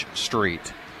College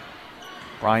Street.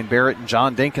 Brian Barrett and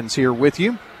John Dinkins here with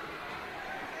you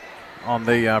on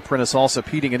the Prentice Alsop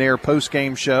Heating and Air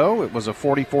postgame show. It was a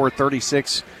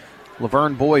 44-36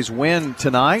 Laverne boys win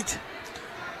tonight.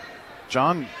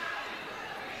 John,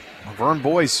 Laverne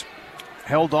boys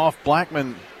held off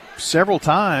Blackman several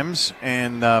times,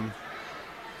 and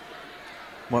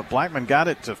Blackman got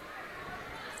it to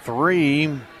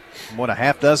 3, a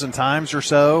half dozen times or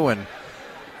so, and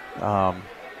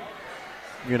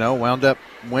wound up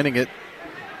winning it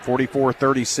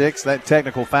 44-36. That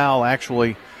technical foul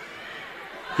actually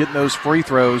getting those free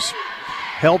throws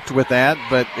helped with that,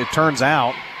 but it turns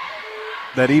out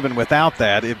that even without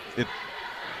that, it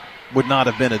would not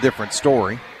have been a different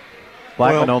story.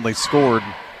 Blackman only scored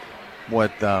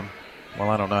I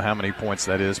don't know how many points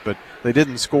that is, but they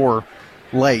didn't score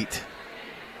late,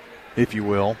 if you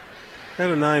will. Had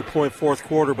a 9-point fourth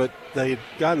quarter, but they had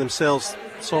gotten themselves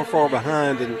so far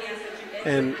behind,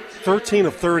 and 13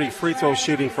 of 30 free throw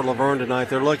shooting for Laverne tonight.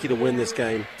 They're lucky to win this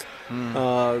game.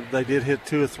 They did hit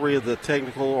 2 or 3 of the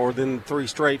technical, or then 3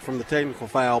 straight from the technical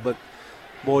foul, but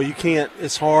boy, you can't.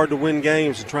 It's hard to win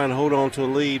games and trying to hold on to a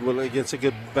lead against a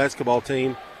good basketball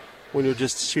team when you're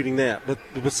just shooting that. But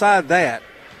beside that,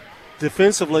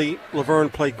 defensively, Laverne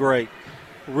played great.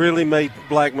 Really made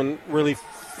Blackman really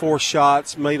force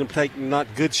shots, made them take not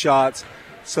good shots.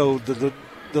 So the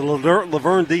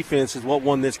Laverne defense is what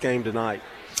won this game tonight.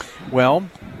 Well,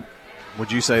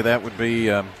 would you say that would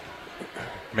be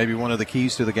maybe one of the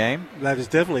keys to the game? That is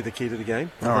definitely the key to the game.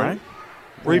 All right.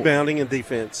 Rebounding and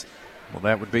defense. Well,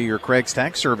 that would be your Craig's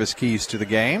Tax Service keys to the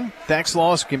game. Tax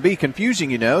laws can be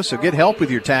confusing, so get help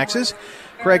with your taxes.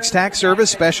 Craig's Tax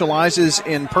Service specializes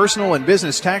in personal and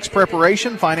business tax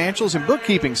preparation, financials, and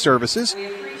bookkeeping services.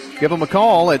 Give them a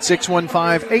call at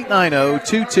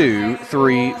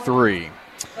 615-890-2233.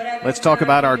 Let's talk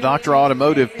about our Dr.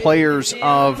 Automotive players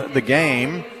of the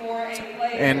game.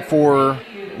 And for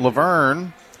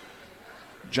Laverne,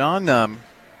 John,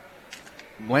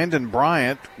 Landon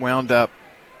Bryant wound up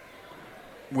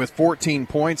with 14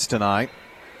 points tonight,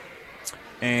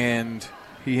 and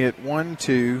he hit 4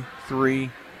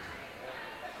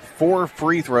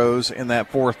 free throws in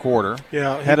that fourth quarter.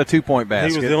 Yeah, had a 2-point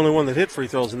basket. He was the only one that hit free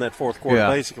throws in that fourth quarter,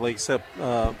 basically, except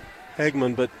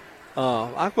Hegman. But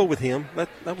I'll go with him. That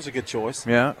was a good choice.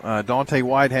 Yeah, Dante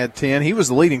White had 10. He was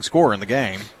the leading scorer in the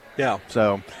game. Yeah.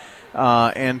 So,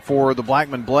 and for the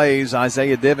Blackman Blaze,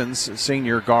 Isaiah Divins,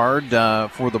 senior guard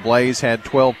for the Blaze, had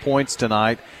 12 points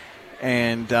tonight.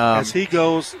 And as he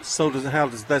goes,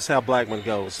 that's how Blackman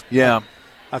goes. Yeah,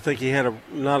 I think he had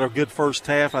not a good first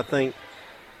half. I think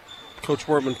Coach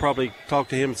Wortman probably talked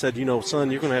to him and said,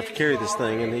 son, you're going to have to carry this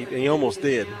thing, and he almost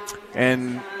did.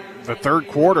 And the third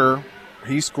quarter,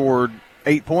 he scored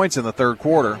 8 points in the third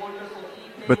quarter,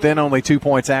 but then only 2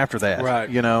 points after that. Right.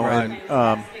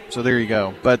 And so there you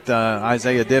go. But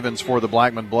Isaiah Divins for the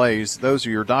Blackman Blaze. Those are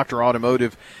your Dr.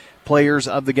 Automotive players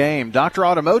of the game. Dr.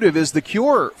 Automotive is the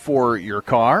cure for your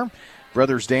car.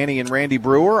 Brothers Danny and Randy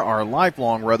Brewer are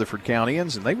lifelong Rutherford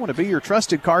Countyans, and they want to be your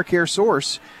trusted car care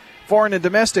source. Foreign and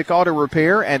domestic auto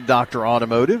repair at Dr.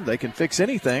 Automotive. They can fix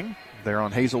anything. They're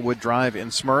on Hazelwood Drive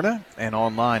in Smyrna and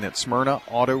online at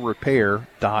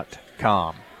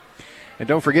smyrnaautorepair.com. And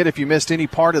don't forget, if you missed any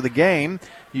part of the game,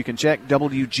 you can check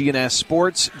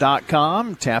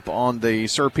WGNSSports.com, tap on the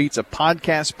Sir Pizza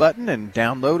podcast button, and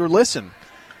download or listen.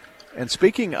 And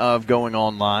speaking of going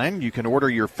online, you can order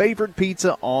your favorite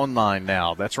pizza online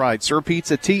now. That's right,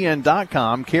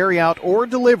 SirPizzaTN.com, carry out or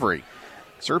delivery.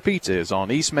 Sir Pizza is on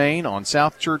East Main, on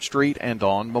South Church Street, and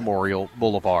on Memorial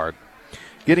Boulevard.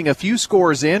 Getting a few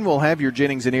scores in, we'll have your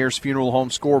Jennings & Ayers Funeral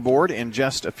Home scoreboard in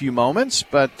just a few moments,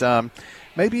 but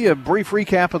maybe a brief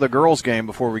recap of the girls' game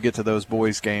before we get to those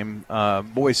boys'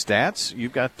 stats.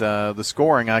 You've got the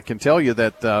scoring. I can tell you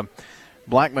that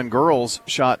Blackman girls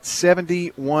shot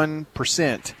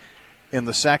 71% in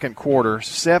the second quarter,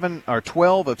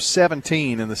 12 of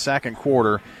 17 in the second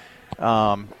quarter,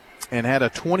 and had a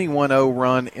 21-0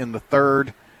 run in the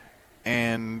third.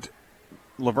 And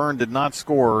Laverne did not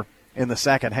score in the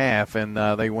second half, and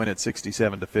they win at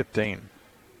 67-15.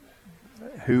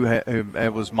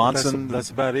 It was Monson. That's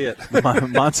about it.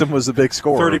 Monson was the big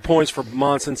scorer. 30 points for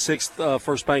Monson, 6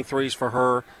 first bank threes for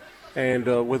her.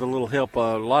 And with a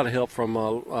lot of help from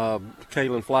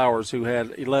Kaylin Flowers, who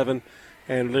had 11,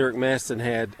 and Lyric Maston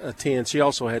had 10. She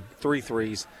also had 3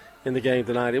 threes in the game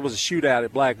tonight. It was a shootout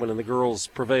at Blackman, and the girls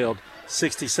prevailed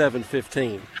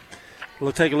 67-15.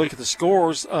 We'll take a look at the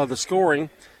scores. The scoring,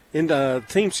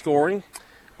 team scoring,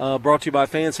 brought to you by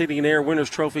Fans Heating and Air, Winners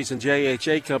Trophies, and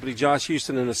JHA Company, Josh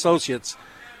Houston and Associates.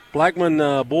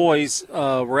 Blackman boys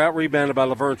were out-rebounded by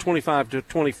Laverne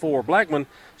 25-24. Blackman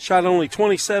shot only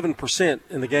 27%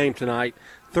 in the game tonight,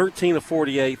 13 of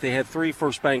 48. They had 3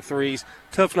 first bank threes.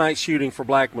 Tough night shooting for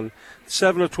Blackman.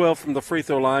 7 of 12 from the free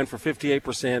throw line for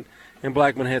 58%, and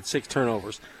Blackman had 6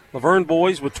 turnovers. Laverne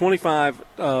boys with 25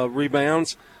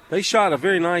 rebounds. They shot a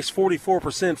very nice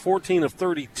 44%, 14 of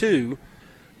 32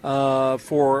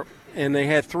 and they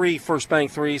had 3 first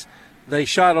bank threes. They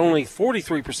shot only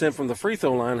 43% from the free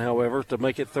throw line, however, to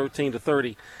make it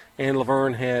 13-30, and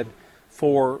Laverne had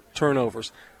 4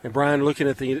 turnovers. And Brian, looking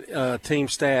at the team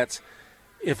stats,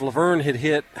 if Laverne had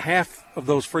hit half of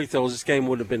those free throws, this game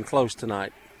wouldn't have been close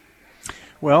tonight.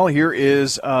 Well, here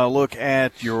is a look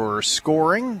at your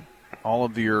scoring, all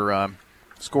of your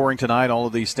scoring tonight, all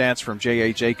of these stats from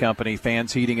JHA Company,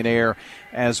 Fans Heating and Air,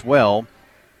 as well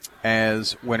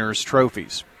as winners'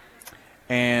 trophies.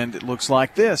 And it looks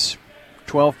like this.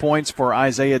 12 points for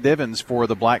Isaiah Divins for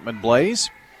the Blackman Blaze,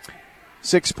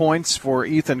 6 points for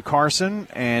Ethan Carson,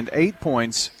 and 8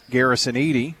 points Garrison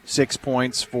Eady, 6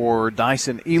 points for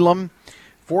Dyson Elam,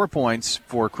 4 points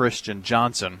for Christian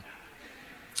Johnson.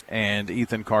 And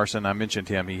Ethan Carson, I mentioned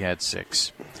him, he had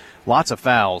 6. Lots of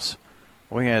fouls.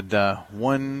 We had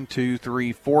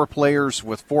 4 players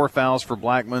with 4 fouls for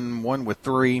Blackman, 1 with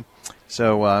 3.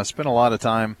 So spent a lot of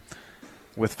time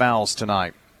with fouls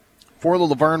tonight. For the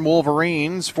Laverne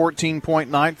Wolverines,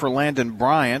 14-point night for Landon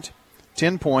Bryant,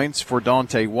 10 points for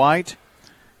Dante White,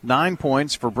 9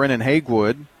 points for Brennan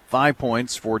Hagewood, 5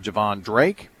 points for Javon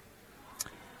Drake.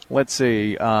 Let's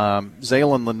see,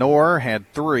 Zaylin Lenore had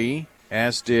 3,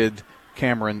 as did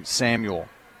Cameron Samuel.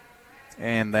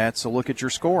 And that's a look at your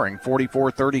scoring.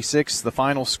 44-36, the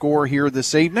final score here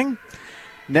this evening.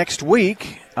 Next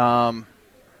week,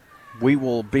 we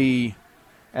will be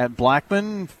at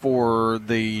Blackman for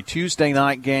the Tuesday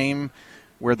night game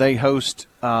where they host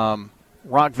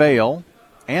Rockvale,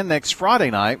 and next Friday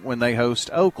night when they host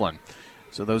Oakland.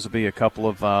 So those will be a couple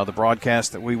of the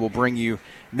broadcasts that we will bring you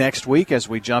next week as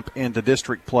we jump into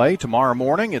district play. Tomorrow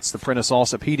morning, it's the Prentice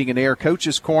Alsop Heating and Air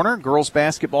Coaches Corner. Girls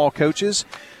basketball coaches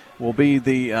will be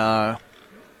the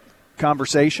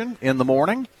conversation in the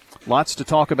morning. Lots to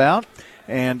talk about.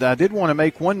 And I did want to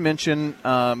make one mention,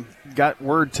 got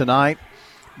word tonight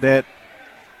that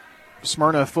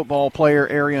Smyrna football player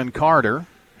Arian Carter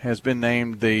has been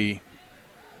named the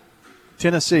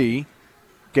Tennessee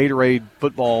Gatorade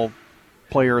Football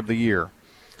Player of the Year.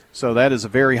 So that is a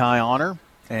very high honor,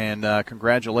 and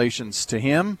congratulations to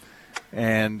him.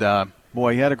 And,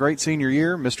 boy, he had a great senior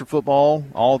year, Mr. Football,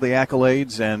 all the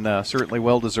accolades, and certainly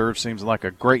well-deserved. Seems like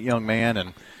a great young man,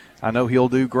 and I know he'll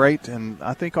do great, and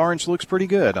I think Orange looks pretty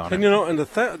good on him. And, and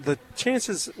the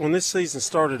chances when this season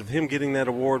started of him getting that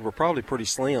award were probably pretty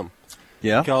slim.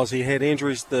 Yeah. Because he had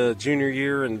injuries the junior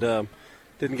year and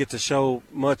didn't get to show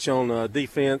much on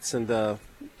defense. And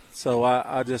so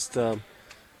I just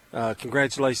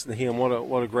congratulations to him.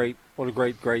 What a great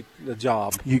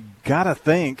job. You got to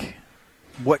think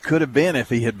what could have been if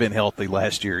he had been healthy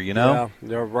last year, you know? Yeah,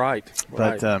 they're right.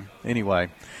 But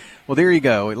anyway. Well, there you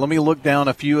go. Let me look down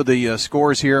a few of the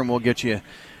scores here, and we'll get you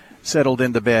settled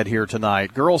into bed here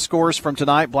tonight. Girls scores from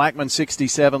tonight, Blackman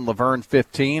 67, Laverne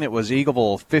 15. It was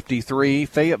Eagleville 53,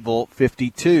 Fayetteville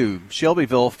 52,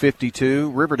 Shelbyville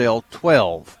 52, Riverdale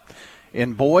 12.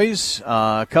 In boys,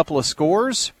 a couple of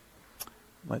scores.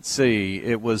 Let's see.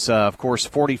 It was, of course,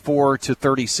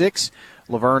 44-36.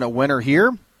 Laverne a winner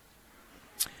here.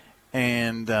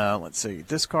 And let's see.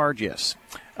 Discard, yes.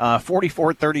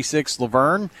 44-36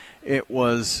 Laverne. It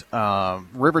was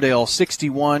Riverdale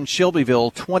 61,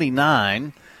 Shelbyville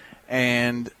 29,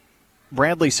 and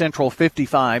Bradley Central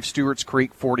 55, Stewart's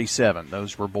Creek 47.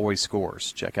 Those were boys'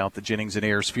 scores. Check out the Jennings and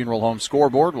Ayers Funeral Home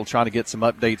scoreboard. We'll try to get some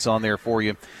updates on there for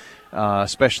you,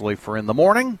 especially for in the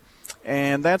morning.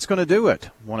 And that's going to do it.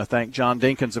 I want to thank John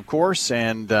Dinkins, of course,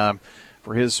 and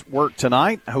for his work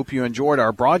tonight. I hope you enjoyed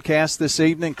our broadcast this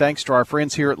evening. Thanks to our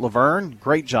friends here at Laverne.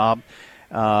 Great job.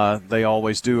 They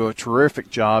always do a terrific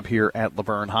job here at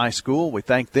Laverne High School. We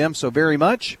thank them so very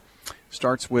much.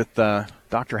 Starts with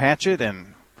Dr. Hatchett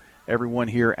and everyone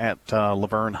here at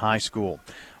Laverne High School.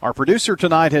 Our producer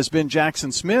tonight has been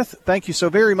Jackson Smith. Thank you so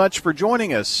very much for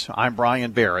joining us. I'm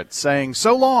Brian Barrett saying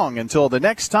so long until the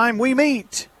next time we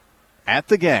meet at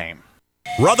the game.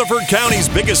 Rutherford County's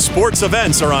biggest sports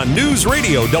events are on News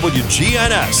Radio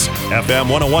WGNS, FM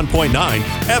 101.9,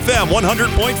 FM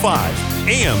 100.5,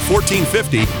 AM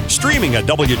 1450, streaming at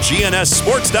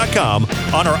WGNSSports.com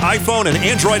on our iPhone and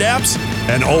Android apps,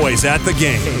 and always at the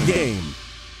game.